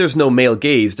 you say there's no male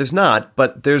gaze. There's not,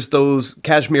 but there's those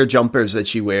cashmere jumpers that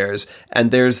she wears. And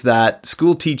there's that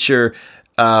school teacher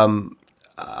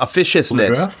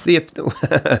officiousness. The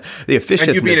officiousness.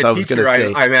 And you being I a was going teacher,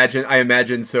 to say. I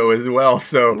imagine so as well.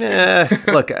 So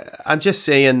Look, I'm just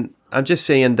saying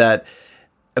that.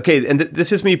 Okay, and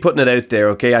this is me putting it out there.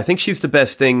 Okay, I think she's the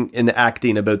best thing in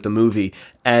acting about the movie.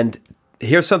 And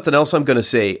here's something else I'm going to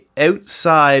say.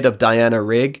 Outside of Diana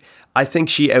Rigg, I think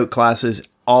she outclasses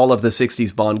all of the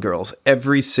 60s Bond girls,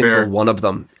 every single one of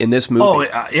them in this movie.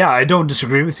 Oh, yeah, I don't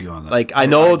disagree with you on that. Like, I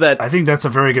think that's a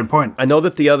very good point. I know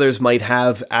that the others might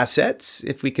have assets,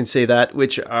 if we can say that,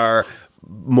 which are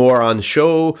more on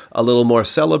show, a little more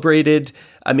celebrated.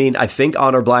 I mean, I think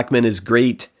Honor Blackman is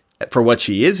great for what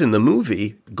she is in the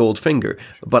movie, Goldfinger.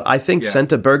 But I think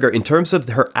Senta Berger, in terms of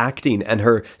her acting and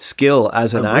her skill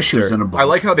as an actor, I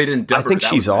like how they didn't. I think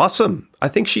she's awesome. I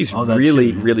think she's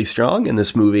really, really strong in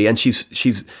this movie. And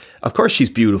she's of course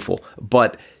she's beautiful,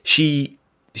 but she's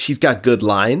got good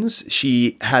lines.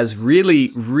 She has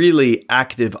really, really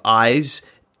active eyes.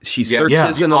 She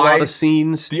searches in a lot of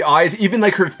scenes. The eyes, even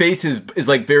like her face is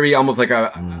like very almost like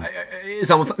it's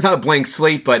not a blank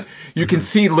slate, but you can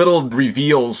see little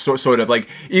reveals, sort of like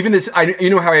even this.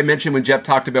 You know how I mentioned when Jeff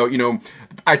talked about,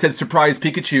 I said surprise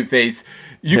Pikachu face.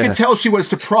 You could tell she was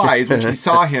surprised when she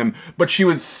saw him, but she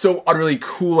was so utterly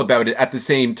cool about it at the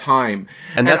same time.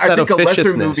 And that's that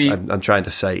officiousness I'm trying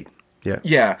to cite.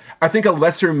 Yeah, I think a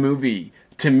lesser movie,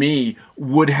 to me,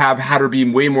 would have had her be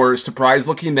way more surprised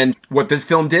looking than what this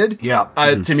film did. Yeah.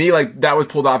 To me, like, that was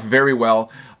pulled off very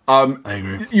well. I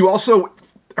agree. You also,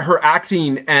 her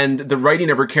acting and the writing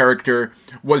of her character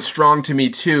was strong to me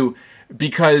too,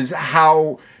 because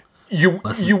how you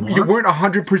weren't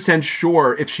 100%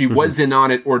 sure if she was in on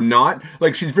it or not.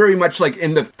 Like, she's very much like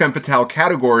in the femme fatale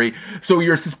category, so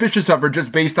you're suspicious of her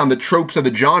just based on the tropes of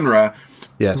the genre.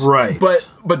 Yes. Right. But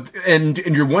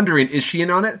you're wondering, is she in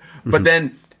on it? But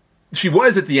then she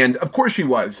was at the end. Of course she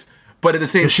was. But at the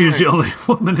same time, she was the only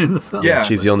woman in the film. Yeah,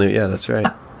 she's the only. Yeah, that's right.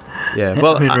 Yeah.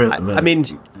 Well, I mean,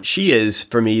 she is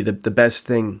for me the best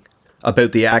thing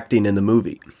about the acting in the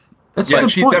movie.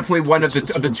 She's definitely one of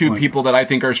the two people that I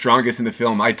think are strongest in the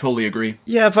film. I totally agree.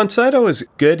 Yeah, Von Sydow is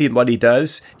good in what he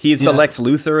does. He's the Lex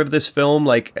Luthor of this film.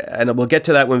 Like, and we'll get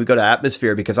to that when we go to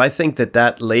Atmosphere, because I think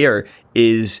that layer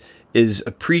is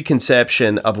a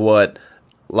preconception of what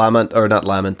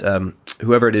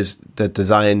whoever it is that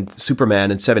designed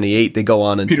Superman in '78, they go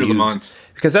on and Peter Lamont.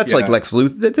 Because that's like Lex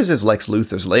Luthor. This is Lex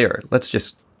Luthor's lair. Let's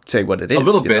just say what it is. A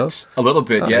little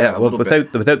bit, yeah. Well,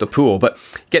 without the pool, but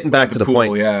getting back to the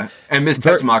point, yeah. And Miss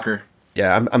Tetzmacher.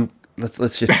 Yeah,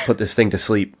 let's just put this thing to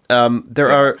sleep.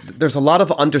 There's a lot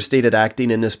of understated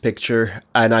acting in this picture,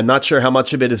 and I'm not sure how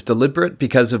much of it is deliberate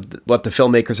because of what the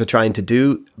filmmakers are trying to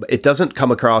do. It doesn't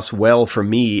come across well for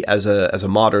me as a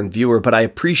modern viewer, but I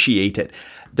appreciate it.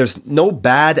 There's no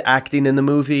bad acting in the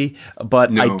movie,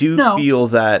 but I do feel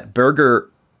that Berger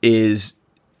is,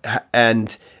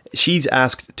 and she's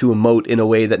asked to emote in a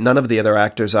way that none of the other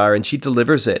actors are, and she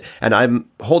delivers it. And I'm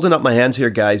holding up my hands here,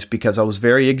 guys, because I was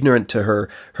very ignorant to her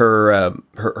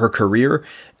career,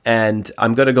 and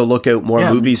I'm going to go look out more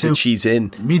movies that she's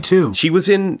in. Me too. She was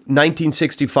in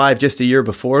 1965, just a year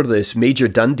before this, Major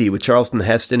Dundee with Charlton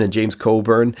Heston and James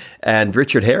Coburn and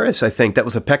Richard Harris, I think. That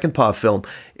was a Peckinpah film,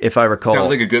 if I recall.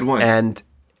 Sounds like a good one.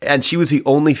 And she was the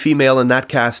only female in that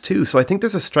cast, too. So I think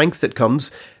there's a strength that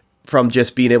comes from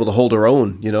just being able to hold her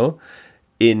own,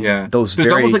 in those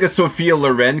There's almost like a Sophia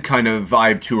Loren kind of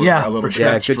vibe to her, a little bit.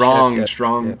 Yeah, strong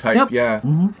type,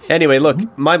 Mm-hmm. Anyway,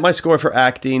 look, my score for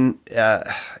acting,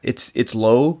 it's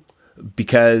low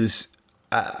because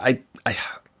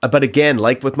but again,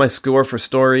 like with my score for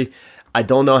story, I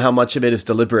don't know how much of it is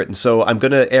deliberate, and so I'm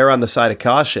going to err on the side of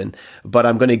caution, but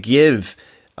I'm going to give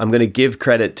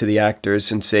credit to the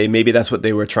actors and say maybe that's what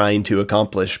they were trying to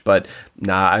accomplish. But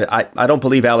I don't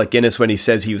believe Alec Guinness when he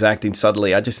says he was acting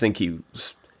subtly. I just think he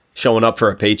was showing up for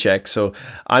a paycheck. So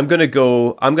I'm gonna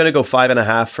go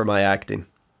 5.5 for my acting.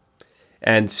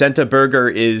 And Senta Berger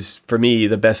is, for me,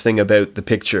 the best thing about the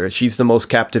picture. She's the most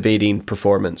captivating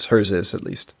performance. Hers is, at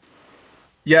least.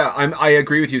 Yeah, I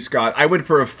agree with you, Scott. I went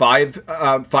for a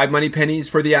 5 money pennies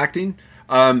for the acting.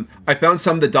 I found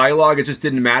some of the dialogue, it just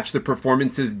didn't match the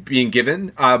performances being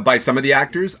given by some of the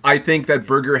actors. I think that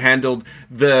Berger handled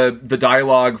the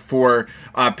dialogue for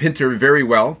Pinter very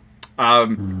well.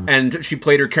 And she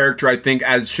played her character, I think,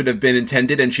 as should have been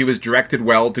intended, and she was directed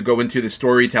well to go into the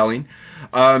storytelling.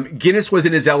 Guinness was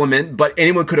in his element, but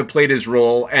anyone could have played his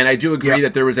role, and I do agree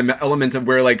that there was an element of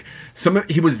where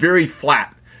he was very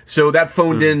flat. So that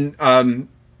phoned in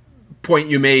point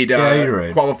you made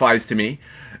qualifies to me.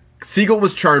 Siegel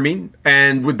was charming,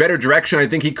 and with better direction, I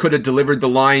think he could have delivered the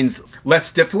lines less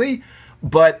stiffly.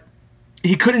 But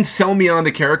he couldn't sell me on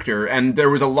the character, and there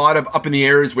was a lot of up in the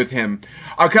airs with him.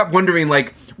 I kept wondering,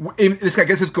 like, this. I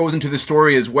guess this goes into the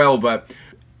story as well, but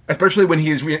especially when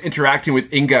he is interacting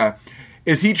with Inga,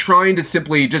 is he trying to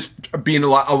simply just be a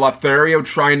Lothario,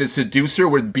 trying to seduce her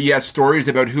with BS stories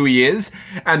about who he is,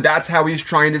 and that's how he's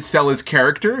trying to sell his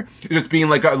character, just being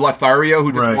like a Lothario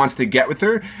who just wants to get with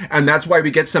her, and that's why we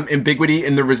get some ambiguity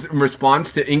in the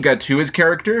response to Inga to his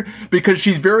character, because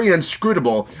she's very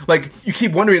inscrutable. Like, you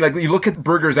keep wondering, like, you look at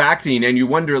Berger's acting, and you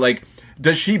wonder, like,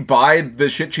 does she buy the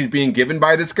shit she's being given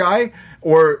by this guy,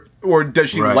 or does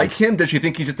she like him? Does she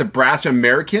think he's just a brash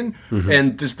American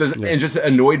and just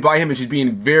annoyed by him, and she's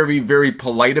being very, very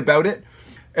polite about it?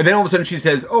 And then all of a sudden she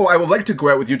says, "Oh, I would like to go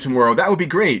out with you tomorrow. That would be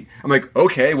great." I'm like,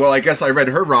 okay, well, I guess I read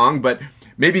her wrong, but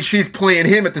maybe she's playing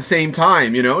him at the same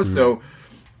time, you know? So,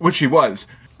 which she was.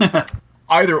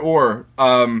 Either or.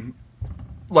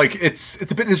 Like, it's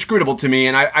a bit inscrutable to me,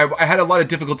 and I had a lot of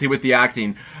difficulty with the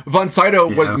acting. Von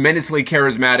Sydow was menacingly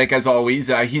charismatic, as always.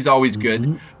 He's always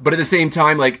good. But at the same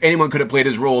time, like, anyone could have played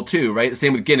his role, too, right?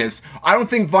 Same with Guinness. I don't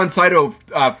think Von Sydow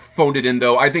phoned it in,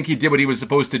 though. I think he did what he was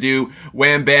supposed to do.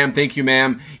 Wham, bam, thank you,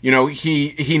 ma'am. You know,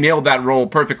 he nailed that role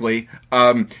perfectly.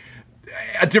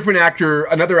 A different actor,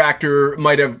 another actor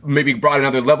might have maybe brought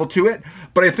another level to it.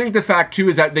 But I think the fact, too,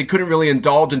 is that they couldn't really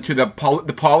indulge into the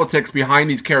politics behind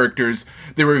these characters.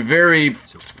 They were very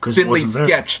thinly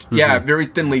sketched. Yeah, very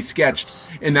thinly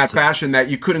sketched in that fashion that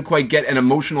you couldn't quite get an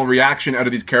emotional reaction out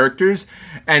of these characters.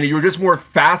 And you were just more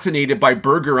fascinated by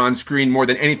Berger on screen more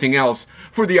than anything else,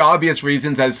 for the obvious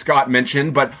reasons, as Scott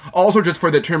mentioned, but also just for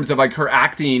the terms of, like, her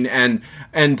acting and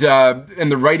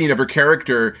the writing of her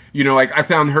character. You know, like, I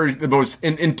found her the most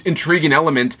intriguing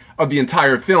element of the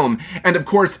entire film. And, of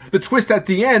course, the twist at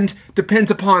the end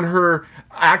depends upon her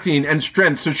acting and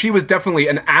strength. So she was definitely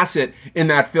an asset in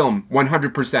that film,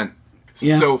 100%.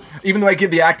 Yeah. So even though I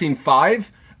give the acting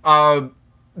 5,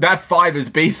 that 5 is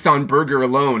based on Berger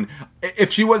alone.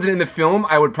 If she wasn't in the film,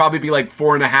 I would probably be like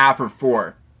 4.5 or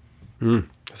 4.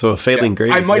 So a failing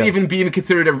grade. I might even be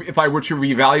considered, if I were to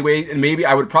reevaluate, and maybe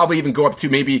I would probably even go up to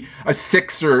maybe a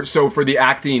 6 or so for the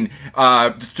acting,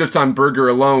 just on Berger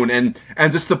alone. And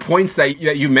just the points that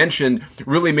you mentioned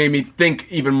really made me think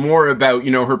even more about,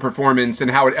 you know, her performance and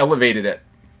how it elevated it.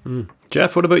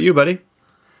 Jeff, what about you, buddy?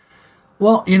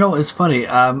 Well, you know, it's funny.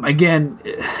 Again,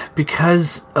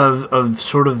 because of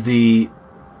sort of the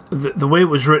way it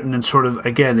was written, and sort of,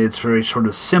 again, it's very sort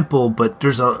of simple, but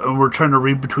we're trying to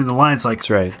read between the lines, like, that's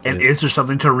right. And is there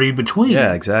something to read between?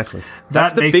 Yeah, exactly.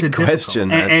 That's the big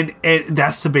question. And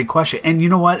that's the big question. And you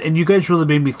know what? And you guys really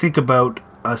made me think about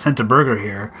Senta Berger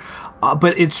here.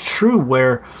 But it's true,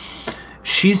 where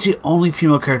she's the only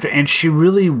female character, and she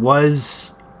really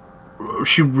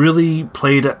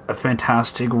played a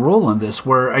fantastic role in this,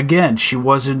 where, again, she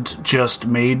wasn't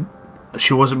made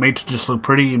to just look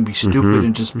pretty and be stupid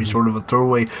and just be sort of a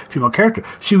throwaway female character.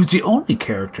 She was the only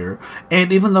character,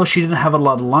 and even though she didn't have a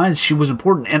lot of lines, she was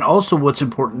important. And also what's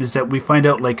important is that we find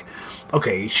out, like,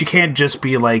 okay, she can't just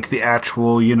be like the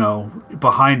actual, you know,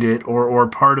 behind it or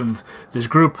part of this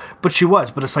group, but she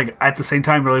was. But it's like, at the same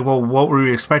time, you're like, well, what were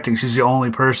we expecting? She's the only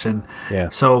person. Yeah.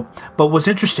 So, but what's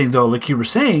interesting, though, like you were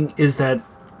saying, is that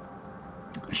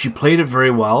she played it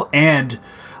very well, and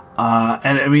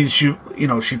I mean, she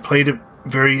played it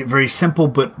very, very simple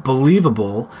but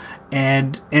believable,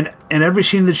 and every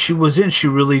scene that she was in, she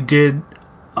really did.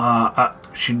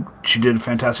 She did a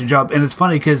fantastic job, and it's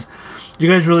funny because you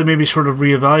guys really made me sort of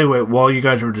reevaluate while you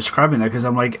guys were describing that, because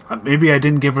I'm like, maybe I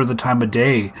didn't give her the time of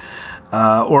day,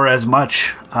 or as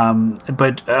much.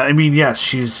 But I mean, yes,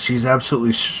 she's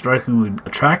absolutely strikingly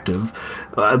attractive,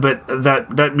 but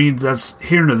that means that's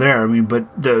here nor there. I mean, but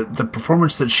the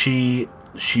performance that she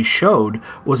showed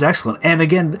was excellent. And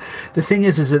again, the thing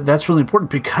is that that's really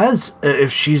important, because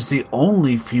if she's the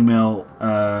only female,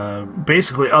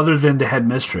 basically other than the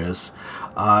headmistress,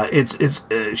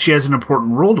 she has an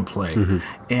important role to play.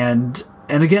 And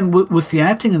again, with the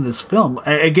acting in this film,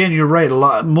 again, you're right.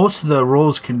 Most of the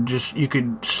roles you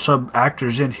could sub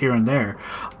actors in here and there.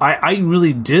 I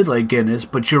really did like Guinness,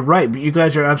 but you're right. But you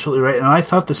guys are absolutely right. And I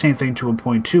thought the same thing to a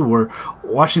point too, where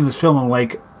watching this film, I'm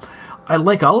like, I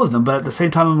like all of them, but at the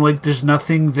same time, I'm like, there's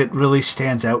nothing that really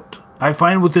stands out. I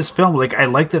find with this film, like, I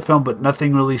like the film, but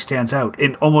nothing really stands out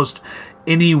in almost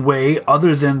any way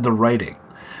other than the writing.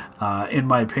 in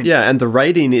my opinion. Yeah, and the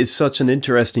writing is such an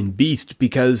interesting beast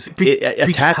because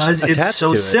because it's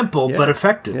so simple but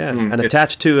effective. Yeah, and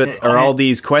attached to it are all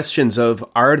these questions of,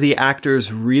 are the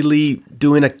actors really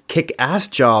doing a kick-ass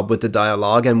job with the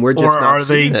dialogue, and we're just not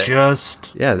seeing it? Or are they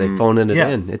just... Yeah, they phoning it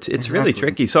in. It's really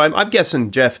tricky. So I'm guessing,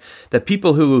 Jeff, that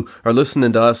people who are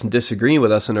listening to us and disagreeing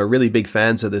with us and are really big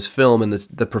fans of this film and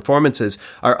the performances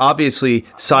are obviously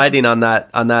siding on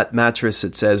that mattress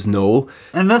that says no.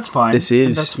 And that's fine. This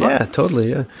is... Yeah, totally,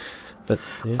 yeah. But,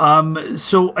 yeah.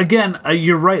 So again,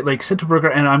 you're right. Like Cinta Berger,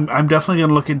 and I'm definitely going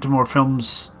to look into more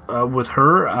films with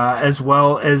her, as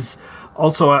well as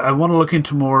also I want to look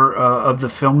into more of the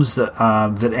films that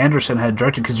Anderson had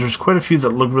directed, because there's quite a few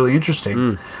that look really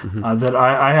interesting that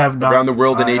I have not. Around the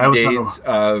World in 80 Days.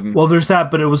 Well, there's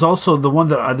that, but it was also the one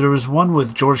that there was one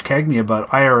with George Cagney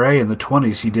about IRA in the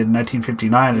 20s. He did in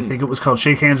 1959. I think it was called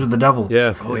Shake Hands with the Devil.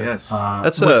 Yeah. Oh yes.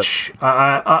 That's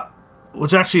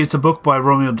which actually it's a book by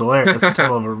Romeo Dallaire. That's the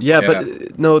title of it. Yeah,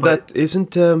 but no, that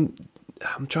isn't. I'm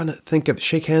trying to think of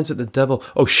Shake Hands at the Devil.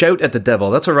 Oh, Shout at the Devil.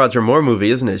 That's a Roger Moore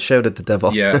movie, isn't it? Shout at the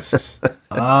Devil. Yes.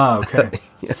 Okay.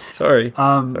 Yeah, sorry.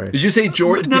 Did you say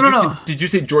George? No. Did you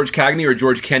say George Cagney or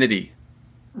George Kennedy?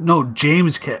 No,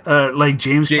 James Cagney.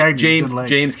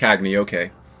 James Cagney.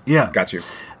 Okay. Yeah. Got you.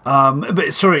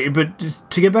 But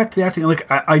to get back to the acting, like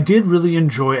I did really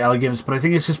enjoy Alec Guinness, but I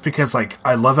think it's just because like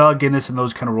I love Alec Guinness in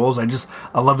those kind of roles.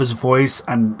 I love his voice,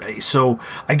 and so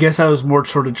I guess I was more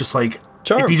sort of just like,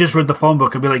 if you just read the phone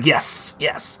book, I'd be like, yes.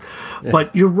 Yeah.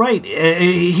 But you're right.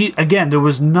 There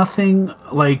was nothing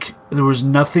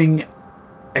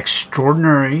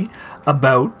extraordinary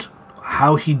about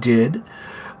how he did.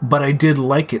 But I did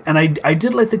like it, and I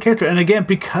did like the character. And again,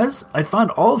 because I found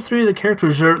all three of the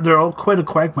characters they're all quite a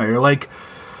quagmire. Like,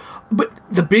 but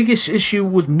the biggest issue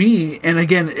with me, and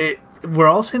again, we're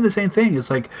all saying the same thing, is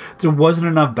like there wasn't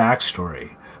enough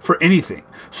backstory for anything.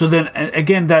 So then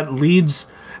again, that leads,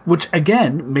 which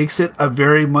again makes it a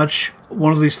very much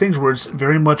one of these things where it's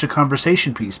very much a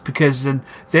conversation piece, because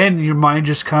then your mind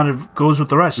just kind of goes with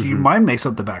the rest. Your mind makes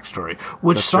up the backstory,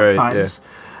 which That's sometimes. Right,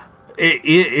 yeah. It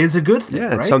is a good thing,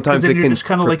 yeah. Right? Sometimes it can just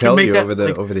kind of propel you over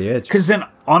the edge. Because then,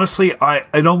 honestly,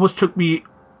 it almost took me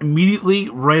immediately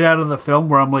right out of the film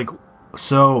where I'm like,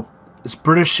 so it's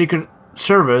British Secret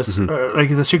Service, like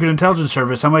the Secret Intelligence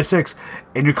Service, MI6,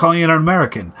 and you're calling it an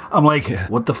American. I'm like,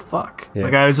 what the fuck? Yeah.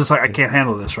 Like I was just like, I can't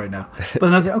handle this right now. But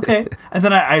then I was like, okay, and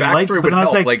then I like, but then I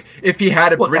was like if he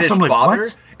had a British father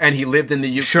and he lived in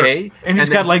the UK, sure. and he's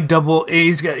got like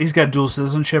he's got dual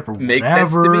citizenship or makes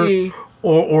whatever. Sense to me.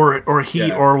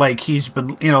 Or like he's been,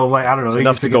 like I don't know, it's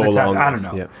enough to go along. I don't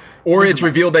know. Yeah. Or it's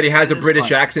revealed that he has a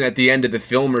British accent at the end of the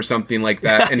film or something like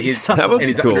that, and he's cool.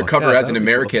 undercover as an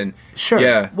American. Cool. Sure.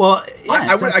 Yeah. Well,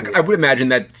 I would imagine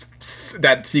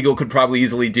that Siegel could probably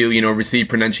easily do, receive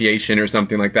pronunciation or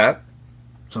something like that.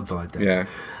 Something like that. Yeah.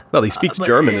 Well, he speaks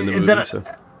German in the movie, so.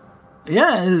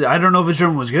 Yeah, I don't know if his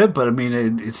German was good, but I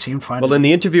mean, it seemed fine. Well, in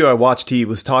the interview I watched, he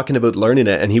was talking about learning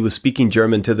it, and he was speaking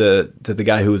German to the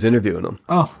guy who was interviewing him.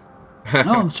 Oh,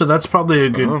 no, so that's probably a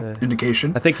good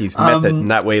indication. I think he's method in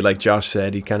that way, like Josh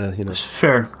said. He kind of,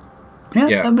 Fair.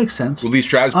 Yeah, that makes sense. Well, Lee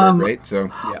Strasberg, right? So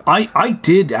yeah. I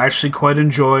did actually quite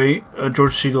enjoy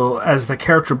George Siegel as the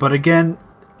character, but again,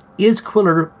 is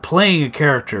Quiller playing a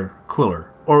character, Quiller?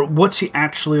 Or what's he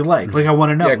actually like? Like, I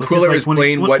want to know. Yeah, Quiller is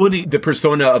playing the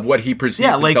persona of what he perceives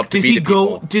himself to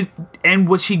be. And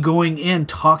was he going in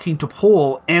talking to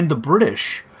Pole and the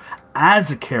British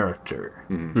as a character?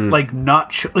 Like,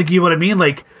 not sure. Like, you know what I mean?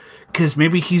 Like, because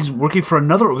maybe he's working for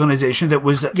another organization that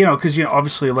was, because,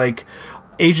 obviously, like,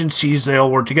 agencies, they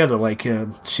all work together. Like,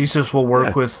 CSIS will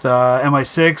work with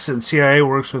MI6 and CIA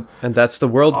works with... And that's the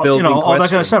world building all that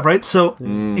kind of stuff, right? So,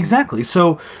 exactly.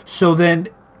 So then...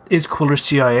 Is Quiller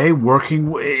CIA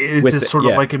working? Is this sort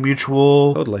of like a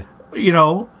mutual? Totally.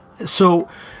 So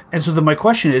then my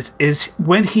question is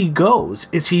when he goes,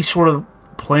 is he sort of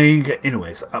playing?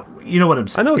 Anyways, you know what I'm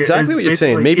saying. I know exactly what you're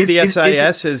saying. Maybe the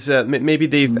SIS is maybe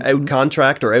they've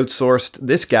out-contract or outsourced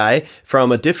this guy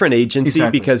from a different agency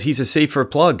because he's a safer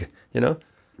plug.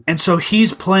 And so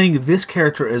he's playing this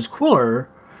character as Quiller.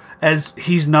 As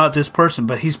he's not this person,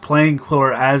 but he's playing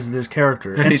Quiller as this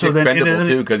character, and he's expendable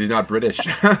too because he's not British.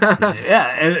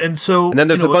 Yeah, and then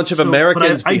there's a bunch of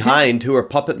Americans behind who are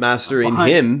puppet mastering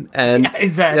him, and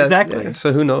exactly. Yeah,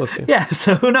 so who knows? Yeah,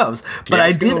 so who knows? But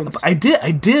I did.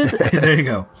 There you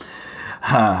go.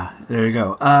 There you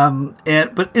go.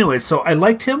 But anyway, so I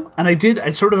liked him, and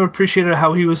I sort of appreciated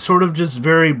how he was sort of just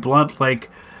very blunt. Like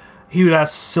he would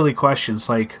ask silly questions,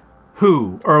 like.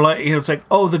 Who? Or like, it's like,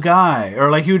 oh, the guy.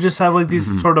 Or like, he would just have like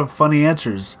these sort of funny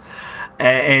answers.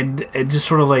 and just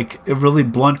sort of like really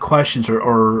blunt questions,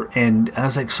 and I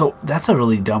was like, so that's a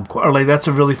really dumb or like that's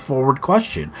a really forward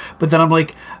question. But then I'm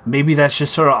like, maybe that's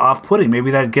just sort of off-putting. Maybe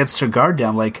that gets their guard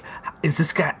down. Like, is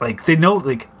this guy like they know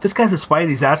like this guy's a spy and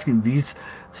he's asking these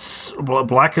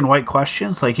black and white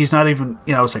questions? Like he's not even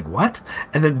I was like, what?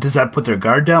 And then does that put their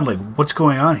guard down? Like what's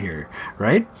going on here,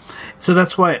 right? So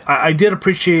that's why I did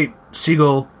appreciate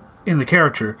Segel in the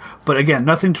character, but again,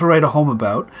 nothing to write a home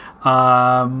about,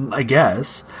 I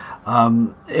guess.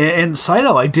 And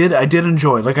Saito, I did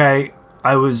enjoy. Like I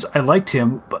liked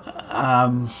him, but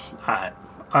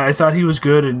I thought he was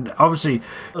good, and obviously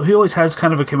he always has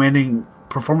kind of a commanding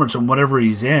performance in whatever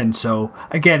he's in. So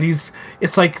again,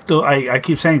 it's like I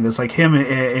keep saying this, like him,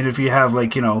 and if you have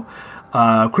like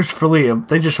Christopher Lee,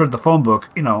 they just read the phone book,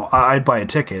 I'd buy a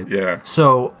ticket. Yeah.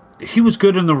 So he was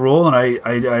good in the role, and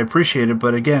I appreciate it.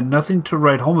 But again, nothing to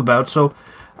write home about. So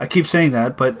I keep saying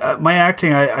that. But my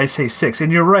acting, I say 6.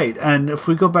 And you're right. And if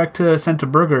we go back to Senta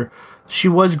Berger, she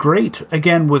was great.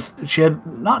 Again, she had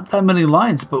not that many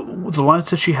lines, but with the lines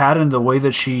that she had and the way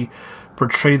that she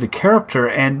portrayed the character,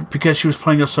 and because she was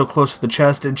playing us so close to the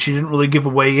chest, and she didn't really give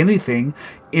away anything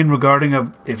in regarding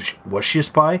of was she a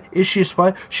spy? Is she a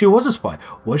spy? She was a spy.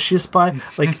 Was she a spy?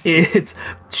 Like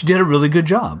she did a really good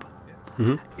job.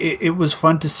 Mm-hmm. It was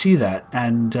fun to see that,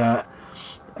 and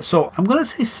so I'm gonna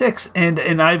say 6.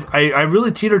 And I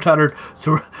really teeter-tottered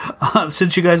through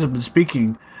since you guys have been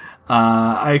speaking.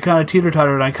 I kind of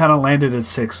teeter-tottered, and I kind of landed at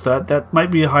 6. That might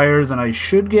be higher than I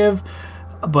should give,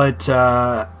 but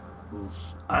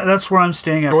that's where I'm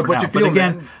staying at. Go with for what now. you feel, but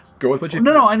again, man. Go with what you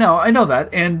no, feel. I know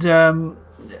that, and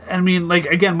I mean, like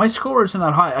again, my score isn't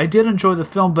that high. I did enjoy the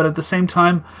film, but at the same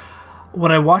time,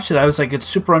 when I watched it, I was like, it's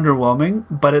super underwhelming.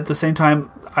 But at the same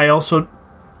time,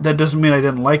 that doesn't mean I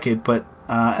didn't like it. But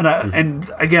and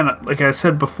again, like I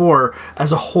said before,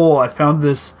 as a whole, I found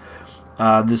this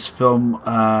film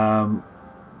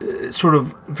sort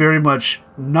of very much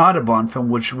not a Bond film,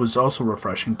 which was also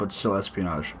refreshing, but still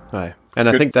espionage. Right. And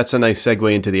I think that's a nice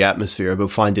segue into the atmosphere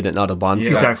about finding it not a Bond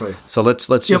film. Exactly. So let's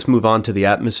just move on to the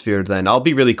atmosphere then. I'll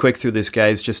be really quick through this,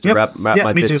 guys, just to wrap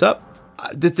my bits too. up.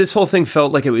 This whole thing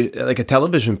felt like it was like a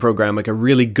television program, like a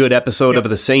really good episode of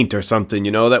The Saint or something,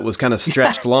 that was kind of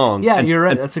stretched long. Yeah, you're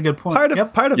right. That's a good point.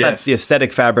 Part of that's the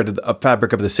aesthetic fabric of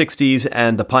the 60s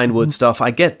and the Pinewood stuff. I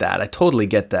get that. I totally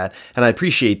get that. And I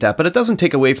appreciate that. But it doesn't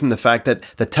take away from the fact that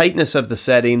the tightness of the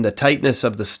setting, the tightness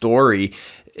of the story,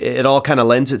 it all kind of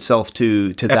lends itself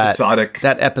to episodic.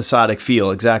 that episodic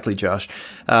feel. Exactly, Josh.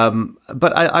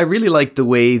 But I really like the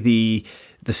way the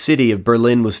city of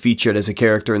Berlin was featured as a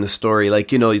character in the story. Like,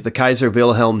 the Kaiser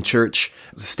Wilhelm Church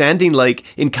standing like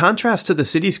in contrast to the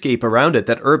cityscape around it,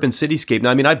 that urban cityscape.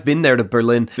 Now, I mean, I've been there to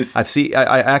Berlin. I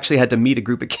actually had to meet a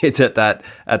group of kids at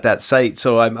that site.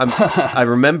 So I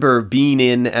remember being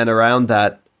in and around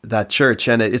that church,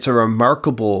 and it's a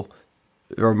remarkable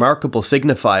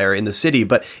signifier in the city,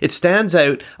 but it stands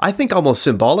out, I think, almost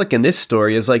symbolic in this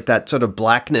story as like that sort of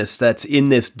blackness that's in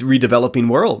this redeveloping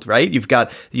world, right? You've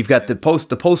got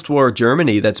the post-war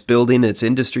Germany that's building its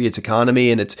industry, its economy,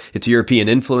 and its European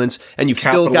influence, and you've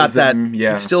still got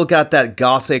that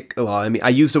Gothic. Well, I mean, I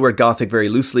use the word Gothic very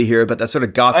loosely here, but that sort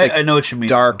of Gothic, I know what you mean,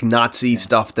 dark Nazi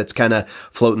stuff that's kind of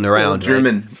floating around.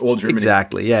 Old German.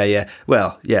 Exactly. Yeah.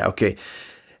 Well, yeah. Okay.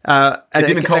 And it's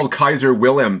even called Kaiser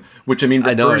Wilhelm, which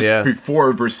refers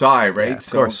before Versailles, right? Yeah,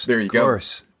 of course, there you go. Of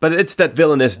course. But it's that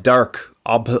villainous dark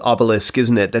obelisk,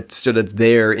 isn't it? That's sort of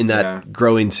there in that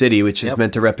growing city, which is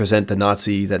meant to represent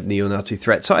that neo-Nazi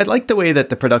threat. So I like the way that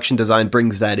the production design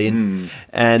brings that in.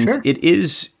 And sure.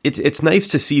 It's nice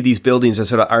to see these buildings as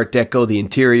sort of Art Deco, the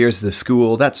interiors, the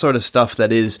school, that sort of stuff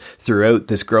that is throughout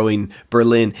this growing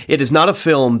Berlin. It is not a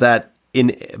film that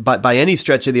by any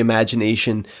stretch of the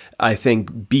imagination, I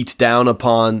think, beats down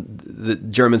upon the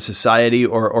German society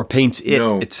or paints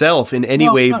itself in any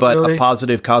way but really. A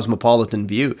positive cosmopolitan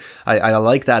view. I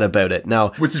like that about it.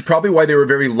 Now, which is probably why they were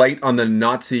very light on the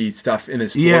Nazi stuff in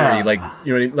this story. Yeah. Like,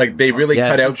 like they really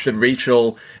cut out the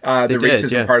racial,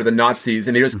 racism part of the Nazis,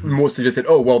 and they just mostly just said,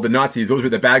 "Oh, well, the Nazis, those were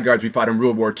the bad guys we fought in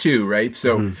World War II," right?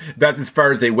 So that's as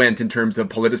far as they went in terms of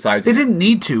politicizing. They didn't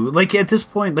need to. Like at this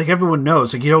point, like everyone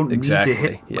knows, like you don't need to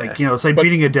hit, it's like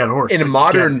beating a dead horse. In a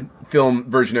modern film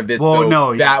version of this,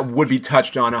 that would be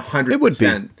touched on 100%. It would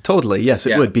be. Totally. Yes,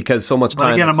 it would, because so much time.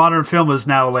 But again, a modern film is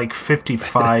now like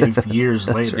 55 years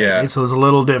later. Right? So it's a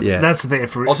little different. Yeah. That's the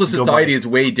thing. Also, society is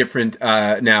way different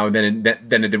now than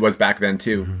it was back then,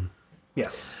 too.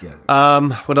 Yes.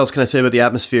 Yeah. What else can I say about the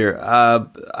atmosphere?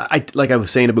 Like I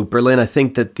was saying about Berlin, I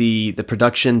think that the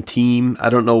production team, I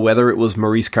don't know whether it was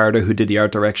Maurice Carter who did the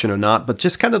art direction or not, but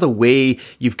just kind of the way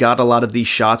you've got a lot of these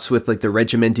shots with like the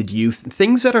regimented youth,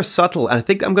 things that are subtle. And I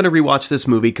think I'm going to rewatch this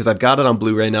movie because I've got it on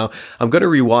Blu-ray now. I'm going to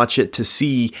rewatch it to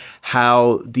see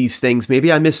how these things,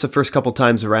 maybe I missed the first couple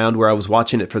times around where I was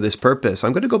watching it for this purpose.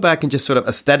 I'm going to go back and just sort of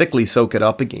aesthetically soak it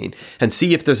up again and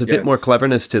see if there's a bit more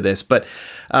cleverness to this. But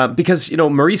because,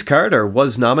 Maurice Carter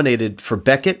was nominated for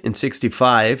Beckett in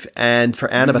 1965 and for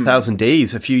Anne of 1,000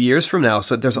 Days a few years from now.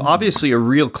 So there's obviously a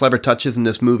real clever touches in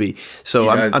this movie. So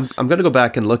I'm going to go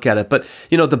back and look at it. But,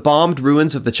 the bombed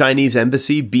ruins of the Chinese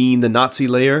embassy being the Nazi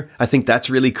lair, I think that's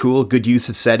really cool. Good use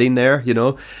of setting there,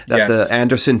 that the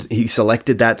Anderson, he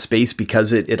selected that space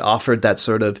because it offered that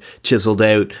sort of chiseled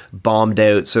out, bombed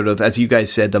out sort of, as you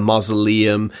guys said, the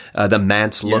mausoleum, the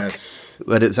manse look. Yes.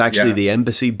 But it's actually the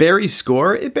embassy. Barry's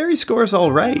score is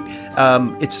all right.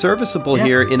 It's serviceable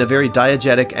here in a very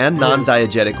diegetic and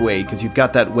non-diegetic way because you've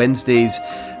got that Wednesday's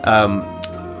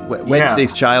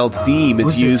Child theme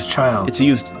is used. It's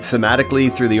used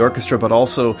thematically through the orchestra, but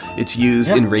also it's used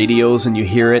in radios, and you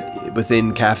hear it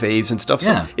within cafes and stuff.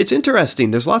 So it's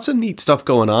interesting. There's lots of neat stuff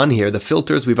going on here. The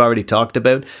filters we've already talked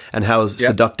about, and how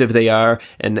seductive they are,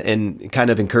 and kind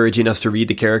of encouraging us to read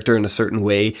the character in a certain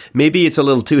way. Maybe it's a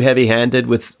little too heavy-handed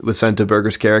with Santa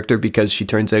Berger's character because she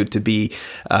turns out to be,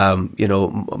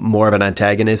 more of an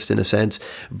antagonist in a sense.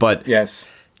 But yes.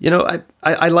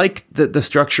 I like the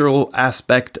structural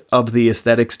aspect of the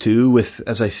aesthetics too. With,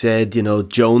 as I said,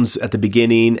 Jones at the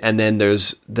beginning, and then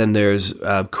there's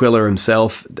Quiller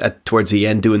himself towards the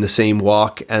end doing the same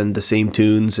walk and the same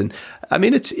tunes. And I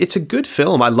mean, it's a good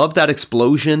film. I love that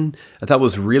explosion. I thought it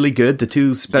was really good. The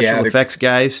two special effects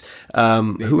guys.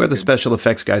 Who are the special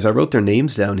effects guys? I wrote their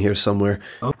names down here somewhere.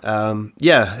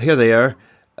 Here they are.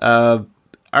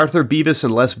 Arthur Beavis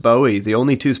and Les Bowie, the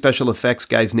only two special effects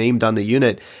guys named on the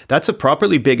unit. That's a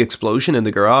properly big explosion in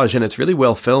the garage, and it's really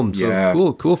well filmed.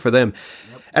 So cool for them.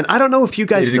 Yep. And I don't know if you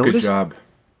guys noticed. Good job.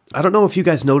 I don't know if you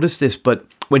guys noticed this, but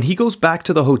when he goes back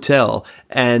to the hotel,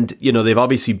 and they've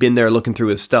obviously been there looking through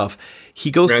his stuff, he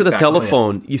goes to the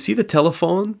telephone. Oh, yeah. You see the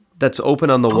telephone that's open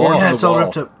on the wall. Yeah, it's all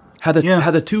ripped up. How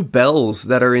the two bells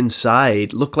that are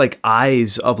inside look like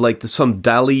eyes of like some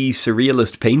Dali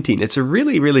surrealist painting. It's a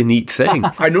really, really neat thing.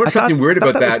 I noticed something weird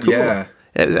about that. Cool. Yeah.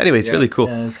 Anyway, it's really cool.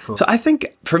 Yeah, it's cool. So I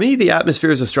think for me, the atmosphere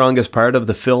is the strongest part of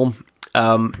the film.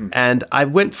 And I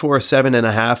went for a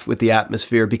 7.5 with the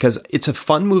atmosphere because it's a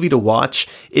fun movie to watch.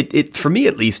 It for me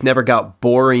at least never got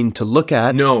boring to look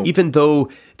at. No. Even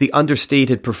though the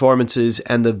understated performances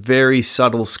and the very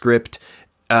subtle script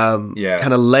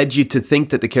kind of led you to think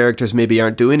that the characters maybe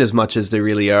aren't doing as much as they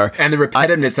really are. And the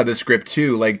repetitiveness of the script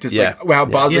too, like how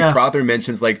Bosley Crowther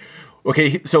mentions, like,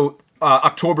 okay, so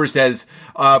October says,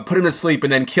 put him to sleep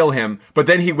and then kill him, but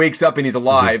then he wakes up and he's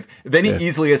alive. Then he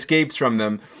easily escapes from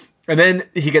them. And then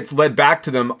he gets led back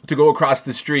to them to go across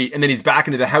the street, and then he's back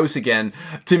into the house again.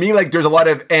 To me, like, there's a lot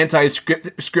of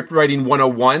script writing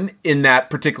 101 in that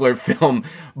particular film,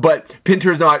 but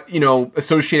Pinter's not,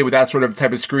 associated with that sort of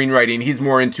type of screenwriting. He's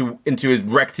more into his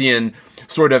Brechtian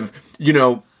sort of,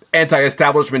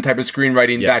 anti-establishment type of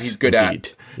screenwriting that he's good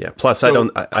at. Yeah. Plus, so,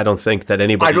 I don't think that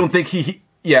anybody. I don't think he.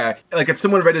 Yeah, like if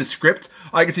someone read his script,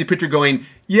 I can see Pinter going,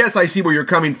 "Yes, I see where you're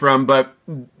coming from, but."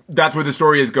 That's where the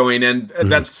story is going, and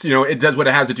that's, it does what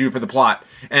it has to do for the plot.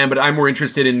 But I'm more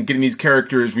interested in getting these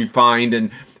characters refined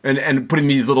and putting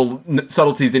these little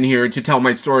subtleties in here to tell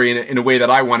my story in a way that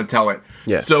I want to tell it.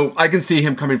 Yeah. So I can see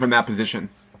him coming from that position.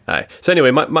 All right. So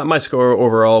anyway, my score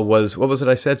overall was, what was it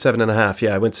I said? 7.5.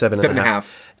 Yeah, I went 7.5.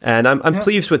 And I'm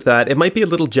pleased with that. It might be a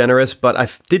little generous, but I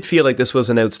did feel like this was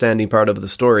an outstanding part of the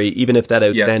story, even if that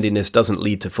outstandingness doesn't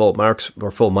lead to full marks or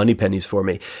full money pennies for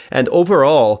me. And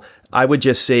overall, I would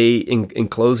just say in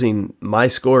closing my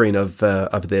scoring of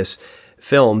this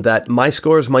film that my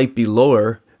scores might be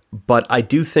lower, but I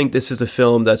do think this is a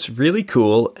film that's really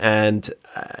cool, and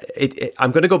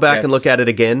I'm going to go back and look at it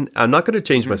again. I'm not going to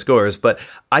change my scores, but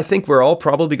I think we're all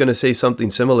probably going to say something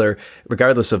similar,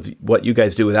 regardless of what you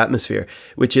guys do with atmosphere,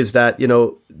 which is that,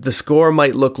 the score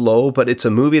might look low, but it's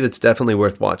a movie that's definitely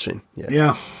worth watching.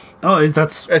 Yeah. Oh,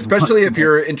 that's... Especially if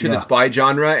you're into the spy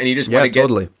genre and you just want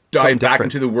to dive back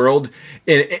into the world.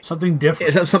 Something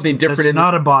different. Something different. It's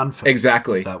not a Bond film.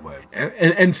 Exactly. That way.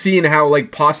 And seeing how,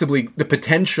 like, possibly the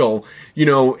potential,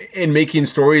 in making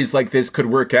stories like this could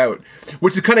work out.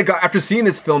 Which is kind of after seeing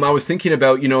this film, I was thinking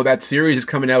about, that series is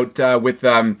coming out with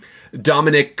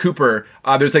Dominic Cooper.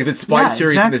 There's like this spy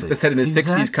series that's set in the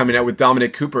 60s coming out with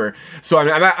Dominic Cooper. So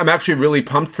I'm actually really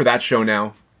pumped for that show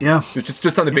now. Yeah. It's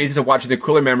just on the basis of watching the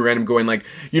Quiller memorandum going like,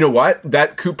 you know what?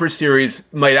 That Cooper series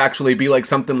might actually be like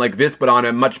something like this, but on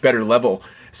a much better level.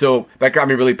 So that got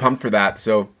me really pumped for that.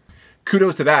 So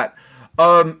kudos to that.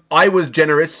 I was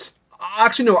generous.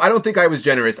 Actually, no, I don't think I was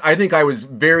generous. I think I was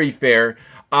very fair.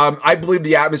 I believe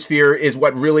the atmosphere is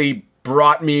what really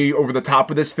brought me over the top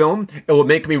of this film. It will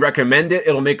make me recommend it.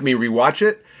 It'll make me rewatch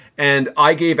it. And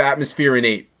I gave Atmosphere an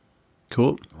 8.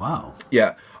 Cool. Wow.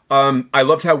 Yeah. I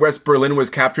loved how West Berlin was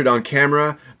captured on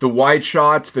camera. The wide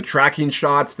shots, the tracking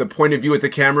shots, the point of view with the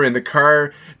camera in the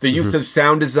car, the use of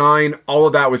sound design, all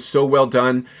of that was so well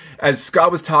done. As Scott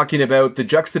was talking about, the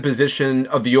juxtaposition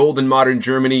of the old and modern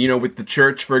Germany, you know, with the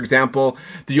church, for example.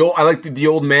 I like the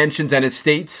old mansions and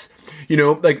estates. You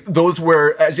know, like those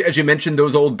were, as you mentioned,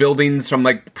 those old buildings from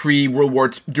like pre-Cold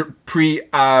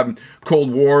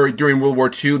War, during World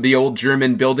War II, the old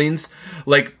German buildings.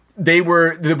 Like, there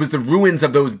was the ruins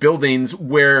of those buildings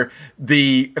where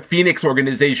the Phoenix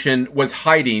organization was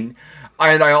hiding.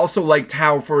 And I also liked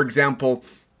how, for example,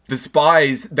 the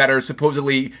spies that are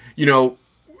supposedly, you know,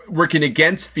 working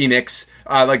against Phoenix,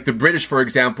 like the British, for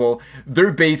example,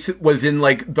 their base was in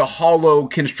like the hollow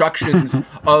constructions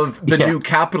of the new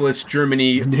capitalist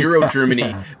Germany, Euro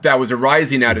Germany, that was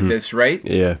arising out of this, right?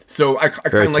 Yeah. So I kind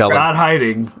of like telling. that. Not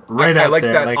hiding, right I out like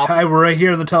there. that Like, hi, we're right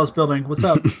here in the Telus building. What's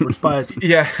up? We're spies.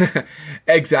 Yeah,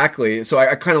 exactly. So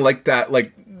I kind of like that,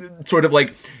 like, sort of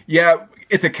like, yeah,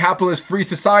 it's a capitalist free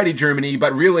society, Germany,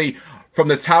 but really from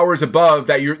the towers above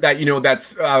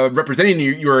that's representing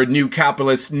your new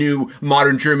capitalist, new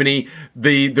modern Germany.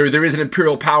 There is an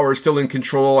imperial power still in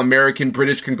control, American,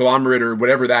 British conglomerate or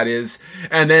whatever that is.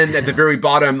 And then at the very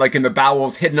bottom, like in the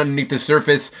bowels, hidden underneath the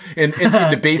surface, in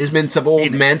the basements of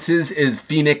old manses is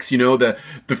Phoenix. You know, the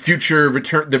future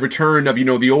return of, you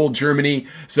know, the old Germany.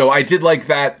 So I did like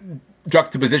that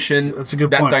juxtaposition. That's a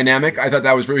good that point. dynamic. I thought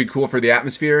that was really cool for the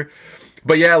atmosphere.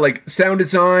 But yeah, like sound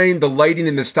design, the lighting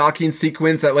in the stalking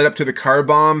sequence that led up to the car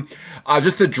bomb,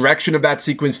 just the direction of that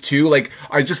sequence too. Like,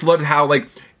 I just loved how like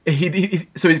he's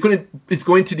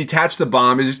going to detach the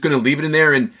bomb. Is just going to leave it in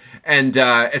there and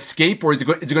escape, or is he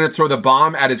going to throw the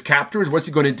bomb at his captors? What's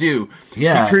he going to do?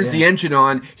 Yeah, he turns the engine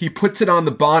on. He puts it on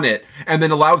the bonnet and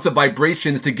then allows the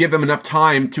vibrations to give him enough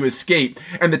time to escape.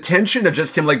 And the tension of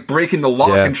just him like breaking the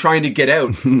lock and trying to get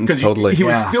out because Totally. he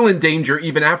was still in danger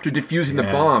even after defusing the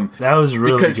bomb. That was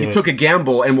really because good. he took a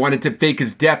gamble and wanted to fake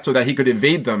his death so that he could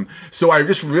evade them. So I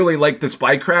just really like the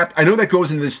spycraft. I know that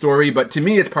goes into the story, but to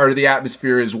me, it's part of the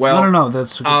atmosphere as well. I don't know.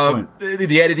 That's a good point.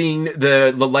 The editing,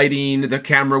 the lighting, the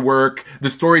camera work, the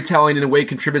storytelling in a way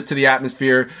contributes to the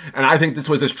atmosphere, and I think this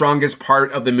was the strongest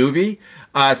part of the movie.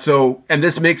 And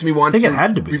this makes me want I think to it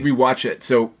had to be. rewatch it.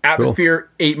 So atmosphere,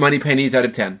 8 money pennies out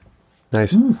of 10.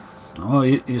 Nice. Oh,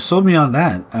 you sold me on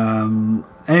that.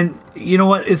 And you know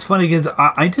what? It's funny because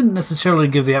I didn't necessarily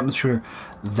give the atmosphere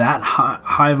that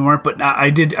high of a mark, but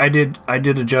I did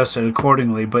adjust it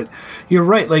accordingly. But you're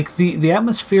right. Like the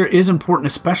atmosphere is important,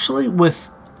 especially with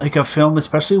like a film,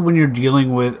 especially when you're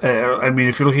dealing with. I mean,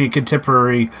 if you're looking at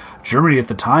contemporary Germany at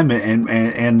the time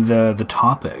and the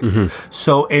topic.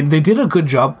 So, and they did a good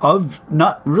job of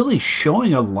not really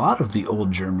showing a lot of the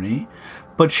old Germany,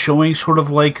 but showing sort of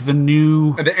like the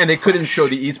new. And they couldn't show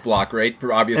the East Bloc, right?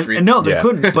 For obvious reasons. And no, they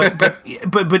couldn't.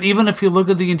 But even if you look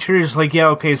at the interiors, like, yeah,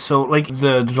 okay, so like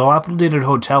the dilapidated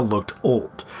hotel looked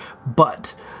old,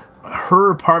 but her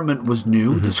apartment was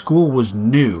new. The school was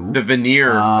new. The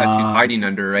veneer that she's hiding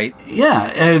under, right?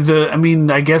 Yeah. I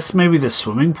mean, I guess maybe the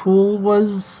swimming pool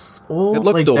was old. It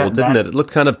looked like old, didn't it? It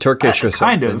looked kind of Turkish or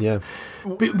something. Kind of. Yeah.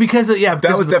 Because That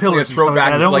was of the definitely a pillars and stuff throwback.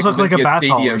 like that. It almost looked like a Olympia bath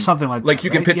hall or Stadium. something like that. Like you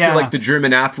can right? picture Yeah. like the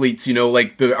German athletes, you know,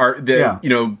 like you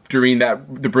know, during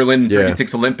the Berlin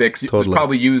 36 Olympics, it was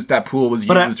probably used, that pool was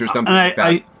used or something like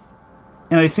that.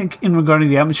 And I think in regarding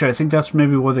the atmosphere, I think that's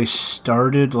maybe where they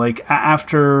started, like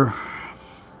after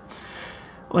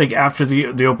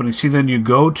the opening scene. Then you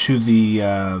go to the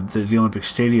Olympic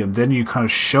Stadium. Then you kind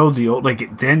of show the old,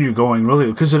 like then you're going really,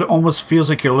 because it almost feels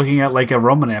like you're looking at like a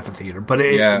Roman amphitheater. But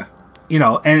it, you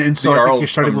know, and so I think you're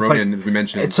starting with Roman, like we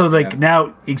mentioned. So like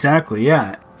now exactly,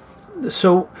 yeah.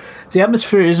 So the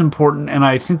atmosphere is important, and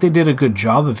I think they did a good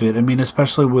job of it. I mean,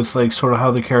 especially with like sort of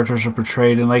how the characters are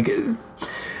portrayed, and like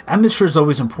atmosphere is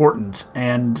always important.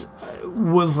 And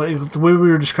with like the way we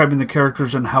were describing the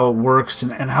characters and how it works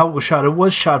and how it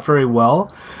was shot very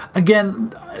well.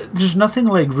 Again, there's nothing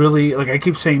like really, like I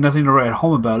keep saying, nothing to write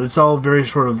home about. It's all very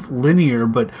sort of linear,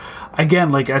 but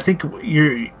again, like I think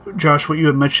Josh, what you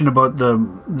had mentioned about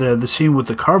the scene with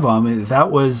the car bomb,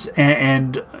 that was,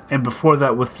 and before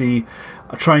that with the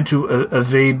trying to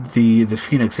evade the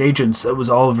Phoenix agents, that was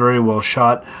all very well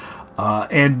shot.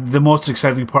 And the most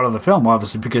exciting part of the film,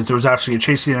 obviously, because there was actually a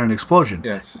chase scene and an explosion.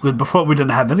 Yes. But before, we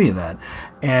didn't have any of that.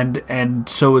 And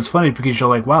so it's funny because you're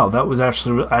like, wow, that was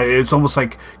actually... it's almost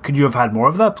like, could you have had more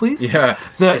of that, please? Yeah,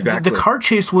 exactly. The car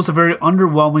chase was a very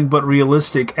underwhelming but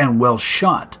realistic and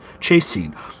well-shot chase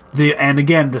scene. And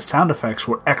again, the sound effects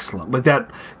were excellent. Like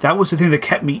that was the thing that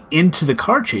kept me into the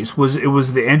car chase. Was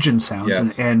the engine sounds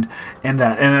Yes. and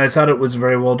I thought it was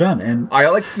very well done. And I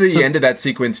liked the end of that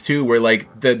sequence too, where like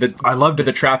I loved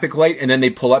the traffic light, and then they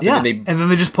pull up, yeah, and then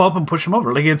they just pull up and push him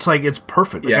over. It's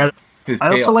perfect. Like, Yeah. His I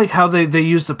also tail. like how they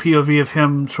use the POV of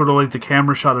him, sort of like the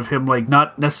camera shot of him, like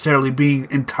not necessarily being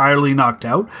entirely knocked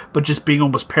out, but just being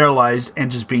almost paralyzed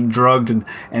and just being drugged and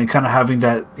kind of having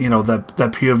that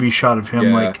that POV shot of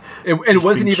him like. It just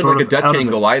wasn't being even sort like a of out Dutch of it.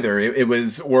 angle either. It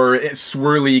was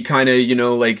swirly kind of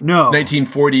like No.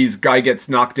 1940s guy gets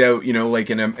knocked out,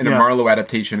 like in a Marlowe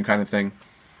adaptation kind of thing.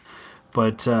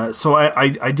 But so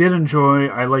I did enjoy.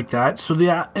 I like that. So the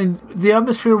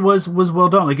atmosphere was well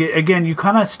done. Like again, you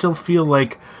kind of still feel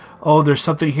like, oh, there's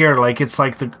something here. Like it's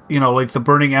like the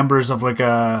burning embers of like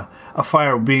a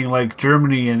fire being like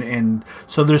Germany, and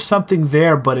so there's something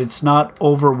there, but it's not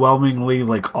overwhelmingly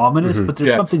like ominous. But there's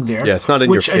Yes. something there. Yeah, it's not in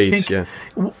which your face, yeah.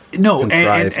 No,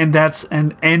 Contrived. and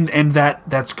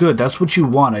that's good. That's what you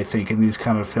want, I think, in these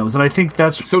kind of films. And I think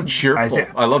that's So cheerful.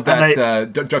 I love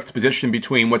that juxtaposition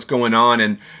between what's going on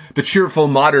and the cheerful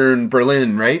modern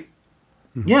Berlin, right?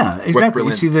 Yeah, exactly. You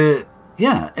Berlin. see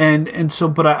and so,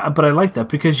 but I like that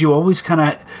because you always kind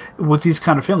of, with these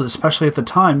kind of films, especially at the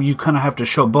time, you kind of have to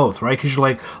show both, right? Because you're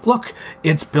like, look,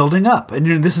 it's building up,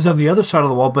 and this is on the other side of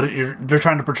the wall, but they're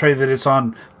trying to portray that it's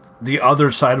on the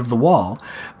other side of the wall,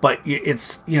 but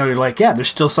it's you're like, yeah, there's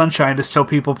still sunshine, there's still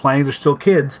people playing, there's still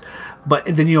kids, but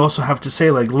then you also have to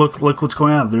say like, look what's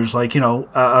going on. There's like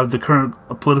the current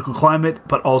political climate,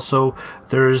 but also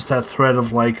there's that threat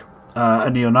of like. A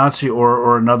neo-Nazi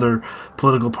or another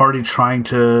political party trying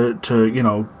to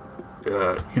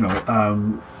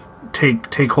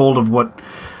take hold of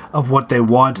what they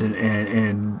want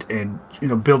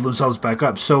and build themselves back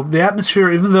up. So the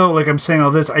atmosphere, even though like I'm saying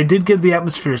all this, I did give the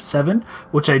atmosphere 7,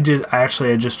 which I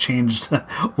just changed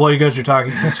while you guys were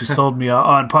talking. You sold me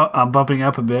on bumping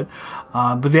up a bit,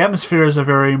 but the atmosphere is a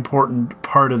very important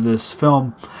part of this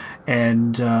film,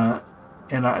 and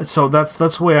so that's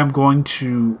the way I'm going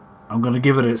to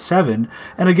give it a 7.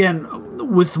 And again,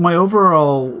 with my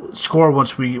overall score,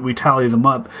 once we tally them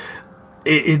up,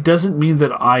 it doesn't mean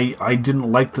that I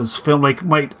didn't like this film. Like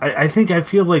I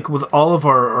feel like with all of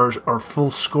our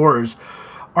full scores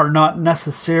are not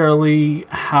necessarily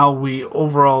how we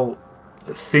overall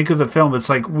think of the film. It's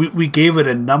like we gave it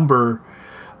a number,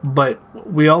 but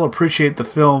we all appreciate the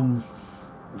film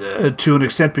to an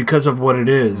extent because of what it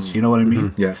is. You know what I mean?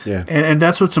 Mm-hmm. Yes. Yeah. And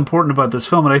that's what's important about this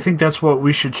film, and I think that's what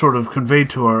we should sort of convey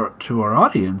to our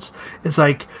audience. It's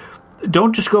like,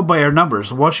 don't just go by our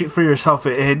numbers. Watch it for yourself.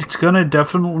 It's going to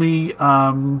definitely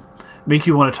make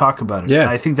you want to talk about it. Yeah. And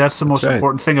I think that's the most right.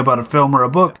 important thing about a film or a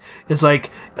book. Is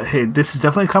like, hey, this is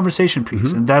definitely a conversation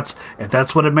piece, and if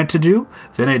that's what it meant to do,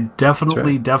 then it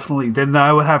definitely, then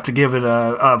I would have to give it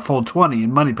a full 20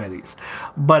 in money pennies.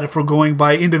 But if we're going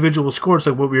by individual scores,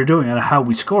 like what we were doing and how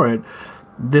we score it,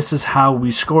 this is how we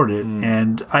scored it.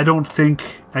 And I don't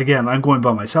think, again, I'm going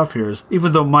by myself here, is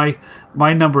even though my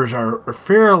numbers are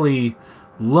fairly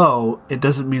low, it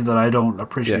doesn't mean that I don't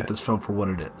appreciate this film for what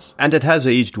it is. And it has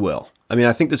aged well. I mean,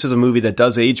 I think this is a movie that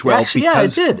does age well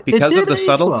because it because did of the age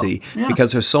subtlety, well. Yeah.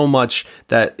 because there's so much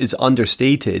that is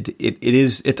understated.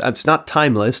 It's not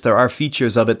timeless. There are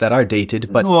features of it that are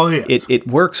dated, but it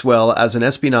works well as an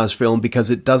espionage film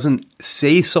because it doesn't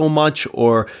say so much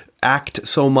or act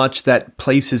so much that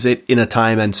places it in a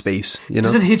time and space. It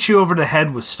doesn't hit you over the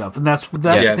head with stuff, and that's the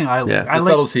thing I like. Yeah. I The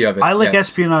like subtlety of it, I like yes.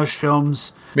 espionage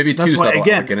films. Maybe That's too why, subtle.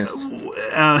 again, Guinness.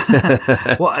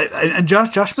 and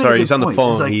Josh made Sorry, a he's good on the point.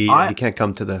 phone. Like, He can't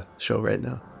come to the show right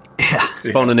now. Yeah,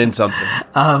 He's phoning in something.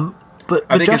 but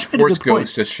I think Josh his made a Force good point.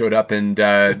 Ghost just showed up and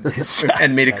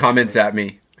made a comment at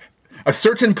me. A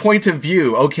certain point of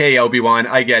view. Okay, Obi-Wan,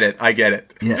 I get it.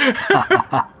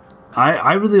 Yeah.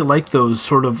 I really like those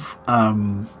sort of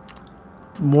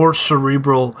more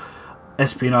cerebral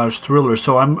espionage thrillers.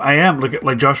 So I am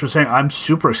like Josh was saying, I'm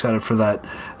super excited for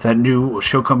that new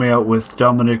show coming out with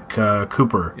Dominic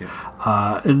Cooper.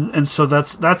 Yeah. And so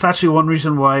that's actually one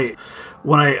reason why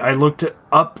when I looked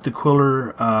up the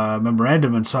Quiller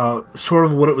memorandum and saw sort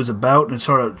of what it was about and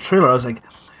saw a trailer, I was like,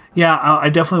 yeah, I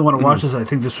definitely want to watch this. I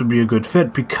think this would be a good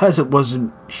fit because it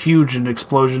wasn't huge in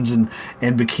explosions and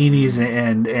bikinis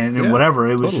and whatever.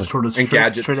 It was just sort of And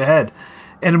gadgets. straight ahead.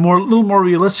 and a little more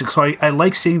realistic. So I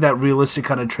like seeing that realistic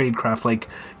kind of tradecraft. Like,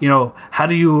 how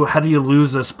do you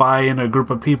lose a spy in a group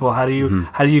of people? How do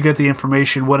you get the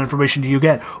information? What information do you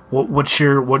get?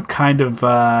 What kind of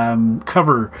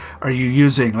cover are you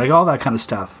using? Like all that kind of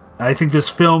stuff. I think this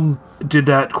film did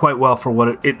that quite well for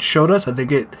what it showed us. I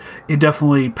think it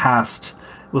definitely passed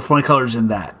with flying colors in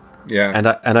that.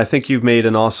 Yeah, and I think you've made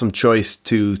an awesome choice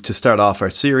to start off our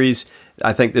series.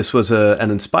 I think this was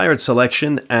an inspired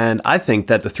selection, and I think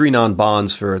that the 3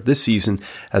 non-Bonds for this season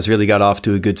has really got off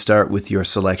to a good start with your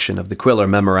selection of the Quiller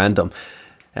Memorandum.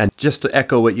 And just to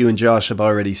echo what you and Josh have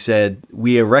already said,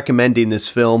 we are recommending this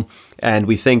film, and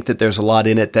we think that there's a lot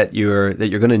in it that you're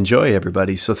going to enjoy,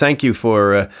 everybody. So thank you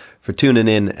for tuning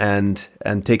in and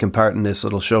taking part in this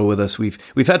little show with us.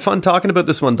 We've had fun talking about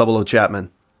this one, 00 Chapman.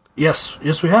 Yes,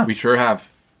 we have. We sure have.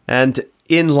 And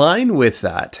in line with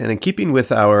that, and in keeping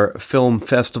with our film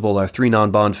festival, our 3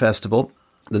 non-Bond festival,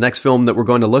 the next film that we're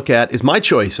going to look at is my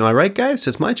choice. Am I right, guys?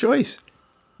 It's my choice.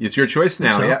 It's your choice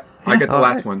now. So, yeah, I get the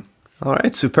last one. All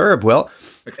right, superb. Well,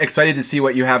 excited to see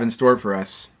what you have in store for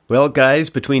us. Well, guys,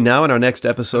 between now and our next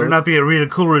episode... Better not be a Rita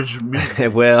Coolidge.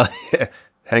 Well,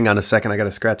 hang on a second. I got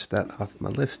to scratch that off my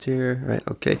list here. Right,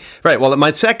 okay. Right, well,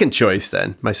 my second choice.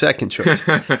 I'm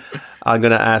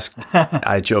going to ask...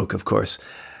 I joke, of course.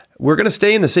 We're going to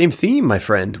stay in the same theme, my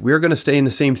friend. We're going to stay in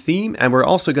the same theme, and we're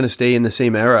also going to stay in the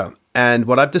same era. And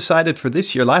what I've decided for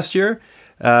this year, last year,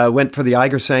 went for the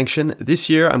Eiger sanction. This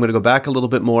year, I'm going to go back a little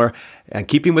bit more. And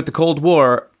keeping with the Cold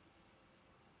War,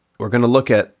 we're going to look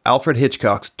at Alfred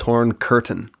Hitchcock's Torn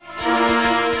Curtain.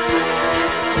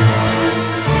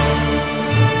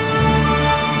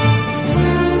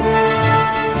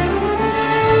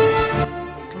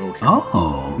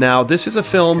 Oh. Now, this is a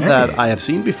film that I have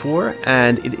seen before,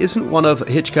 and it isn't one of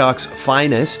Hitchcock's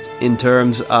finest in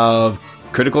terms of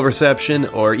critical reception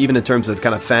or even in terms of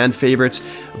kind of fan favorites,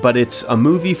 but it's a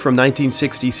movie from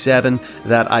 1967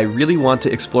 that I really want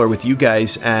to explore with you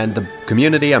guys and the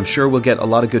community. I'm sure we'll get a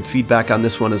lot of good feedback on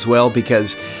this one as well,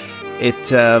 because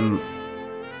it's a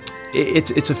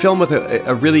film with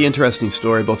a really interesting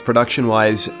story, both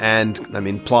production-wise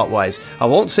and, plot-wise. I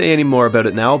won't say any more about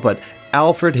it now, but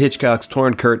Alfred Hitchcock's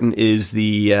Torn Curtain is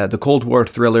the Cold War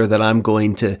thriller that I'm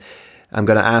going to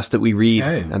ask that we read,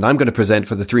 and I'm going to present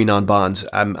for the 3 non-Bonds.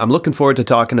 I'm looking forward to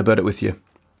talking about it with you.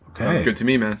 Okay. Sounds good to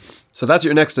me, man. So that's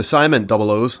your next assignment,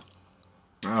 00s.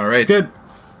 All right. Good.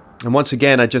 And once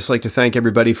again, I'd just like to thank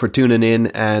everybody for tuning in,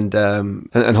 and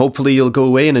hopefully you'll go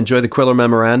away and enjoy the Quiller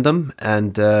Memorandum,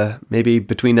 and maybe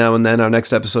between now and then, our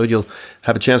next episode, you'll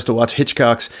have a chance to watch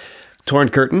Hitchcock's Torn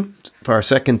Curtain for our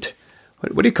second...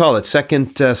 What do you call it?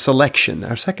 Second selection.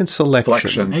 Our second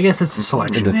selection. I guess it's a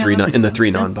selection. In the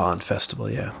 3 non-Bond festival,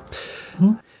 yeah.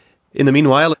 Mm-hmm. In the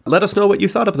meanwhile, let us know what you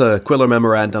thought of the Quiller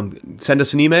Memorandum. Send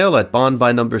us an email at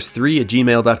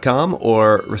bondbynumbers3@gmail.com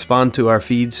or respond to our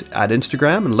feeds at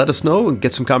Instagram and let us know and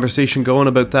get some conversation going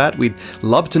about that. We'd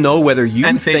love to know whether you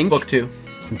think... And Facebook, too.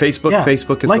 And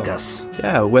Facebook as like well. us.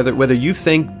 Yeah, whether you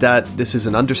think that this is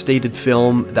an understated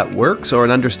film that works or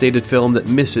an understated film that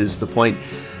misses the point,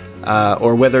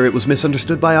 or whether it was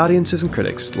misunderstood by audiences and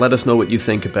critics. Let us know what you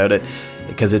think about it,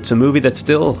 because it's a movie that's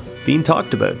still being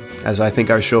talked about, as I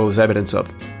think our show is evidence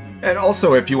of. And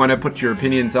also, if you want to put your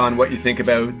opinions on what you think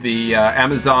about the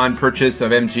Amazon purchase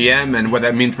of MGM and what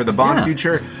that means for the Bond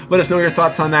future, let us know your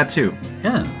thoughts on that too.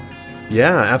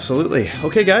 Yeah, absolutely.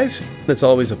 Okay, guys, it's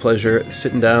always a pleasure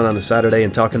sitting down on a Saturday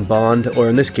and talking Bond, or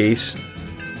in this case,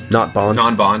 not Bond.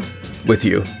 Non-Bond. With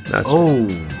you. That's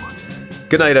right.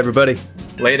 Good night, everybody.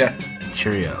 Later.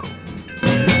 Cheerio.